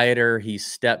quieter. He's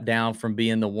stepped down from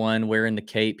being the one wearing the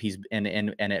cape. And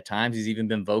at times he's even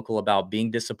been vocal about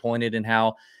being disappointed in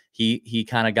how he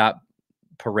kind of got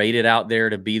paraded out there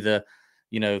to be the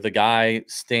guy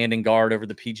standing guard over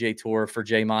the PGA Tour for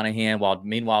Jay Monahan, while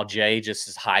meanwhile Jay just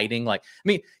is hiding. Like, I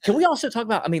mean, can we also talk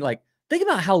about? I mean, like, think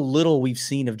about how little we've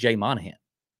seen of Jay Monahan.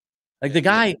 Like, the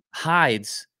guy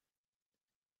hides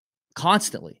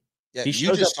constantly. Yeah,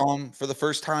 you just saw him for the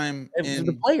first time for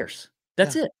the players.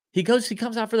 That's it. He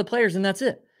comes out for the players, and that's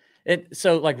it. And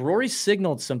so, like, Rory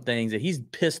signaled some things that he's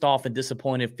pissed off and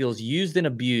disappointed, feels used and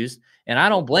abused, and I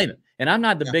don't blame him. And I'm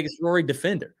not the biggest Rory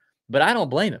defender, but I don't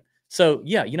blame him. So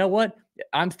yeah, you know what?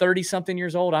 I'm 30-something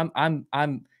years old.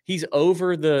 He's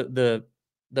over the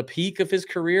peak of his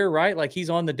career, right? Like, he's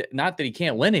on the, not that he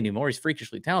can't win anymore. He's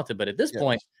freakishly talented, but at this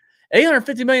point,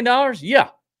 $850 million,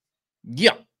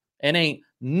 yeah, and ain't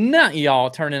none of y'all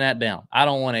turning that down. I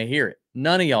don't want to hear it.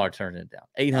 None of y'all are turning it down.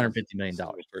 $850 million.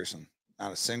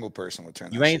 Not a single person would turn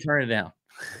that. You ain't turning it down.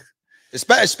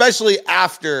 Especially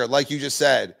after, like you just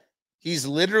said, he's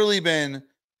literally been.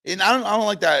 And I don't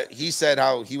like that he said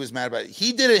how he was mad about it.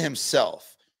 He did it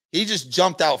himself. He just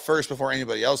jumped out first before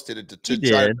anybody else did it to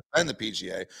try to defend the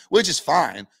PGA, which is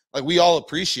fine. Like, we all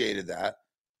appreciated that.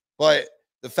 But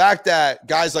the fact that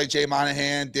guys like Jay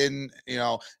Monahan didn't,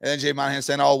 and then Jay Monahan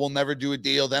saying, "Oh, we'll never do a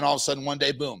deal." Then all of a sudden, one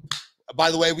day, boom. By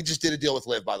the way, we just did a deal with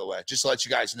LIV, by the way, just to let you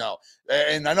guys know.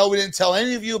 And I know we didn't tell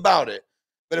any of you about it,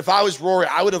 but if I was Rory,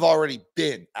 I would have already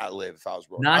been at LIV if I was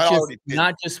Rory.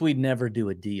 Not just we'd never do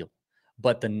a deal,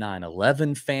 but the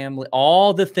 9/11 family,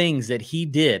 all the things that he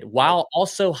did while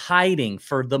also hiding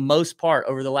for the most part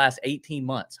over the last 18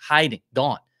 months,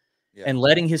 gone, and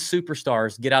letting his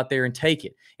superstars get out there and take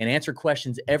it and answer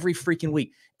questions every freaking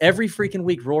week. Every freaking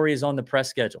week, Rory is on the press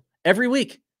schedule every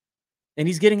week, and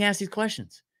he's getting asked these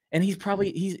questions. And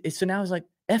so now he's like,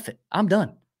 F it, I'm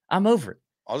done. I'm over it.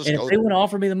 And if they want to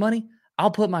offer me the money,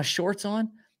 I'll put my shorts on.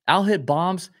 I'll hit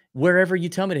bombs wherever you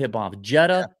tell me to hit bombs.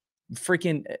 Jeddah,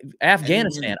 freaking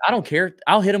Afghanistan. I don't care.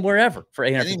 I'll hit them wherever for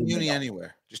 $850 million.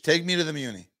 Anywhere. Just take me to the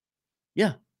Muni.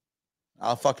 Yeah.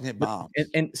 I'll fucking hit bombs.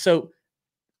 And so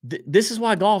this is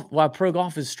why pro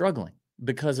golf is struggling,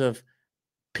 because of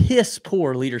piss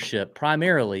poor leadership,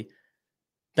 primarily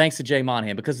thanks to Jay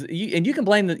Monahan. Because you can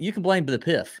blame the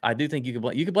PIF. I do think you can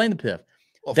blame the PIF.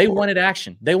 They wanted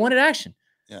action.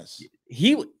 Yes.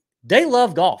 They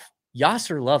love golf.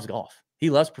 Yasser loves golf. He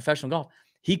loves professional golf.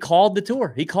 He called the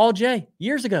tour. He called Jay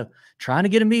years ago, trying to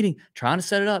get a meeting, trying to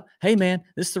set it up. Hey, man,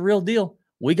 this is the real deal.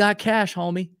 We got cash,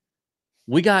 homie.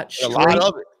 We got a lot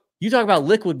of it. You talk about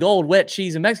liquid gold, wet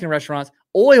cheese, and Mexican restaurants,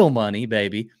 oil money,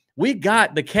 baby. We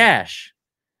got the cash.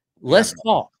 Let's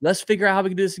talk. Let's figure out how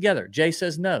we can do this together. Jay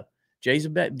says no. Jay's a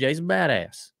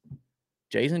badass.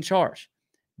 Jay's in charge.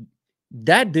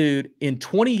 That dude, in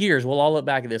 20 years, we'll all look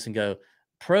back at this and go,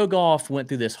 pro golf went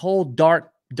through this whole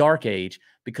dark age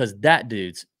because that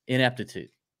dude's ineptitude.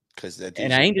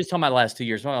 And I ain't just talking about the last 2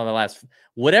 years. I'm talking about the last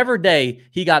whatever day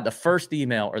he got the first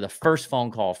email or the first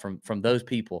phone call from those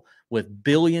people with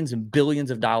billions and billions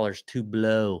of dollars to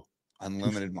blow.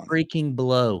 Unlimited money. Freaking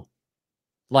blow.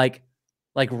 Like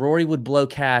Rory would blow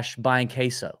cash buying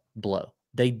queso. Blow.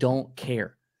 They don't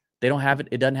care. They don't have it.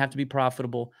 It doesn't have to be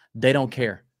profitable. They don't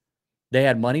care. They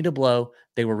had money to blow.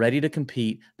 They were ready to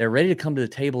compete. They're ready to come to the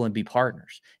table and be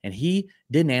partners. And he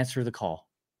didn't answer the call.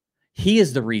 He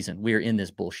is the reason we are in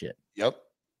this bullshit. Yep.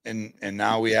 And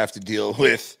now we have to deal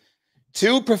with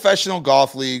 2 professional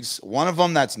golf leagues. One of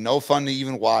them that's no fun to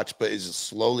even watch, but is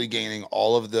slowly gaining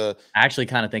all of the. I actually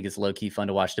kind of think it's low key fun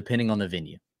to watch, depending on the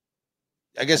venue.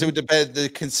 I guess it would depend. The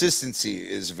consistency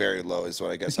is very low, is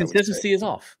what I guess. The consistency is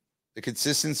off. The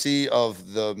consistency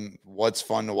of the what's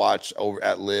fun to watch over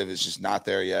at LIV is just not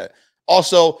there yet.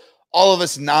 Also, all of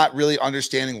us not really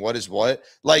understanding what is what.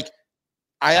 Like,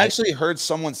 I actually heard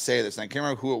someone say this, and I can't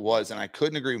remember who it was, and I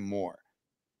couldn't agree more.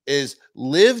 Is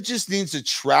LIV just needs to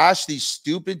trash these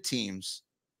stupid teams,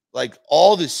 like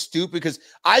all this stupid, because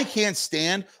I can't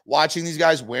stand watching these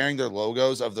guys wearing their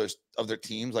logos of their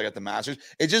teams, like at the Masters.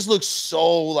 It just looks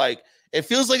so like it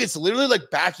feels like it's literally like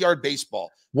backyard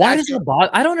baseball. Why does it bother?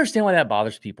 I don't understand why that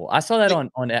bothers people. I saw that on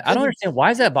I don't understand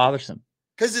why is that bothersome.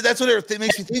 Because that's what it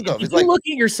makes me think of. If you look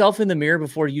at yourself in the mirror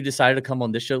before you decided to come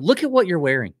on this show, look at what you're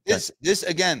wearing. This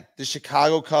again, the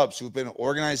Chicago Cubs, who've been an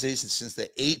organization since the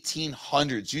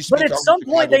 1800s. But at some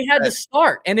point they had to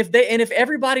start. And if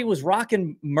everybody was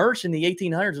rocking merch in the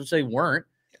 1800s, which they weren't,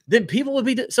 then people would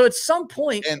be. So at some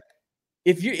point, and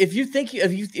if you think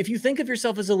of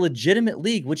yourself as a legitimate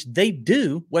league, which they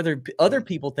do, whether other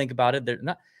people think about it, they're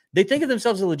not. They think of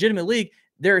themselves as a legitimate league.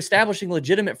 They're establishing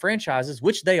legitimate franchises,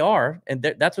 which they are, and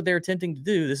that's what they're attempting to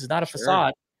do. This is not a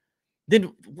facade.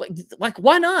 Then, like,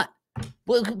 why not?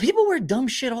 Well, people wear dumb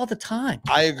shit all the time.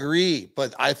 I agree,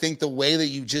 but I think the way that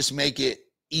you just make it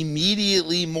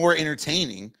immediately more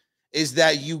entertaining is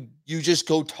that you just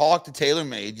go talk to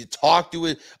TaylorMade, you talk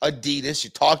to Adidas,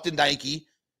 you talk to Nike,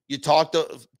 you talk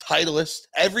to Titleist,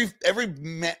 every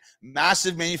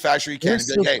massive manufacturer you can. They're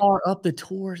so far up the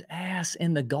tour's ass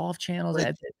in the golf channels.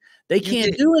 Like, they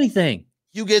can't do anything.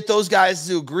 You get those guys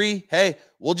to agree, hey,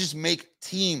 we'll just make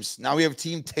teams. Now we have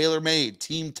Team TaylorMade,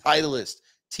 Team Titleist,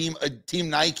 Team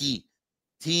Nike,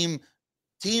 Team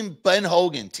Ben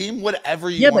Hogan, Team whatever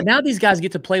you want. But now these guys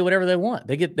get to play whatever they want.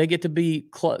 They get to be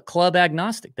club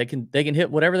agnostic. They can hit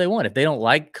whatever they want. If they don't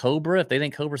like Cobra, if they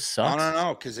think Cobra sucks.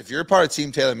 No. Because if you're a part of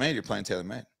Team TaylorMade, you're playing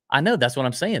TaylorMade. I know, that's what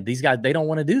I'm saying. These guys, they don't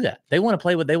want to do that. They want to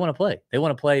play what they want to play. They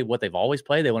want to play what they've always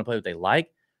played. They want to play what they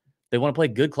like. They want to play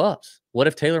good clubs. What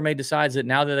if TaylorMade decides that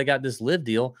now that they got this LIV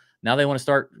deal, now they want to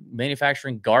start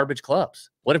manufacturing garbage clubs?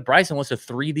 What if Bryson wants to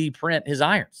 3D print his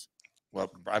irons? Well,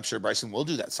 I'm sure Bryson will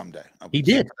do that someday. He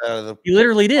did. He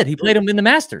literally did. He played them in the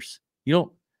Masters.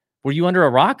 Were you under a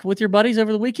rock with your buddies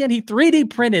over the weekend? He 3D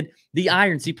printed the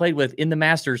irons he played with in the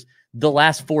Masters the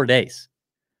last 4 days.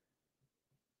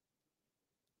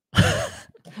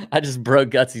 I just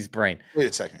broke Gutsy's brain. Wait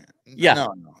a second. Yeah.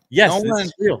 No. Yes,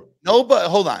 it's real. No, but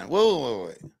hold on.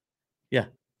 Wait. Yeah.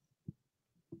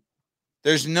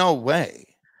 There's no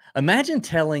way. Imagine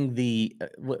telling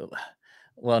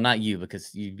well, not you,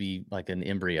 because you'd be like an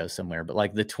embryo somewhere, but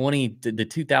like the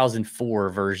 2004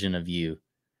 version of you.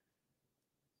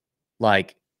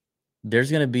 Like, there's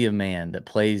going to be a man that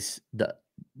plays the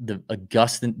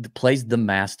Augustan, plays the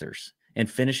Masters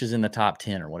and finishes in the top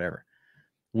 10 or whatever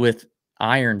with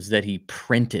irons that he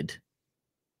printed.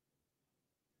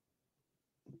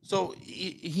 So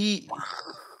he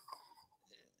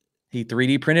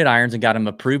 3D printed irons and got them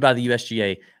approved by the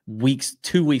USGA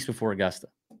 2 weeks before Augusta.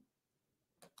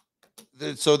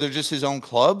 So they're just his own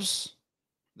clubs.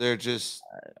 They're just,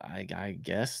 I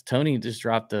guess. Tony just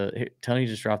dropped the.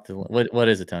 What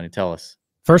is it, Tony? Tell us.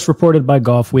 First reported by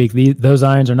Golf Week, those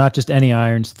irons are not just any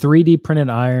irons. 3D printed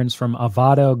irons from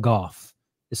Avado Golf,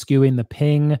 eschewing the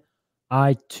Ping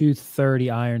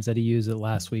I-230 irons that he used at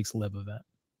last week's LIV event.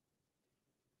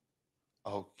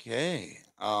 Okay.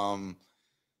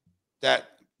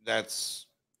 That's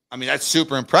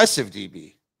super impressive,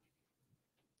 DB.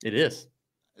 It is.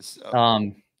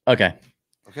 Okay.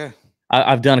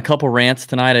 I've done a couple rants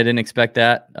tonight. I didn't expect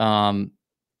that.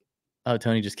 Oh,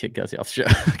 Tony just kicked Gutsy off the show.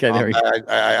 Okay, there we go.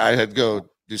 I had to go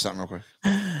do something real quick.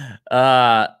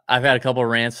 I've had a couple of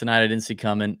rants tonight I didn't see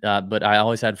coming, but I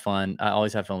always had fun. I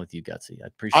always have fun with you, Gutsy. I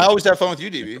appreciate it. I always have fun with you,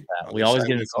 DB. We always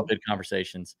get into some good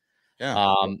conversations.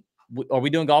 Yeah. Are we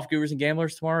doing Golf Gurus and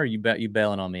Gamblers tomorrow, or you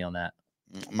bailing on me on that?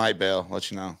 Might bail.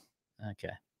 Let you know.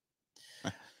 Okay.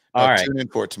 All right. Tune in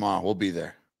for it tomorrow. We'll be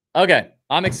there. Okay.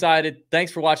 I'm excited.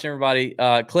 Thanks for watching, everybody.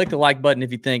 Click the like button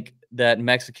if you think that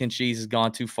Mexican cheese has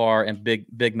gone too far and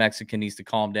Big Mexican needs to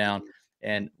calm down,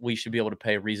 and we should be able to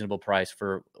pay a reasonable price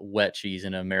for wet cheese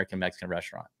in an American Mexican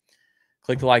restaurant.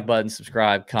 Click the like button,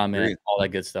 subscribe, comment, all that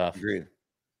good stuff. Agreed.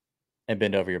 And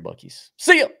bend over your bookies.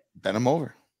 See ya. Bend them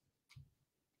over.